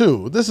heat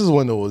too. This is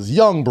when it was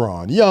young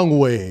Bron, young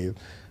Wade,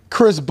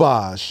 Chris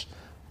Bosh,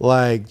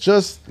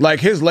 his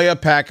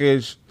layup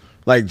package.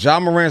 Ja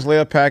Morant's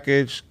layup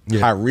package,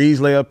 Kyrie's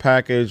layup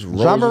package.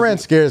 Ja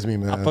Morant scares me,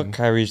 man. I'll put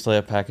Kyrie's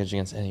layup package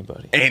against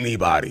anybody.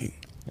 Anybody.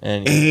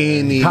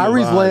 Kyrie's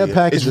layup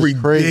package is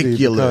crazy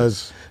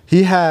because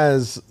he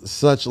has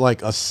such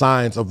a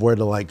science of where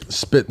to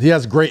spin. He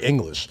has great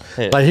English.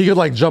 He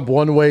could jump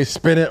one way,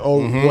 spin it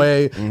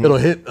away. It'll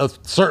hit a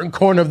certain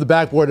corner of the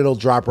backboard. It'll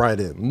drop right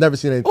in. Never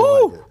seen anything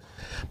like it.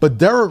 But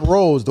Derrick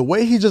Rose, the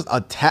way he just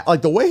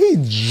attacked, the way he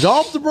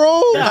jumped,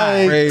 bro.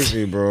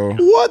 Crazy, bro.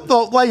 What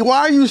the,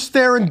 why are you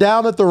staring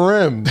down at the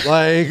rim?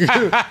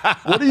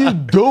 What are you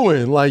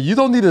doing? You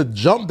don't need to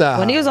jump down.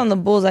 When he was on the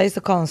Bulls, I used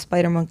to call him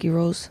Spider Monkey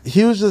Rose.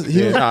 He was just,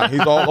 he's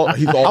all I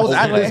was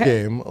at this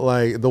game,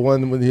 the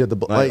one when he had the,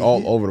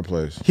 all over the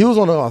place. He was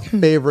one of my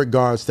favorite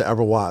guards to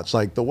ever watch.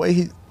 The way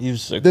he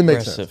was aggressive. Didn't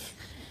make sense.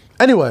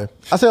 Anyway,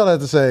 I say all that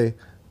to say,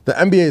 the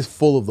NBA is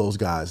full of those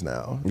guys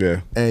now.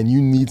 Yeah. And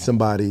you need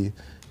somebody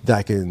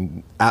that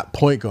can, at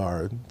point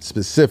guard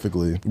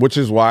specifically. Which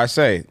is why I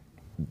say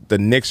the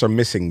Knicks are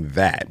missing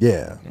that.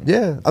 Yeah.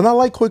 And I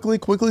like Quickly.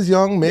 Quickly's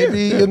young.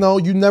 Maybe,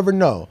 you never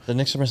know. The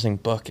Knicks are missing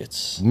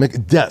buckets.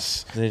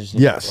 Yes.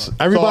 Yes.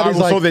 Everybody's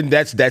so then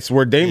that's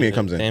where Damian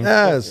comes in.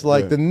 Yes.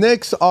 The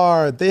Knicks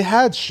they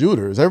had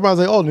shooters.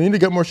 Everybody's oh, they need to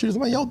get more shooters.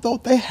 I'm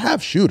don't they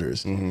have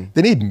shooters.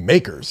 They need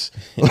makers.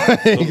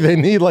 They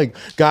need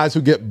guys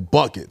who get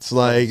buckets.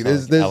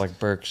 There's Alec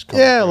Burks.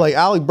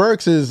 Alec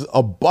Burks is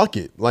a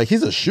bucket.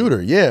 He's a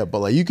shooter,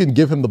 but you can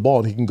give him the ball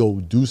and he can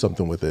go do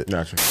something with it.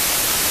 Gotcha.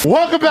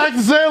 Welcome back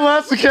to Say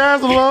Less with Kaz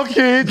and Low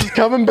Key. Just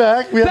coming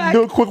back. We have to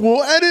do a quick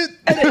little edit.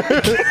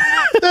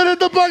 Edit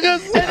the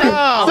buckets. Say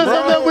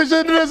something we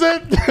shouldn't have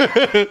said.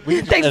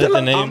 Thanks to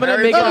the name. I'm gonna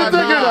make it every time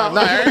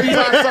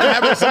something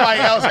happens to somebody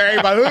else,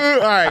 everybody.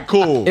 All right,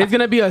 cool. It's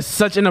gonna be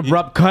such an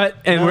abrupt cut,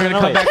 and we're gonna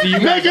come back to you.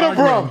 Make it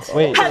abrupt.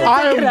 Wait.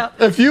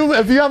 If you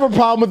have a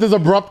problem with this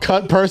abrupt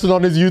cut person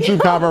on his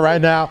YouTube comment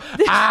right now,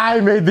 I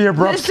made the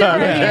abrupt cut.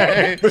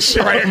 This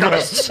shit right here.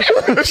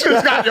 This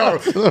shit's got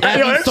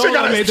this shit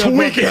got us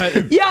tweaking.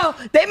 Yo,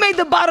 they made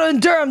the bottle in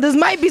Durham. This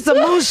might be some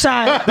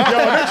moonshine. Yo,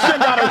 this shit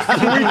got us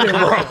tweaking,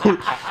 bro.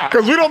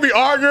 Because we don't be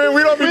arguing.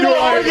 We don't be doing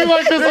arguing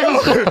like this.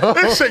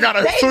 This shit got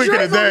us tweaking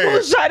today.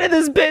 Moonshine in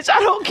this bitch. I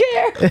don't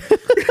care.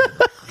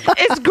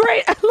 It's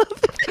great. I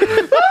love it.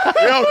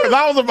 Yo, because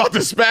I was about to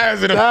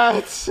spaz in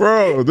it.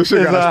 Bro, this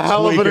shit got us a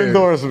hell of an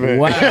endorsement.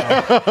 Wow.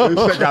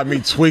 This shit got me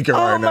tweaking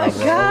right now, bro.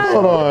 God.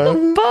 Hold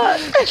on.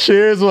 Fuck.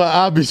 Cheers with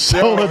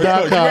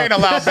Abisola.com. You ain't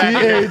allowed back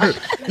here.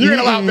 You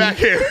ain't allowed back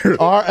here.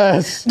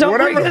 RS.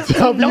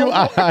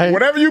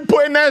 Whatever you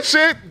put in that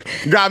shit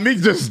got me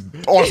just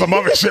on some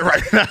other shit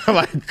right now.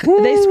 Like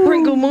they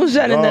sprinkle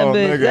moonshine in that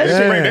bitch.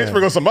 Nigga, they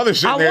sprinkle some other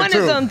shit in there too.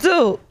 I wanted some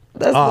too.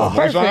 That's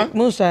perfect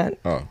moonshine.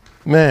 Oh.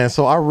 Man,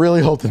 so I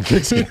really hope the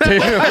Knicks get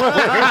taken.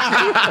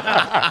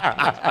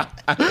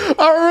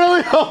 I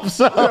really hope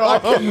so. Yo, I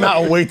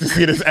cannot wait to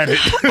see this edit.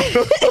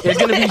 It's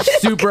gonna be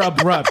super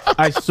abrupt.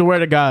 I swear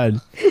to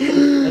God.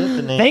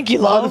 Thank you,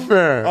 love.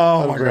 Unfair.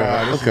 Oh my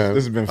God.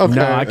 This has been fun.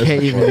 No, I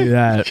can't even do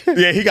that.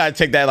 Yeah, he gotta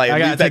take that at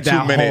least that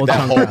 2 minute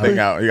that whole thing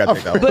out. You gotta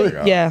take that whole thing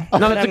out. Yeah.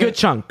 No, that's a good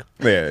chunk.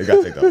 Yeah, you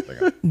gotta take that whole thing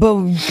out. But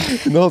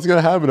you know what's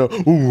gonna happen though?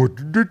 What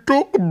did they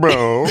talk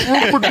about?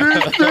 What did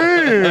they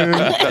say?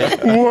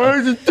 Why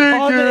did you take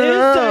all the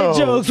inside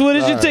jokes. What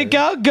did you take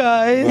out,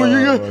 guys? Well,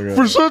 you got,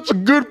 for such a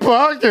good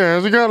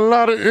podcast, you got a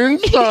lot of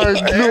inside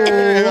jokes.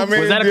 I mean,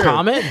 was that a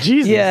comment?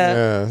 Jesus.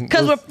 Yeah.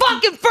 Because we're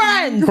fucking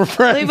friends. We're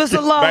friends. Leave us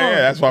alone. Yeah,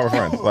 that's why we're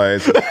friends.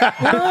 Like,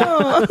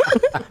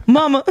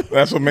 Mama.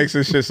 That's what makes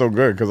this shit so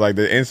good. Because like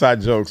the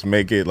inside jokes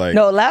make it like.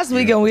 No, last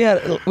weekend we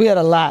had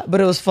a lot, but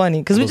it was funny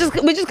because we just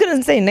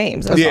couldn't say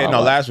names.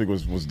 Last week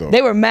was dope.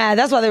 They were mad.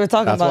 That's why they were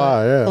talking that's about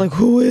why, it. Yeah. Like,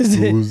 who is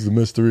it? Who's the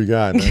mystery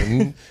guy?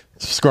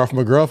 Scruff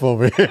McGruff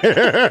over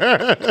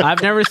here.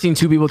 I've never seen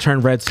two people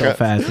turn red so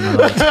fast in my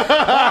life.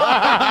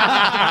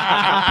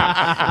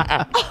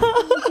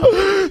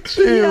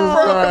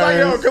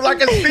 Because I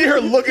can see her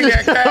looking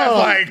at Cass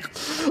like.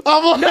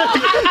 I'm like,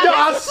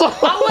 I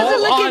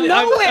wasn't looking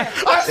nowhere.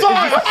 I saw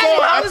it.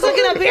 I was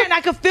looking up here and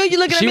I could feel you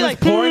looking at me like.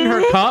 She was pouring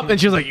her cup and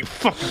she was like, "You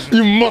fucking,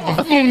 you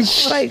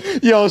motherfucker!" Like,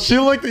 yo, she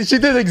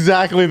did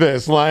exactly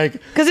this. Like,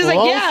 because he's like,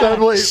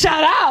 yeah,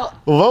 shout out.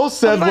 Lo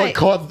said what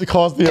caused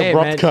the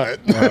abrupt cut,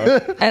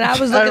 and I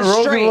was looking and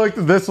Rosie straight.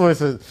 looked this way and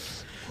said.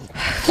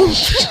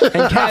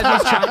 And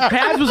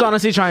Kaz was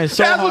honestly trying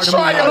so hard to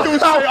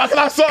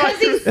I saw it. Because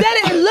he said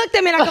it and looked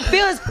at me and I could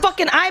feel his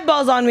fucking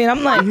eyeballs on me and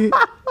I'm like, you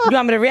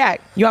want me to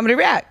react? You want me to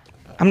react?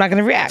 I'm not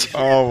gonna react.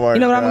 Oh my God. You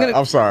know what I'm gonna?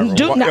 I'm sorry.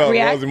 Do not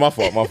react. Rosie, my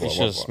fault.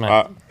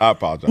 I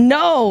apologize.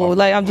 No,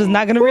 like I'm just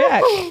not gonna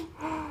react.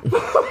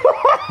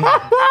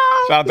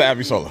 Shout out to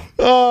Abisola.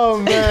 Oh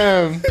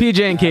man, PJ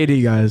and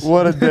KD guys.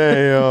 What a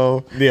day,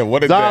 yo. Yeah,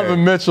 what a Donovan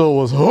day. Mitchell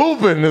was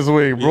hooping this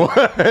week, bro.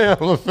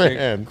 I'm a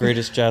fan.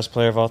 Greatest jazz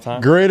player of all time.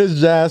 Greatest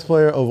jazz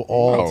player of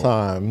all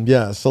time.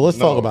 Yeah. So let's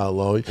talk about it,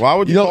 Lo. Why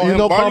would you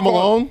know Karl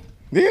Malone?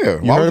 Yeah.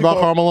 You heard about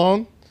Karl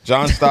Malone?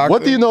 John Stockton.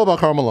 What do you know about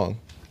Karl Malone?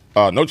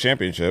 No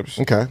championships.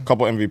 Okay.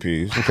 Couple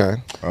MVPs. Okay.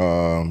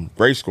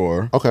 Great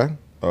scorer. Okay.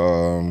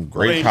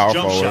 Great power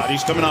forward.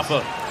 He's coming off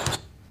a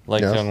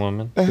young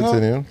woman.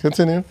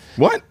 Continue.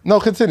 What? No,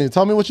 continue.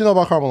 Tell me what you know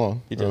about Karl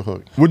Malone.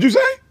 Would you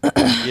say?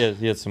 Yeah,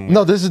 he had some.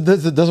 No, there's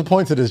a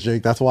point to this,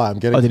 Jake. That's why I'm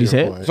getting. Oh, did he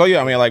say point. So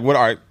yeah, I mean, like, what?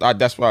 All right,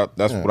 that's what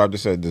I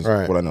just said. This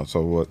is what I know.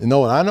 So what? You know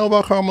what I know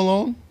about Karl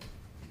Malone?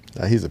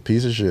 That he's a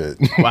piece of shit.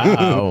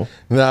 Wow.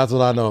 That's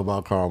what I know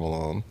about Karl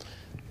Malone,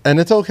 and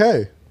it's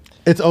okay.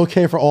 It's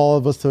okay for all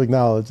of us to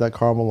acknowledge that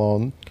Karl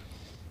Malone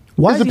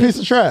is a piece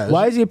of trash.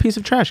 Why is he a piece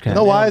of trash, Cat?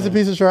 No, why is he a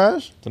piece of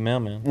trash? The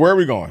mailman. Where are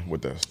we going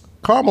with this?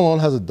 Karl Malone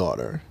has a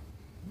daughter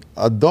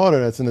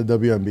that's in the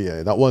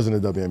WNBA. That was in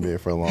the WNBA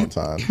for a long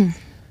time.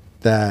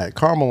 That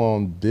Karl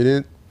Malone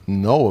didn't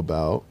know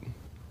about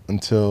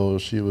until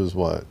she was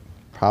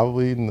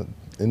probably in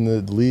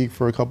the league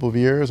for a couple of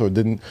years, or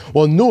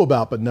knew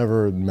about but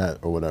never met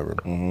or whatever.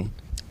 Mm-hmm.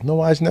 You know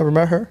why he's never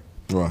met her?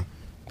 Why?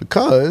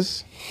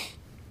 Because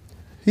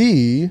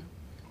the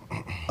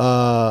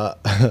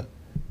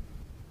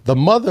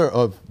mother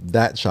of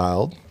that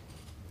child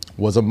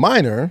was a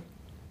minor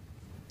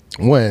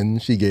when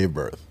she gave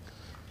birth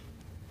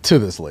to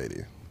this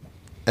lady.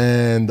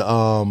 And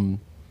I'm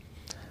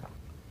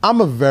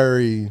a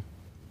very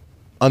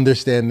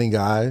understanding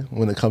guy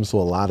when it comes to a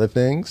lot of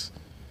things.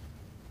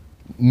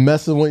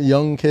 Messing with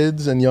young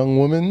kids and young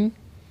women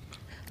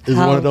is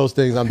one of those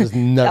things I'm just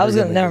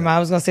never. Never mind. I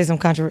was gonna say some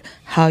controversy.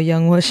 How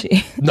young was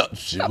she? No,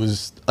 she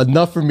was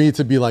enough for me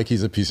to be like,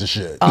 he's a piece of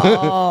shit.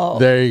 Oh,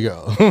 there you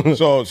go.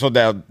 so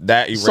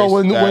that erased. So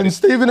when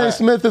Stephen A.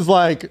 Smith is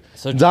like,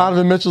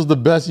 Donovan Mitchell's the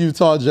best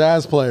Utah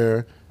Jazz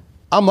player,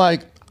 I'm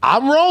like,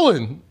 I'm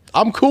rolling.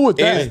 I'm cool with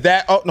that. Is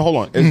that? Oh, no, hold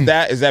on.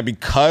 Is that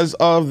because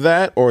of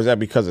that, or is that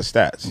because of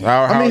stats?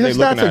 How I mean, his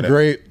stats are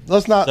great.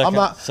 Let's not. I'm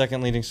not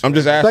second leading scorer. I'm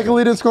just asking. Second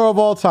leading scorer of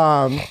all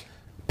time.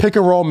 Pick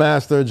and roll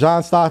master.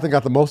 John Stockton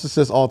got the most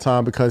assists all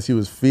time because he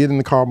was feeding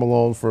the Karl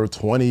Malone for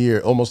 20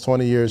 years, almost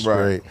 20 years straight.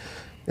 Right.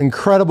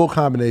 Incredible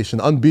combination,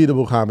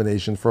 unbeatable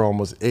combination for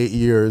almost 8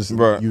 years in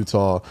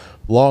Utah.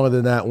 Longer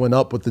than that, went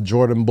up with the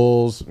Jordan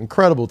Bulls.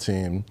 Incredible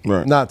team.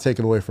 Right. Not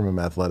taken away from him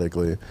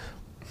athletically.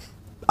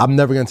 I'm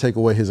never going to take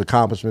away his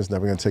accomplishments,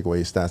 never going to take away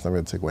his stats, never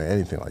going to take away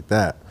anything like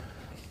that.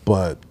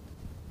 But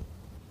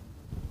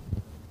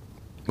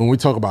when we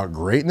talk about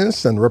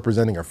greatness and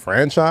representing a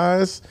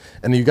franchise,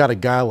 and you got a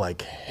guy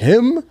like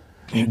him,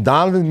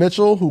 Donovan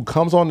Mitchell, who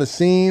comes on the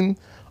scene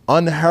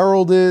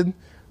unheralded,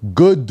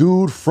 good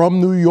dude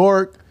from New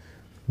York,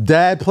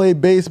 dad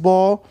played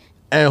baseball,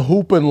 and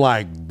hooping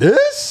like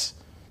this?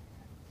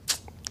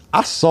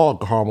 I saw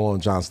Carmelo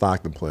and John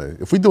Stockton play.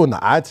 If we're doing the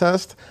eye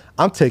test,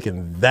 I'm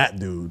taking that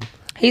dude.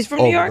 He's from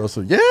New York?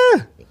 Yeah.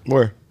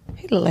 Where?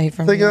 He look like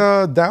from New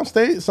York.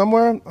 Downstate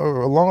somewhere,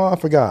 or along, I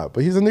forgot.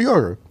 But he's a New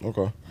Yorker.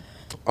 Okay.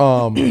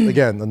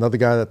 Again, another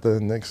guy that the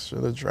Knicks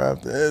should have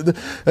drafted.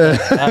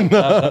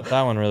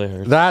 That one really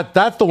hurt.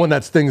 That's the one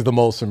that stings the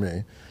most for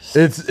me.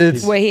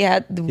 It's where he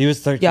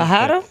was 13. Y'all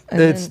had him?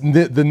 It's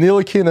the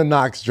Ntilikina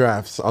Knox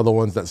drafts are the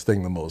ones that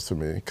sting the most for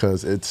me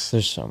because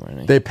there's so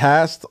many. They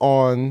passed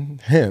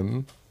on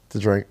him to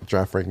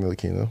draft Frank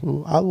Ntilikina,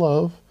 who I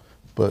love,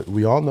 but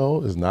we all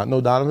know is not no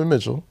Donovan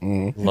Mitchell.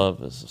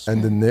 Love is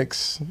and the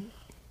Knicks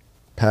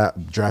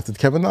drafted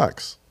Kevin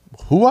Knox,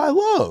 who I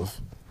love,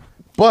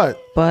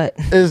 but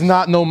is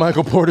not no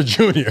Michael Porter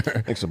Jr.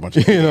 It's a bunch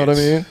of you know what I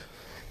mean?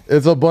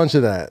 It's a bunch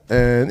of that,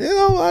 and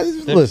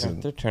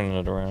listen, they're turning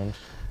it around.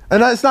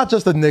 And it's not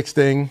just the Knicks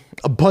thing.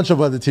 A bunch of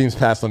other teams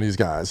passed on these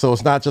guys. So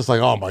it's not just like,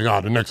 oh my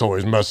God, the Knicks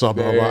always mess up.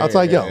 It's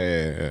like,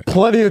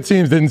 plenty of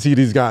teams didn't see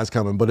these guys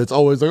coming, but it's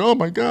always like, oh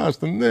my gosh,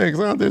 the Knicks,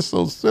 they're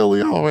so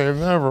silly. Oh, they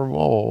never,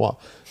 blah, blah, blah.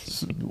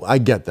 I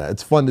get that.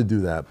 It's fun to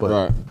do that.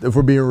 But if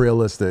we're being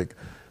realistic,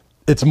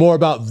 it's more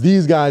about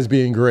these guys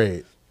being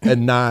great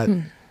and not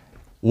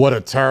what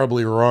a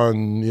terribly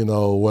run,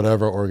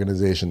 whatever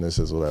organization this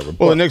is, whatever.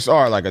 Well, the Knicks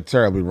are like a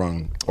terribly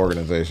run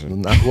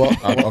organization.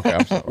 Okay,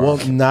 I'm sorry. Well,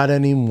 not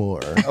anymore.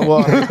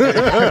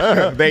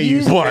 They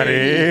used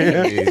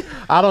to.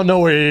 I don't know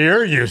what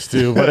you're used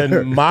to, but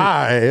in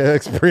my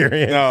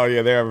experience,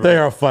 they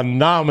are a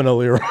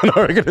phenomenally run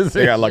organization.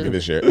 They got lucky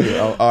this year.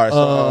 All right,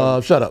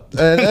 so shut up.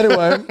 And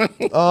anyway,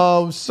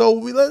 so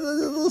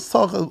let's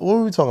talk. What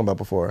were we talking about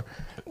before?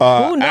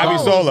 Who knows, Abby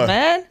Sola.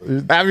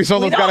 Man? Abby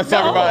Sola's got to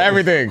talk about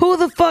everything. Who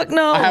the fuck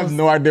knows? I have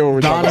no idea what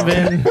we're talking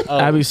about.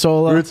 Abby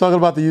Sola. We were talking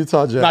about the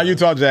Utah Jazz. Not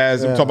Utah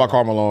Jazz. We're talking about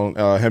Karl Malone,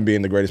 him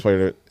being the greatest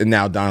player. And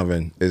now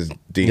Donovan is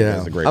deemed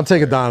as the greatest. I'm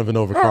taking Donovan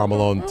over Karl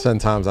Malone 10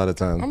 times out of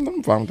 10.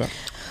 I'm fine with that.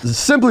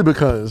 Simply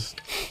because.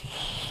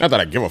 Not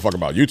that I give a fuck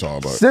about Utah,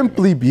 but.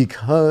 Simply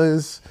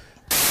because.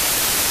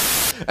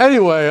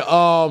 Anyway,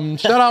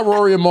 shout out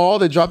Rory and Mal.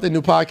 They dropped their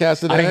new podcast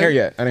today. I didn't hear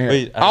yet.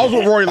 I was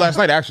with Rory last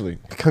night, actually.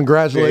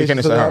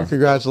 Congratulations to them.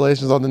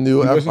 Congratulations on the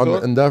new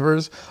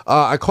endeavors.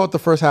 I caught the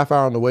first half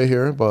hour on the way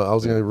here, but I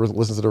was going to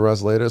listen to the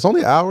rest later. It's only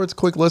an hour. It's a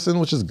quick listen,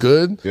 which is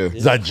good. Yeah.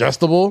 It's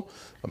digestible.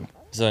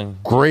 It's on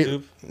great.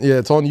 YouTube? Yeah,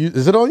 it's on YouTube.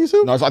 Is it on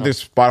YouTube? No, it's on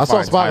Spotify. I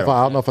saw Spotify.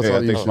 I don't know if I saw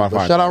YouTube.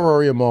 But shout out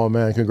Rory and Mal,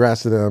 man.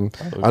 Congrats to them.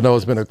 I know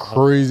it's been a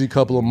crazy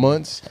couple of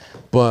months,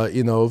 but,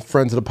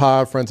 friends of the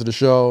pod, friends of the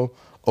show.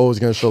 Always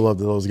going to show love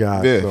to those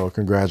guys. Yeah. So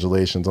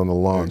congratulations on the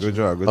launch good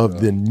job.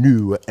 The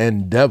new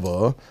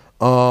endeavor.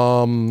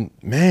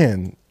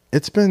 Man,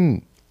 it's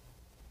been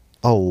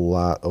a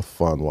lot of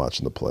fun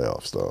watching the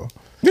playoffs, though.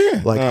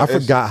 Yeah. I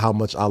forgot how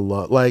much I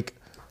love.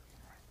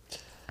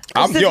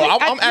 I'm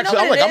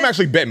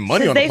actually betting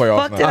money on the playoffs.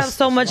 They fucked it up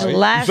so much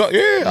last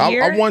year.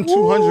 I won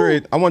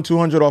 200. I won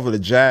 200 off of the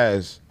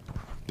Jazz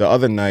the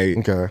other night.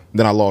 Okay.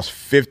 Then I lost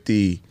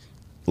 50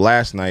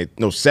 last night.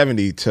 No,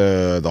 70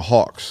 to the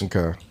Hawks.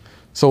 Okay.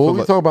 So what were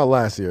we talking about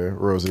last year,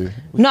 Rosie?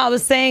 No, I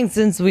was saying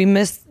since we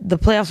missed the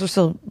playoffs were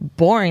so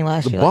boring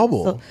last year. The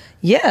bubble. But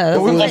we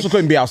also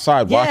couldn't be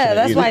outside watching it. Yeah,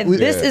 that's why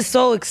this is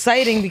so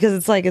exciting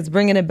because it's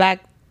bringing it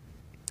back.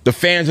 The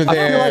fans are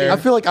there. I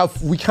feel like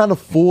we kind of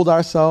fooled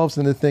ourselves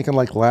into thinking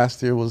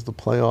last year was the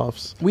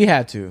playoffs. We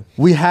had to.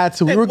 We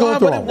were going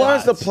through it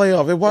was the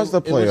playoff. It was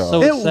the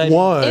playoff. It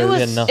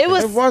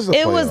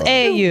was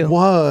AAU. It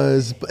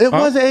was AAU. It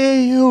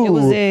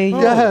was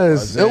AAU.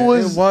 Yes, it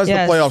was the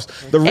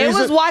playoffs. It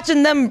was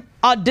watching them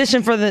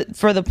audition for the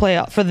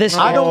playoff for this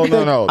year.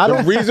 No.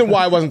 The reason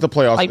why it wasn't the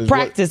playoffs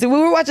practice. We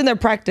were watching their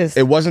practice.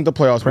 It wasn't the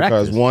playoffs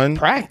because one,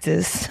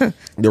 practice.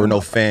 There were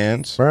no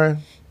fans. Right.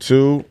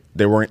 2,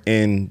 they weren't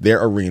in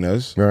their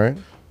arenas. Right.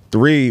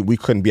 3, we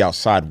couldn't be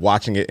outside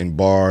watching it in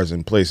bars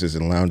and places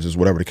and lounges,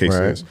 whatever the case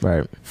is.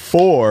 Right.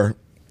 4,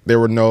 There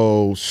were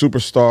no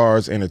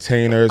superstars,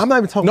 entertainers. I'm not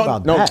even talking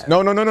about that. No.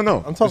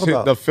 I'm talking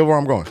about the feel where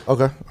I'm going.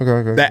 Okay.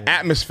 That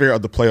atmosphere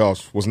of the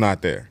playoffs was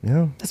not there.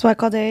 Yeah. That's why I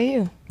called it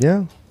AAU.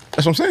 Yeah.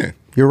 That's what I'm saying.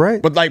 You're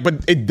right. But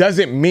it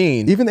doesn't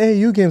mean even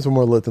AAU games were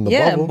more lit than the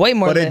bubble. Yeah, way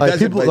more lit. Like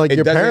people, like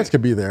your parents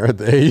could be there at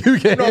the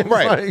AAU game. No,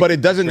 right. But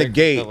it doesn't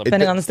negate.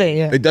 Depending on the state,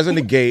 yeah. It doesn't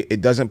negate.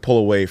 It doesn't pull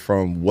away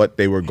from what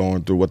they were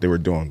going through, what they were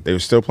doing. They were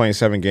still playing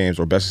 7 games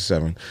or best of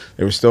 7.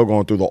 They were still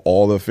going through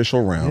all the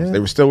official rounds. Yeah. They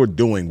were still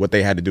doing what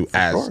they had to do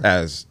as.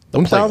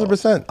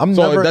 1,000%.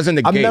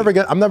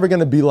 I'm never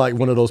gonna be like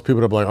one of those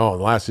people that be like, oh,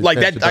 last year like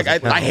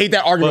that. I hate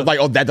that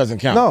argument. That doesn't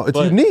count. No, it's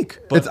unique.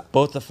 But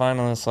both the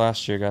finalists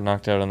last year got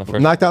knocked out in the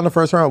first. Knocked out in the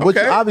first round, which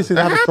obviously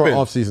they have a short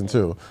off season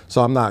too.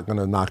 So I'm not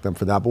gonna knock them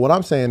for that. But what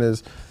I'm saying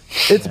is,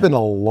 it's been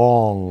a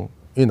long,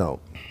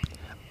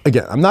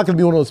 Again, I'm not gonna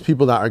be one of those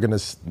people that are gonna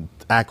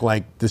act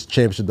like this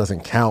championship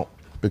doesn't count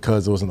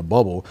because it was in the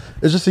bubble.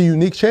 It's just a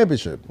unique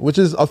championship, which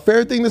is a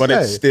fair thing to say. But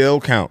it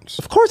still counts.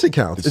 Of course it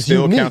counts. It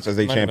still counts as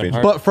a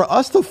championship. But for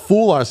us to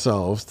fool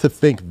ourselves to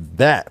think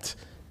that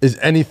is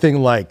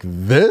anything like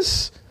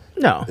this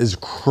is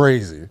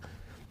crazy.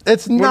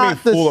 It's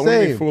not the same. What do you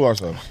mean fool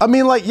ourselves? I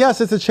mean,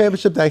 yes, it's a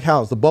championship that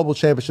counts. The bubble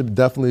championship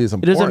definitely is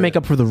important. It doesn't make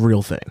up for the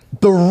real thing.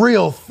 The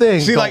real thing.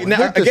 See,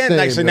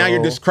 now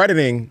you're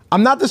discrediting.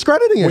 I'm not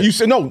discrediting it. When you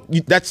say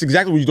that's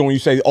exactly what you're doing. When you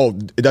say,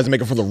 it doesn't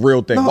make up for the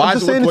real thing. No, I'm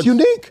just saying it's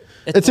unique.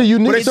 It's a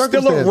unique circumstance. But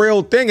it's still a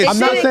real thing. I'm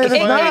not saying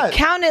it's not. It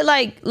counted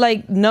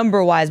like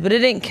number wise, but it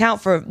didn't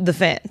count for the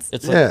fans.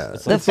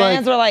 The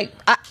fans were like.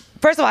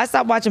 First of all, I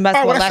stopped watching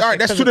basketball. All right,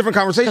 that's two different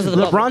conversations.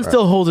 LeBron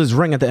still holds his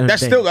ring at the end of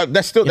the day.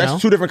 That's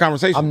two different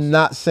conversations. I'm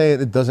not saying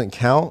it doesn't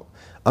count.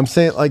 I'm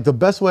saying the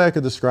best way I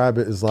could describe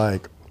it is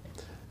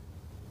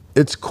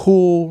it's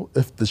cool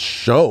if the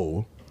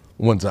show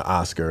wins an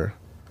Oscar,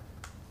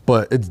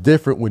 but it's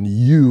different when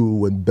you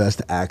win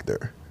Best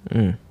Actor,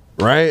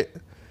 right?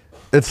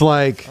 It's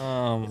like,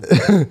 yeah,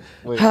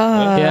 it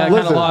kind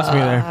of lost me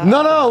there.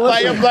 No,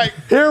 listen.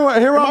 Here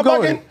where I'm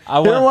going.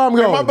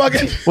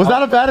 Was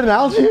that a bad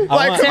analogy?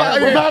 Was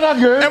that not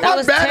good? That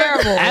was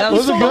terrible. That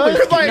was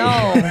good?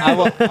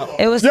 No.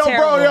 It was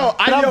terrible.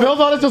 Can I build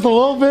on it just a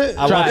little bit?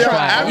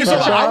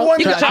 I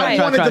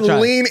wanted to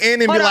lean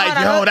in and be like,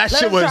 yo, that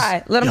shit was.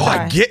 Let him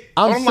try.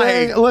 I'm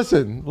saying,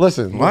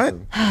 listen. What?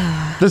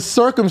 The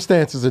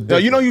circumstances are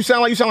different. You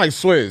sound like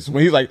Swizz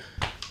when he's like,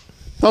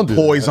 don't do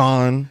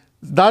Poison.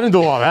 I didn't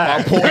do all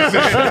that.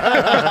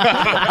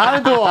 I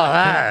didn't do all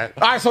that.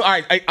 All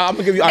right, I'm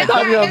gonna give you.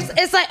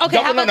 It's like, okay,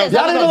 how about this?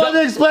 Y'all didn't let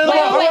me explain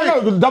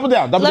it. Double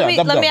down. Let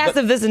me ask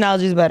if this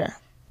analogy is better.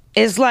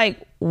 It's like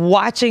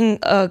watching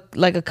a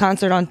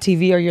concert on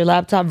TV or your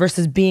laptop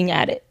versus being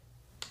at it.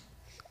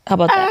 How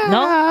about that?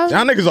 No?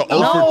 Y'all niggas are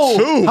 0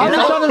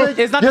 for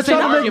 2. It's not the same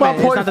argument. You're trying to make my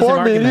point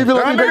for me. You didn't even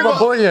let me make my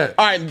point yet.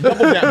 All right,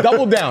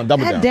 double down.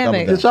 God damn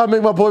it. You're trying to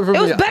make my point for me.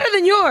 It was better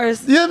than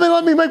yours. You didn't even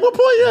let me make my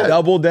point yet.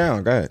 Double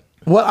down. Go ahead.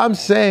 What I'm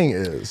saying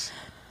is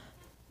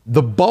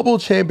the bubble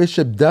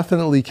championship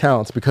definitely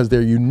counts because they're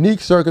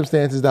unique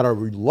circumstances that are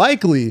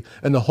likely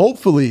and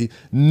hopefully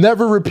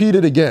never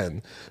repeated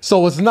again.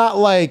 So it's not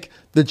like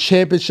the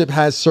championship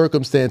has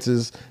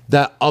circumstances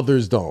that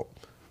others don't.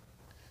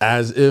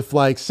 As if,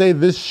 say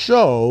this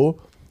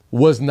show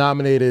was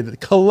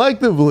nominated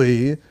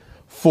collectively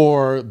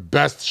for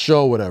best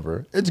show,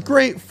 whatever. It's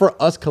great for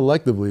us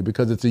collectively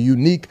because it's a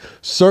unique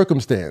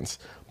circumstance.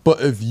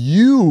 But if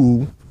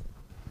you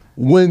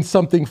win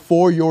something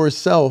for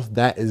yourself,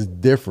 that is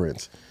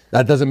different.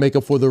 That doesn't make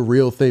up for the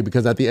real thing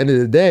because at the end of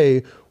the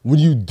day, when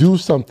you do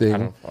something, I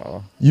don't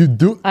follow. You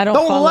do. I don't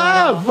follow.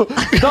 Laugh.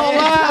 Don't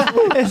laugh.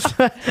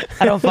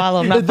 I don't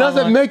follow. It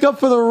doesn't make up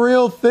for the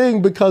real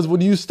thing because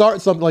when you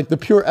start something, the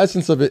pure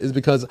essence of it is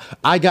because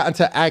I got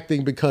into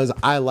acting because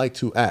I like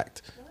to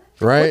act.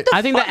 Right?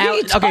 I think the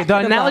analogy.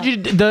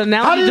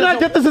 How do you not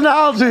get this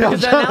analogy?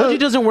 Because the analogy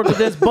doesn't work with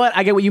this, but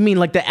I get what you mean.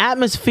 The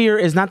atmosphere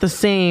is not the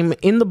same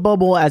in the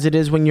bubble as it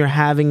is when you're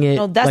having it.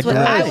 No, that's what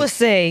I was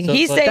saying.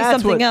 He's saying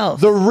something else.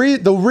 The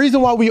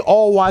reason why we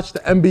all watch the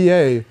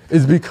NBA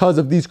is because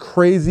of these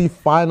crazy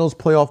finals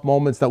playoff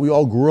moments that we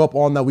all grew up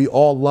on, that we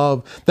all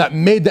love, that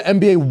made the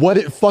NBA what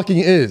it fucking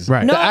is.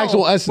 Right. The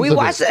actual essence of it. We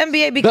watch the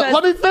NBA because...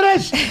 Let me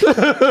finish.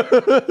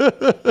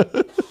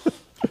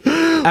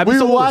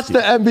 We watch the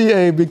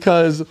NBA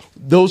because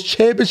those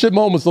championship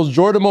moments, those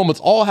Jordan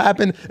moments all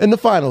happen in the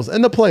finals,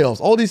 in the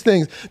playoffs, all these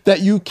things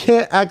that you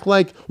can't act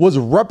like was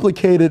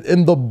replicated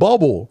in the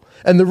bubble.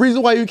 And the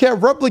reason why you can't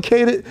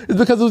replicate it is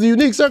because it was a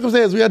unique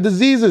circumstance. We had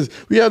diseases.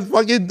 We had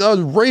fucking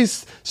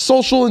race,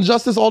 social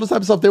injustice, all this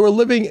type of stuff. They were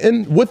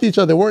living with each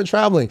other. They weren't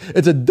traveling.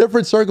 It's a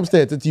different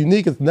circumstance. It's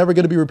unique. It's never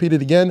going to be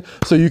repeated again.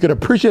 So you can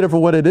appreciate it for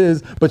what it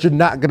is, but you're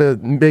not going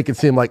to make it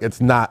seem like it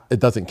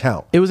doesn't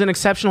count. It was an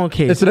exceptional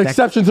case. It's an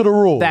exception to the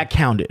rule. That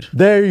counted.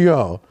 There you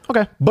go.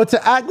 Okay. But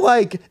to act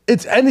like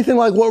it's anything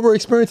like what we're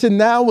experiencing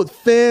now with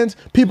fans,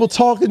 people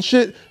talking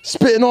shit,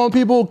 spitting on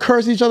people,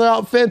 cursing each other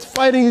out, fans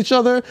fighting each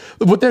other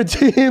with their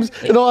teams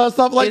and all that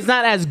stuff. Like, it's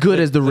not as good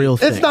as the real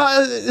thing. It's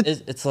not.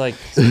 It's like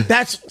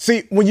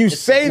when you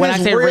say when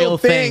this I say real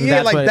thing,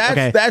 yeah, like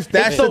that's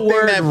the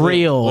word thing that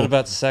real. What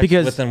about sex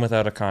with and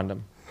without a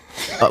condom?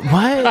 What?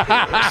 Like,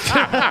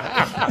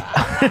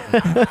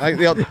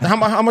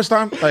 how much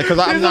time? Like, because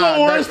I'm not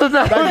the worst of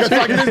that.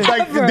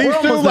 These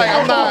two, like,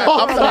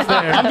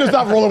 I'm just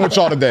not rolling with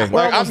y'all today.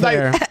 Like, I'm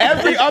like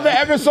every other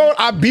episode,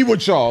 I be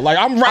with y'all. Like,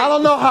 I'm right. I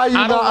don't know how you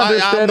not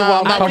understand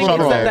why I'm coming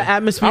from. The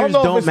atmospheres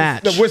don't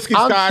match. The whiskey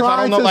scotch.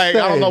 I don't know. Like,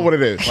 I don't know what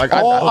it is. Like,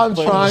 I'm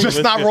trying.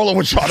 Just not rolling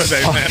with y'all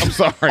today, man. I'm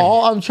sorry.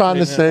 All I'm trying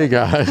to say,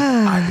 guys.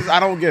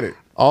 I don't get it.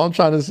 All I'm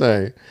trying to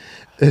say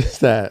is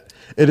that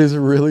it is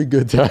really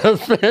good to have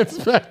fans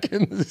back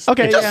in this.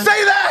 Okay, just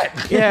say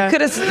that. Yeah,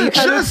 just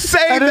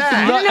say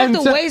that. You didn't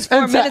have to waste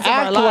 4 minutes of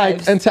our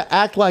lives. And to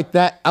act like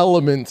that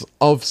element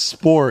of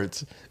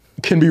sports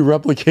can be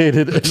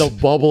replicated in a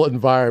bubble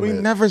environment.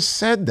 We never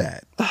said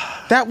that.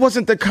 That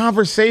wasn't the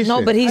conversation.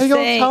 No, but he's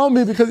saying. Don't tell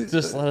me because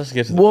just let us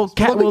get to well,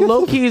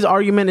 Low-Key's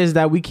argument is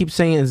that we keep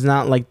saying it's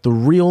not like the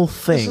real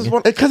thing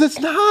because it's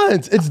not.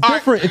 It's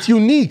different. It's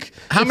unique.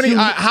 How many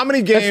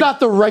games? It's not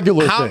the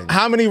regular thing.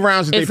 How many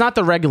rounds? It's not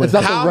the regular.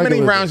 How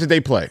many rounds did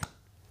they play?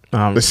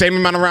 The same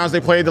amount of rounds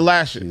they played the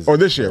last year or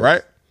this year,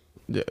 right?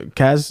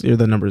 Kaz, you're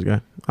the numbers guy.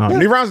 How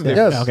many rounds did they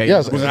play? Yes. Okay.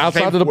 Yes. Was it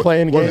outside of the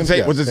playing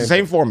game? Was it the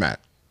same format?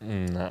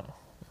 No.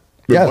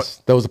 Yes,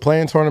 there was a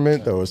playing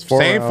tournament. There was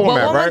 4 same rounds.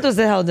 format, what month was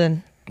it held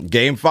in?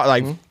 Game 5,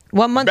 like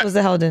what month was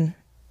it held in?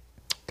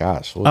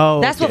 Gosh,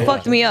 that's what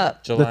fucked me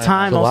up. The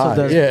time also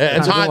does. Yeah,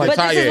 but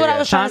this is what I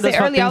was trying to say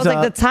earlier. I was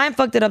like, the time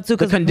fucked it up too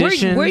because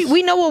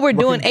we know what we're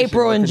doing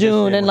April and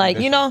June, and like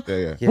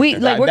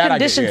we're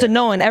conditioned to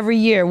knowing every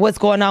year what's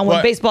going on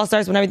when baseball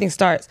starts, when everything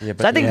starts. So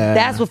I think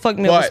that's what fucked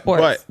me up with sports.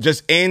 But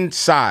just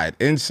inside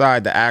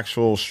the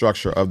actual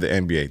structure of the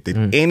NBA,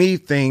 did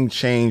anything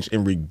change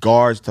in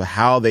regards to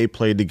how they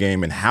played the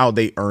game and how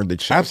they earned the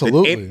chance?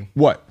 Absolutely.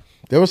 What?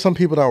 There were some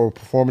people that were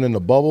performing in the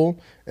bubble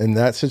in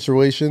that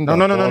situation. No.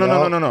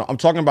 I'm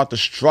talking about the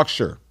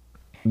structure.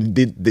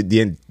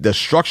 The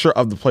structure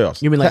of the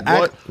playoffs. You mean like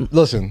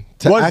listen?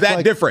 Was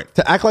that different?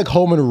 To act like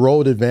home and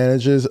road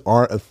advantages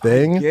aren't a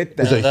thing.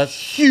 There's a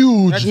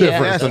huge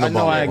difference in the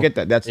bubble. I get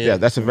that. That's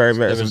a very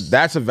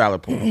that's a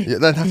valid point. Yeah,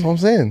 that's what I'm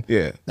saying.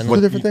 Yeah, it's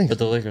two different things. But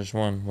the Lakers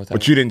won without.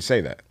 But you didn't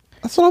say that.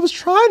 That's what I was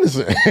trying to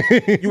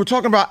say. You were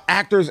talking about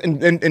actors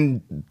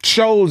and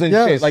shows and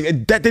shit. Like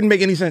that didn't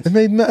make any sense. It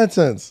made mad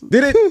sense.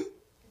 Did it?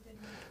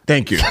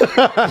 Thank you.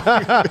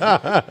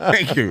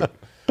 Thank you.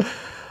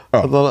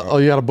 Oh,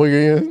 you got a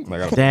booger in?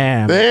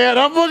 Damn. Yeah,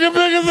 that booger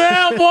big as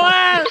hell, boy.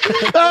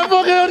 That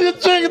booger on your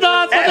chicken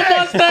nuts with the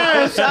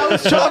mustache. I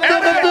was trying to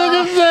big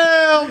as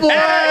hell, boy.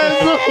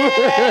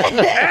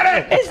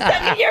 It's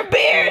stuck in your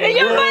beard and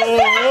your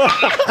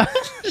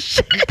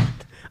mustache.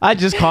 I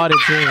just caught it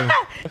too.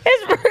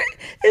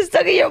 It's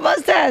stuck in your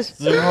mustache.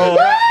 Yeah,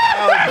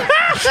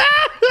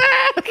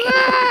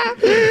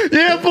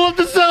 pull up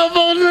the cell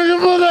phone, nigga.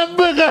 Pull that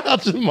booger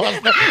out your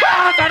mustache.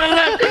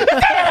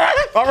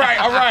 All right.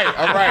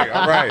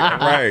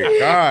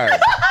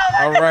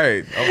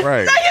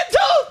 Not your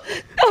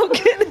tooth. I'm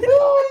kidding.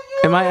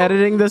 Am I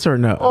editing this or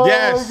no?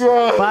 Yes.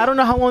 But I don't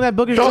know how long that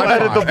booger. Don't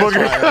edit the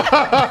booger.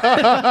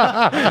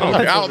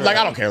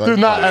 I don't care. Do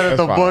not edit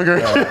the booger.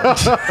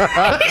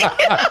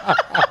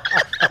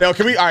 Yo,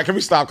 can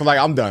we stop? Cause like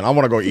I'm done. I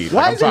want to go eat.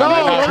 What? Like,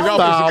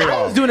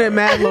 I was doing it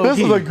mad low This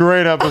key. is a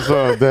great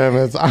episode, damn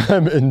it.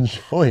 I'm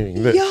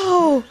enjoying this.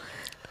 Yo.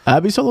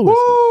 Abby Solo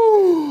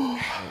whiskey.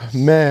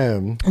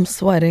 Man, I'm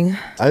sweating.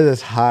 I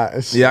just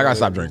hot. Yeah, I gotta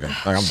stop drinking.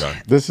 Like I'm done.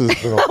 This is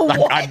Wow.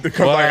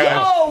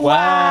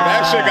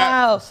 That shit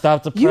got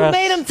stop the press. You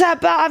made him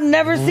tap out. I've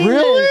never seen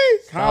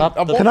this. Can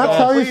I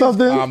tell you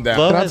something? I'm down.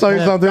 Can I tell you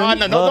something?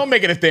 No, don't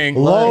make it a thing.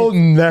 Low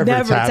never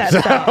taps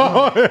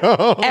out.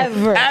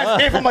 Ever.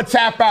 As if I'm a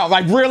tap out.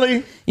 Like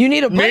really? You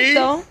need a break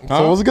though.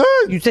 So what's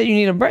good? You said you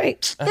need a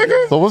break.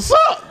 So what's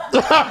up?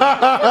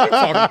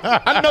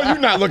 I know you're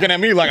not looking at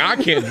me like I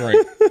can't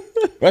drink.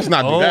 Let's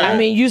not do that. I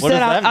mean, you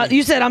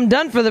said I'm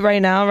done for the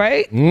right now,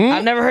 right?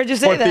 I've never heard you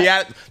say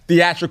that. For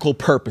theatrical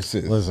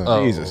purposes. Listen.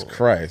 Jesus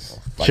Christ.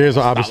 Cheers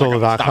on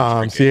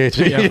Abisola.com.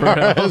 CHERSWITH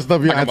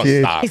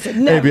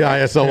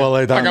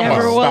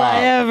Never will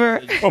I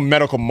ever. Oh,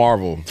 medical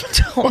marvel.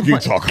 What are you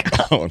talking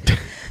about?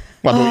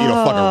 I'm about to eat a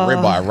fucking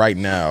ribeye right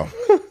now.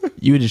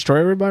 You would destroy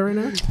everybody right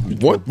now?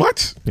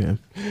 What? Yeah.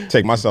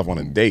 Take myself on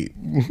a date.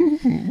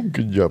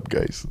 Good job,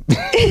 guys.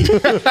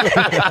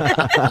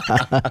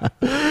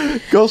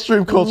 Go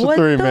stream Culture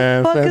 3,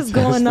 man. What the fuck is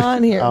going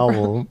on here?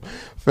 Album.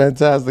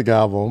 Fantastic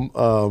album.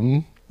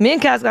 Me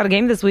and Cass got a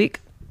game this week.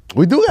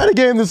 We do got a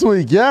game this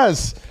week,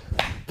 yes.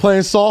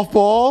 Playing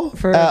softball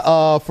for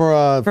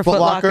Foot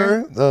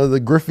Locker. The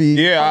Griffey.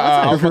 Yeah,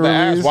 I was about to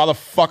ask, why the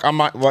fuck am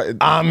I?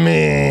 I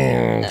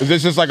mean, is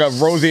this just like a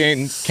Rosie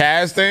and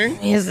Kaz thing?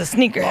 Here's the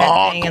sneaker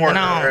thing. And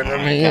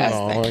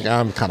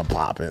I'm kind of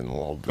popping a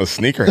little bit. A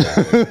sneaker.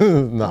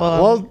 No.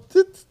 Well,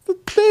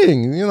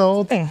 thing. You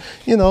know,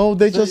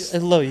 they just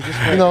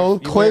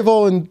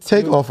Quavo and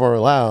Takeoff are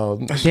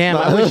allowed. Damn,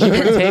 I wish you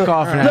could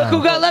Takeoff now. Look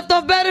who got left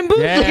off bad and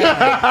bougie.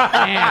 Yeah.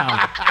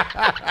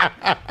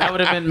 Damn. That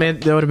would have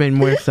made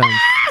more sense.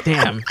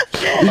 Damn.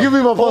 You give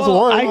me my plus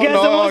one. I guess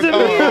it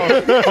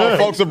wasn't me.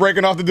 Folks are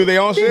breaking off to do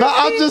their own shit. No,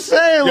 I'm just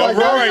saying. Yo,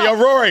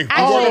 Rory,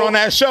 I'm working on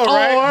that show,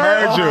 right?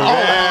 Heard you.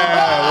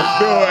 Yeah, let's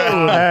do it.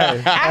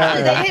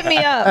 Actually, they hit me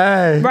up,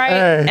 right?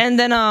 And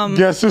then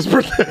guess who's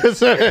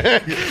producing?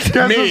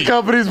 Guess whose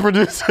company's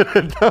producing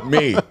it?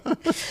 Me.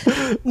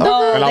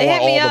 No, they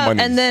hit me up,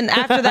 and then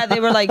after that, they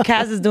were like,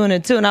 "Kaz is doing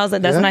it too," and I was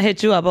like, "That's when I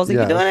hit you up." I was like,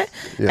 "You doing it?"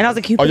 And I was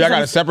like, "Oh, y'all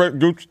got a separate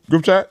group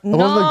chat?"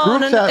 No,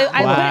 group chat.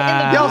 I put it in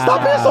the Yo,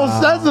 stop being so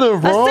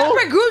sensitive, bro. A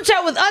separate group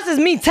chat with us is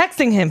me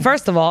texting him.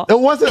 First of all, it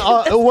wasn't.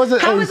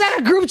 How is that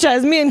a group chat?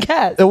 It's me and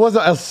Kaz. It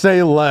wasn't a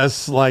say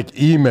less like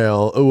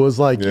email. It was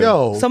like,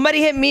 yo,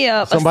 somebody hit me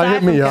up. Somebody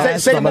hit me up.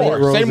 Say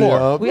more. Say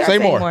more. Say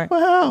more.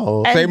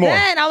 Wow. And say more.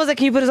 then I was like,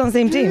 can you put us on the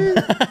same team?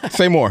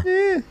 Say more.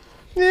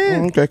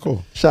 Yeah. Okay,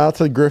 cool. Shout out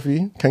to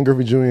Griffey, Ken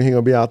Griffey Jr. He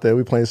gonna be out there.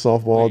 We playing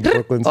softball,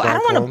 Brooklyn. I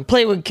don't want to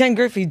play with Ken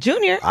Griffey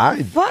Jr.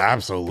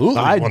 Absolutely.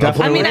 I do, but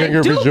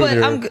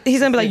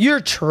he's gonna be like, you're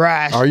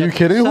trash. Are you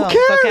kidding? Who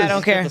cares? Okay, I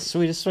don't care. The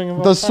sweetest swing of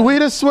all time. The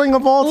sweetest swing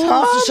of all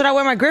time. So should I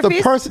wear my Griffies?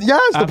 The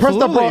person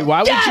that brought.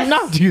 Why would you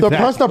not do that? The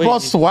person that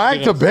brought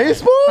swag to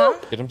baseball. Huh?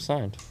 Get him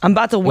signed. I'm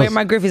about to wear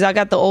my Griffies. I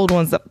got the old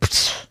ones.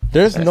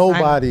 There's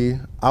nobody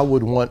I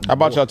would want. How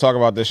about y'all talk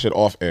about this shit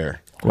off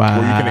air? Wow.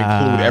 Where you can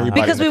include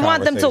everybody. Because we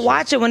want them to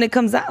watch it when it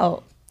comes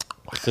out.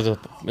 Is it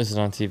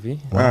on TV?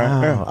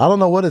 Wow. I don't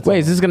know what it's. Wait,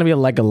 is this gonna be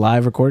like a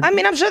live recording? I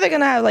mean, I'm sure they're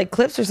gonna have like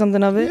clips or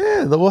something of it.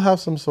 Yeah, we'll have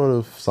some sort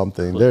of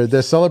something.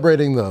 They're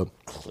celebrating the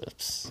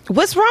clips.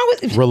 What's wrong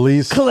with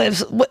release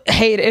clips?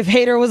 If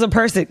Hater was a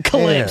person,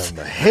 clips.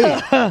 Damn, hate.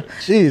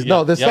 Jeez,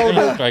 no, they're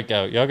celebrating. Strike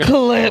out. Y'all gonna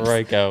clips.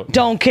 Strike out.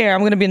 Don't care.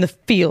 I'm gonna be in the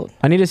field.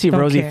 I need to see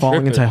Rosie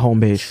falling into home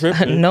base.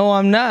 No,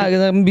 I'm not. I'm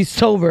gonna be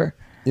sober.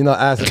 You know,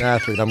 as an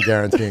athlete, I'm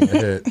guaranteeing a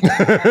hit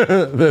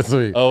this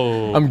week.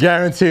 Oh, I'm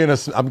guaranteeing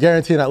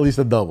at least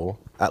a double.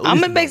 I'm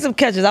gonna make some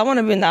catches. I want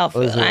to be in the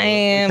outfield. I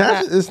am.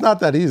 It's not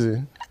that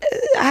easy.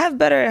 I have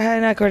better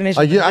hand-eye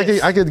coordination.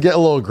 I could get a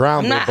little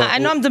grounded. I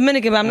know I'm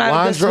Dominican, but I'm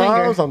not a good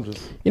swinger.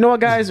 You know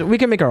what, guys? We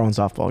can make our own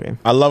softball game.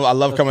 I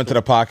love coming to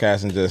the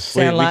podcast and just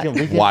watching.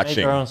 We can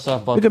make our own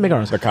softball. We can make our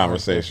own the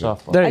conversation.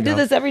 I do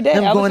this every day.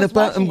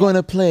 I'm going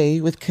to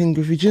play with Ken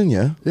Griffey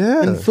Jr.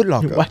 Yeah, in Foot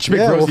Locker. Watch me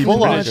Rosie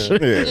finish.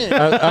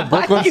 At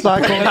Brooklyn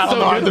Cyclone.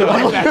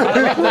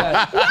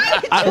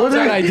 I love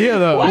that idea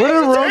though. Where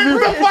did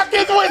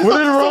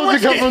Rosie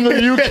come from the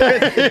UK?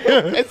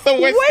 It's the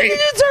West. When did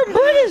you turn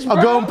British, bro?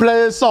 I'm going to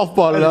play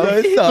softball.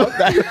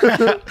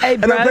 Hey,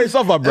 bro. play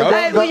softball, bro.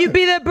 Hey, will you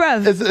be there,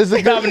 bruv? It's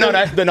a good. No,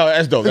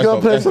 that's dope. You're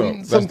gonna play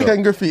some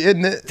Ken Griffey,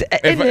 isn't it?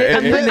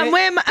 I'm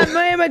wearing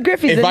my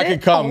Griffies. If I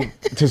could come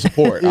to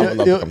support, I would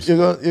love to come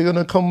support. You're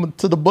gonna come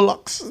to the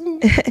Bullocks.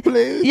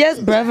 Please. Yes,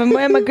 bruv. I'm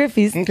wearing my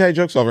Griffies. Okay,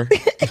 joke's over.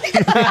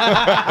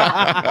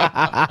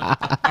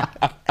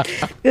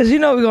 Because you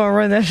know we're gonna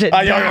run that shit.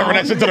 Y'all gonna run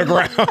that shit to the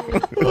ground.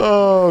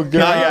 Oh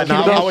god!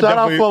 Shout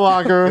out Foot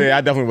Locker. Yeah,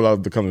 I definitely would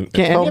love to come.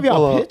 Can any of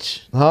y'all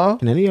pitch? Huh?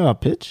 Can any of y'all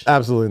pitch?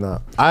 Absolutely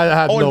not. I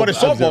have but it's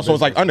softball, so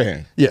it's like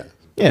underhand. Yeah,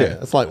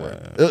 it's like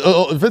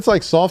if it's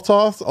like soft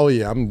toss. Oh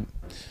yeah, I'm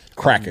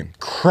cracking.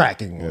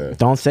 Yeah.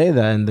 Don't say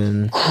that and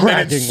then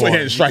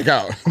cracking strike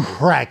out.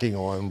 Cracking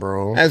on,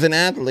 bro. As an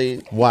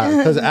athlete, why?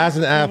 Because as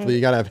an athlete,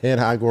 you gotta have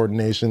hand-eye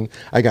coordination.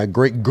 I got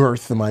great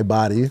girth in my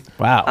body.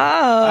 Wow.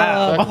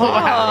 Oh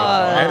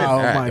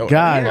my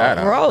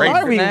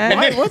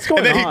god. What's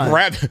going on? And then he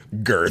grabbed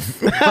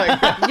girth.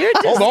 Like, you're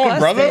hold on,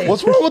 brother.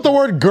 What's wrong with the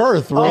word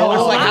girth,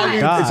 bro?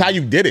 It's how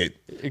you did it.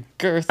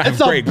 Girth.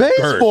 It's a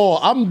baseball.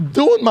 Girth. I'm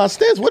doing my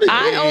stance.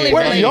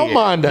 Where's your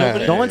mind at?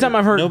 The only time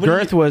I've heard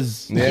girth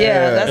was that's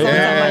the only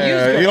time I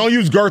use girth. You don't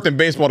use girth in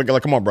baseball to get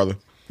like, come on, brother.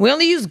 We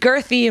only use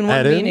girthy in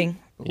one meaning.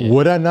 Yeah.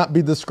 Would I not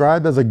be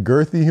described as a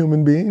girthy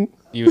human being?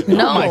 No.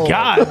 Oh my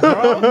god,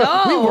 bro.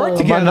 No. We work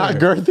together. Am I not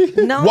girthy?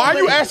 No. Why are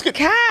you asking?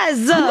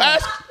 Kaz.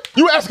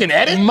 You asking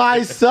Edit?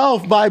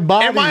 Myself, my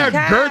body. Am I a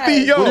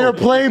girthy? Yo. When you're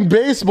playing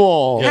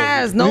baseball,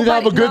 Kaz, you need to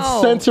have a good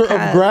center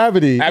of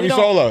gravity.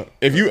 Abisola,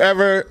 if you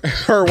ever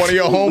heard one of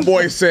your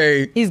homeboys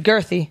say he's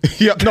girthy,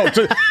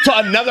 to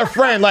another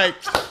friend, like,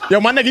 yo,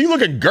 my nigga, you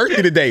looking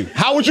girthy today.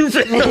 How would you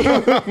feel?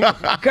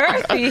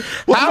 Girthy?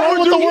 How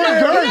would you feel? You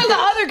know the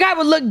other guy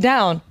would look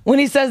down when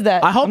he says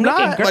that. I hope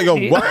not. Like, yo,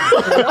 what?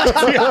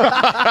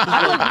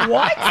 I'm like,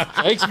 what?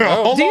 Thanks,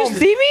 bro. Do you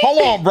see me?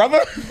 Hold on, brother.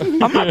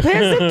 I'm not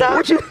pants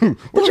down.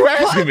 What you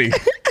asking me?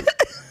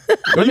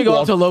 Let me go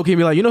up to Loki and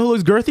be like, you know who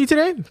looks girthy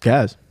today?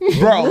 Kaz.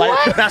 Bro,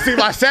 like, now see, if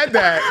I said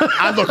that,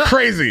 I'd look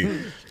crazy.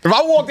 If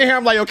I walked in here,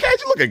 I'm like, yo,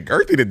 Kaz, you looking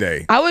girthy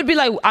today. I would be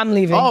like, I'm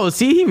leaving. Oh,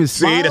 see, he was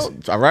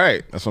that's all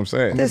right. That's what I'm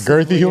saying.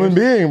 Girthy human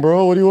being,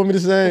 bro. What do you want me to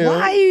say?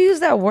 Why you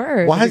use that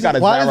word? Why does that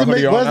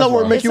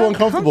word make you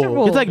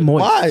uncomfortable? It's like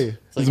moist. Why?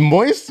 Is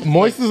moist?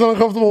 Moist is an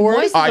uncomfortable word?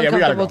 Moist is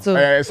uncomfortable too.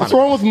 What's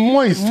wrong with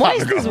moist?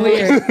 Moist is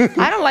weird.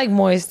 I don't like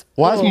moist.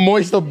 Why is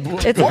moist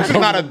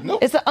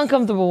It's an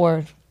uncomfortable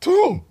word. To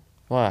whom?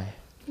 Why?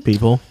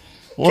 People.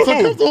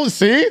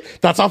 See?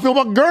 That's how I feel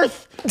about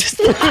girth. What's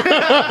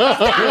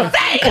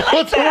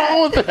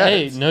wrong with that?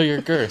 Hey, know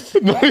your girth.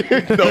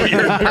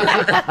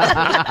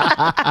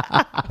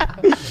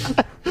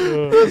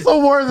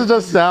 Some words that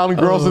just sound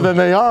grosser than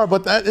they are,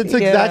 but it's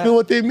exactly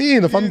what they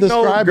mean. If I'm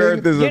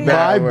describing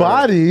my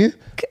body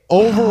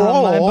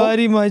overall, my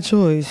body, my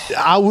choice,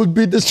 I would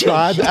be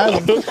described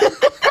as.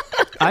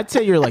 I'd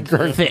say you're like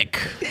thick.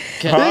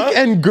 Thick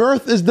and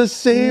girth is the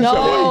same.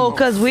 No,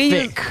 because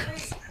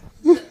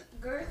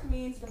girth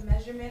means the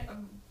measurement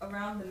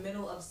around the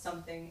middle of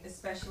something,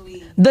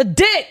 especially the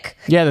dick.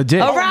 Yeah, the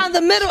dick. Around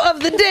the middle of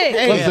the dick.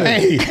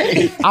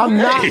 Hey.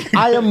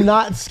 I am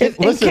not. In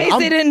case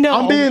they didn't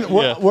know.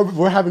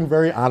 We're having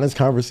very honest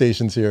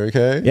conversations here,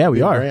 okay? Yeah,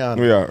 we are. Very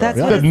honest. We are. That's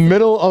the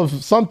middle of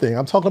something.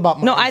 I'm talking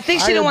about. No, I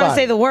think she didn't want to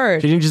say the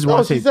word. She didn't just want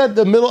to say. She said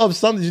the middle of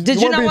something.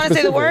 Did you not want to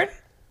say the word?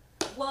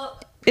 well.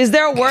 Is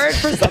there a word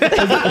for something?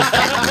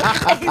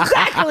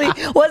 Exactly.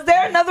 Was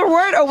there another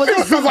word, or was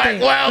it something?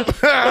 Like,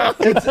 well,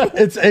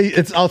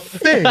 it's a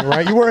thing,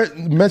 right? You weren't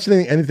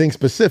mentioning anything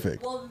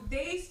specific. Well,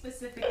 they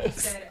specifically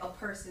said a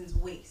person's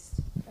waist.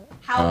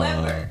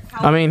 However,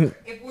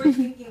 if we're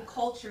thinking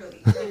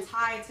culturally, it's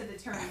tied to the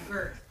term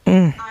girth.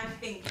 I'm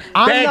thinking.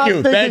 Thank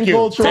you. Thank you.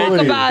 Talk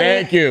about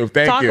it. Thank you.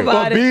 Talk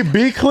about it.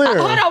 Be clear.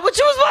 Hold on. What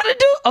you was about to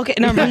do? Okay,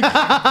 never mind. No,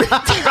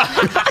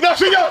 I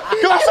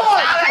saw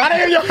it. I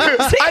didn't hear you.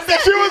 I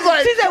think she was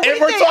like, if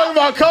we're talking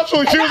about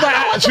culture, she was like,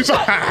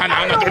 I'm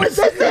not doing this.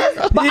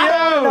 But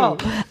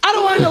I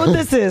don't want to know what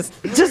this is.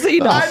 Just so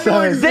you know. I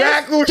know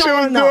exactly what she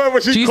was doing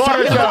when she caught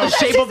herself. The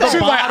shape of the She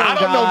was like, I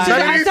don't know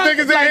none of these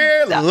niggas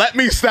in here. Let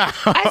me stop.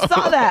 I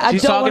saw that.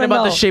 She's talking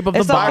about the shape of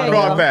the body. I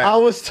caught that. I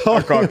was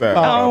talking about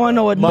I don't want to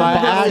know what my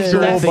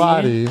actual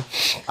body.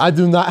 I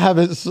do not have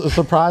a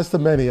surprise to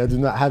many. I do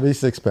not have a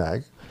six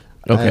pack.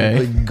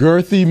 Okay. The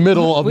girthy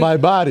middle of my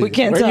body. We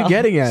can't Where tell. are you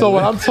getting at? So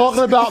when I'm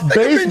talking about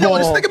baseball,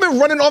 This nigga been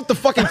running off the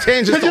fucking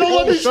tangent. you don't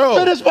let me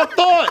finish my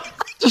thought.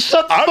 Just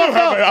shut the fuck up.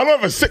 I don't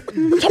have a six.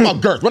 I'm talking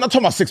about girth. We're not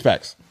talking about six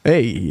packs.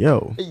 Hey,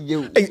 yo.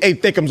 Hey,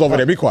 Thickums over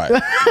there. Be quiet. Go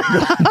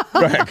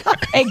ahead.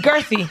 Hey,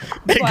 girthy.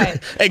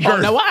 Quiet. Hey,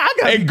 girth. now I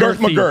gotta Hey, be girth,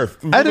 girthy. McGirth.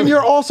 And then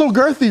you're also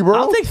girthy, bro. I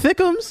don't think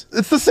thickums.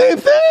 It's the same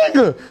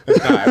thing.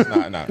 It's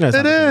not.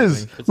 It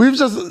is. We've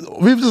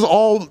just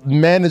all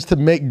managed to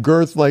make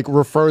girth like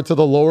refer to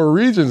the lower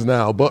regions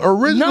now, but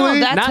originally,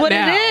 No, that's Not what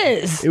now.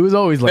 it is. It was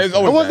always like It's that.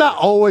 it always was not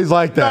always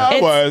like that.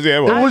 It was. Yeah,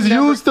 it was. It was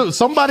used to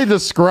somebody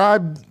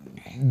described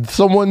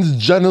someone's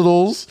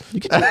genitals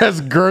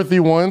as girthy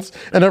once,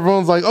 and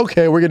everyone's like,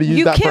 okay, we're gonna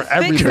use that for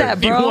everything. You can't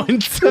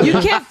fix that, bro. You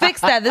can't fix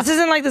that. This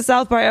isn't like the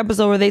South Park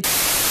episode where they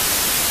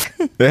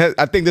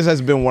I think this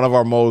has been one of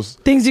our most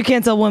things you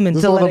can't tell women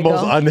This to is one let of it the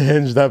most go.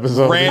 unhinged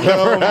episodes.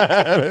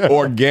 random,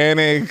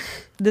 organic.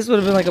 This would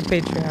have been like a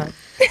Patreon.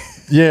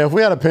 Yeah, if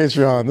we had a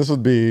Patreon, this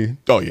would be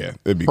Oh yeah,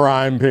 it'd be.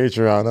 prime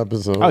Patreon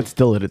episode. I'd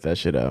still edit that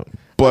shit out.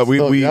 But we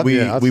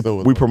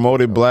we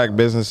promoted black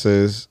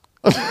businesses.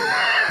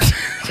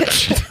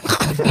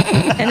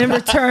 And in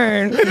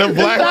return, The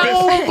black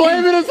we're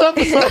blaming this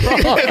episode.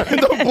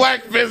 the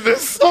black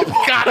business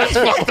got us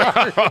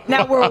fucked up.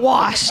 now we're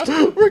washed.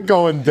 We're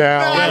going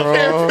down, I bro.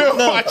 can't feel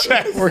my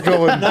chest. We're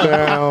going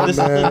down, This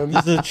man.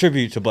 is a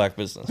tribute to black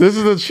business. This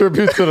is a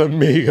tribute to the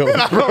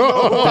Migos,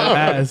 bro.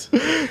 Ass.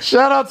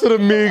 Shout out to the I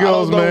Migos,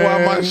 don't know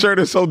man. why my shirt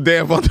is so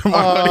damp under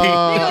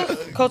my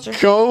hoodie. Culture.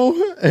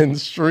 Go and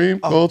stream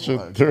Culture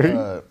 3.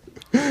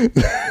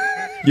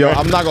 Yo,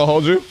 I'm not gonna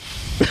hold you.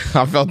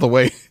 I felt the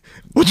way.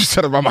 What you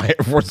said about my Air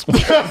Force One.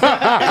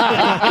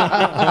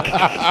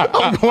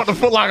 I'm going to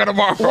Foot Locker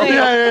tomorrow. Wait,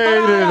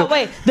 Yeah.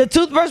 wait. The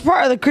toothbrush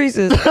part or the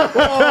creases?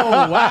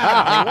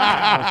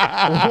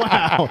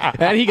 Wow.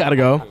 And he gotta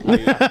go.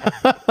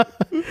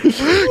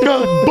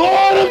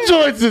 Bottom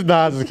choices.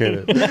 Nah, I'm just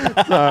kidding.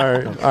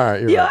 Sorry. All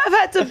right. You're Yo, right. I've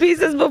had to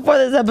pieces before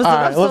this episode. All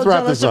right, I'm so let's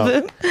wrap jealous this up. of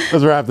him.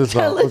 Let's wrap this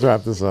up. Let's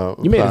wrap this up.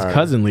 You made Sorry. his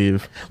cousin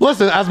leave.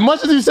 Listen, as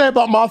much as you say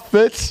about my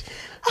fits,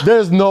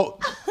 there's no.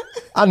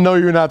 I know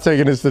you're not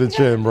taking this to the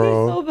chin,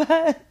 bro. So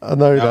bad. I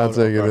know you're not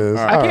taking this.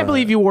 I can't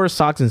believe you wore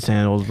socks and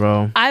sandals,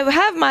 bro. I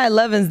have my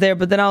 11s there,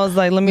 but then I was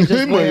like, let me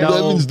just wear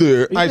Lemon's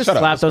there. You just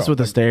slapped us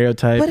with a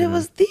stereotype. But it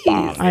was these.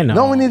 I know.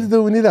 No, we need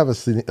to have a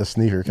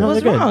sneaker. No,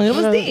 What's they're good. wrong? It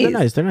was They're these.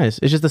 nice. They're nice.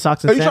 It's just the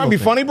socks and Are you sandals. trying to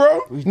be funny,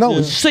 bro?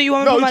 No, So you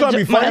want No, me you to trying to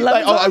be funny?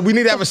 Like, 11s on? we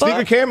need to have a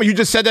sneaker cam, and you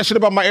just said that shit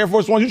about my Air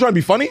Force One. You trying to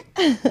be funny?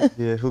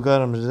 Yeah, who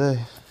got him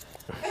today?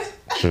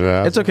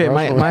 It's okay.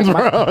 My ones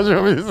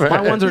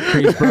are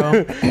creased,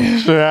 bro.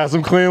 Should have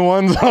some clean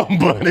ones on,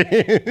 buddy.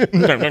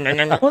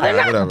 Well,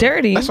 they're not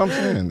dirty. That's what I'm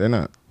saying. They're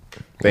not.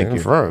 Thank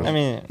you. First. I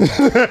mean, Just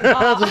kidding.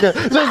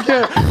 This has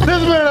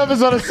been an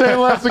episode of Say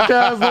Less with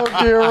Caslow,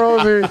 Kia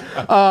Rosie.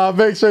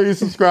 Make sure you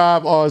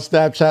subscribe on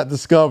Snapchat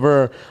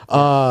Discover.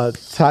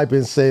 Type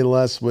in Say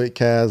Less with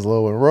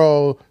Caslow and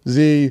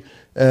Rosie.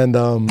 And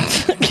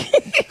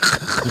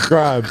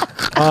subscribe.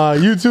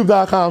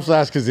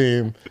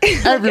 YouTube.com/Kazim.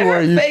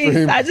 Everywhere you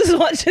stream. I just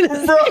want you to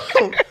see.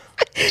 Bro.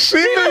 She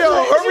made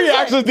her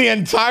reactions the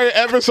entire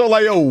episode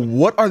like, yo,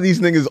 what are these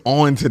niggas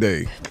on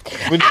today?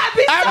 Happy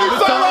Happy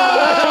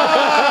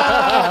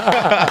summer!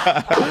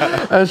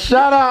 And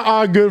shout out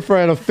our good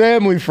friend, a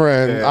family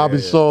friend,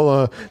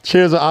 Abisola.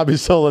 Cheers at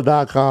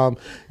Abisola.com.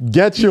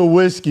 Get your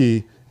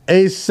whiskey.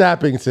 Ace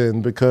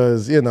Sappington,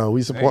 because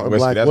we support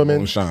black women.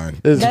 Moonshine.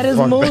 That is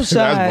moonshine.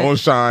 That's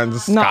moonshine.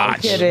 Scotch. No, I'm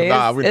kidding.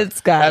 It's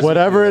Scotch.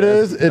 Whatever it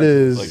is, it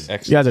is. You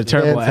guys are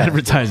terrible at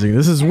advertising.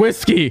 This is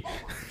whiskey.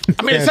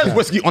 I mean, it says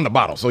whiskey on the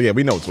bottle, so yeah,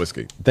 we know it's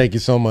whiskey. Thank you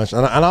so much.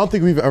 And I don't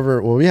think we've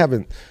ever. Well, we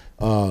haven't.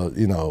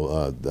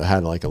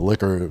 Had like a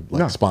liquor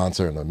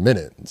sponsor in a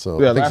minute.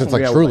 So I think since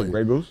like Truly.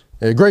 Grey Goose?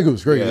 Yeah, Grey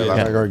Goose. Grey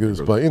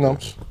Goose. But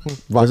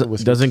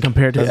doesn't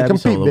compare to doesn't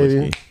compete, baby.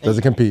 Whiskey.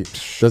 Doesn't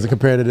compete. Doesn't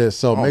compare to this.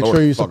 So make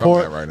sure you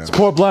support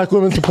black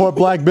women, support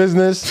black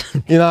business.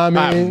 You know what I mean?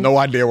 I have no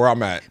idea where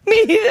I'm at.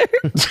 Me either.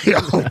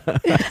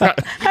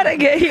 How'd I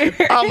get here?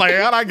 I'm like,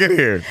 how'd I get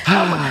here?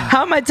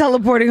 How am I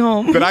teleporting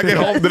home? Did I get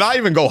home? Did I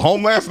even go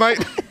home last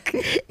night?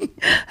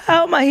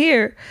 How am I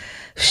here?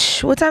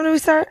 Shh, what time do we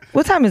start?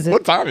 What time is it?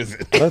 What time is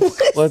it?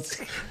 Let's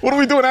What are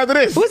we doing after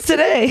this? What's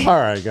today? All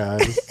right, guys.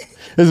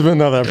 This has been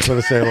another episode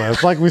of Say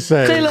Less. Like we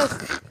say.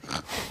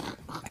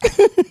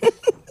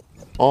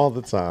 All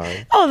the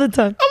time. All the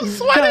time. I'm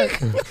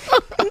sweating.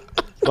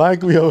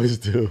 Like we always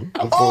do.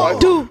 I'm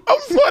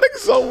sweating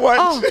so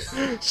much.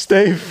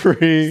 Stay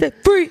free. Stay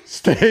free.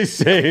 Stay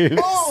safe.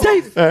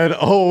 Safe. And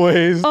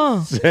always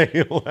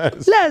say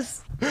less.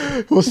 Less.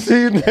 We'll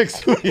see you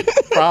next week.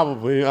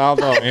 Probably. I don't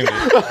know.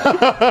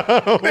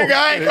 Nigga,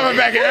 I ain't coming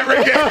back here ever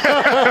again.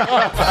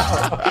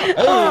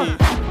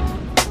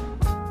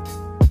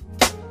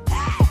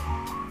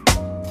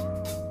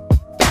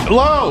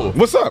 Hello.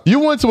 What's up?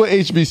 You went to an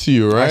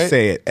HBCU, right? I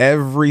say it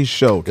every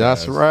show.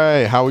 That's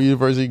right. Howard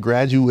University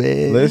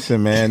graduate.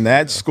 Listen, man,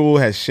 that school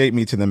has shaped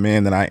me to the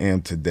man that I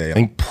am today.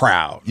 I'm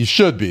proud. You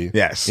should be.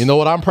 Yes. You know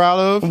what I'm proud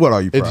of? What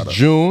are you proud of? It's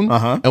June,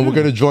 and we're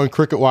going to join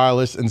Cricket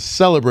Wireless in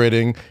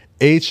celebrating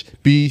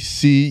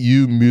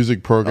HBCU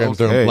music programs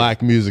during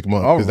Black Music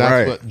Month, because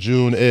that's what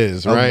June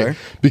is, right?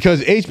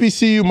 Because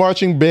HBCU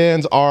marching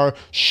bands are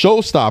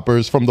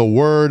showstoppers from the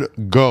word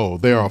go.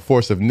 They are a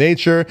force of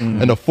nature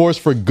and a force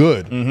for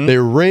good. They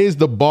raise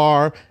the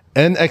bar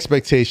and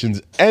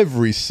expectations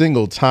every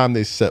single time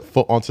they set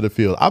foot onto the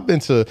field. I've been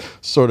to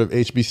sort of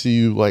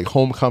HBCU like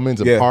homecomings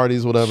and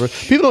parties, whatever.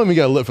 People don't even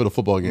get lit for the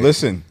football game.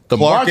 Listen,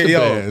 Clark,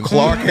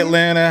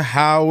 Atlanta,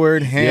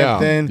 Howard,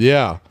 Hampton,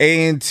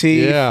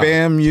 A&T,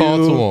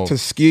 FAMU,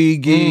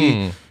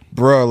 Tuskegee.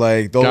 Bro,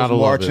 like those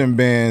marching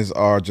bands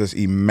are just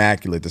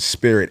immaculate. The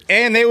spirit,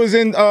 and they was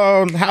in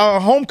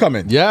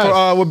Homecoming, with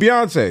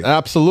Beyonce.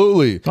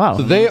 Absolutely. Wow.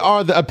 So they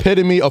are the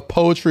epitome of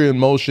poetry in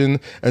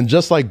motion, and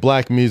just like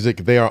black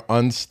music, they are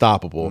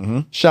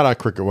unstoppable. Shout out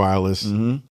Cricket Wireless.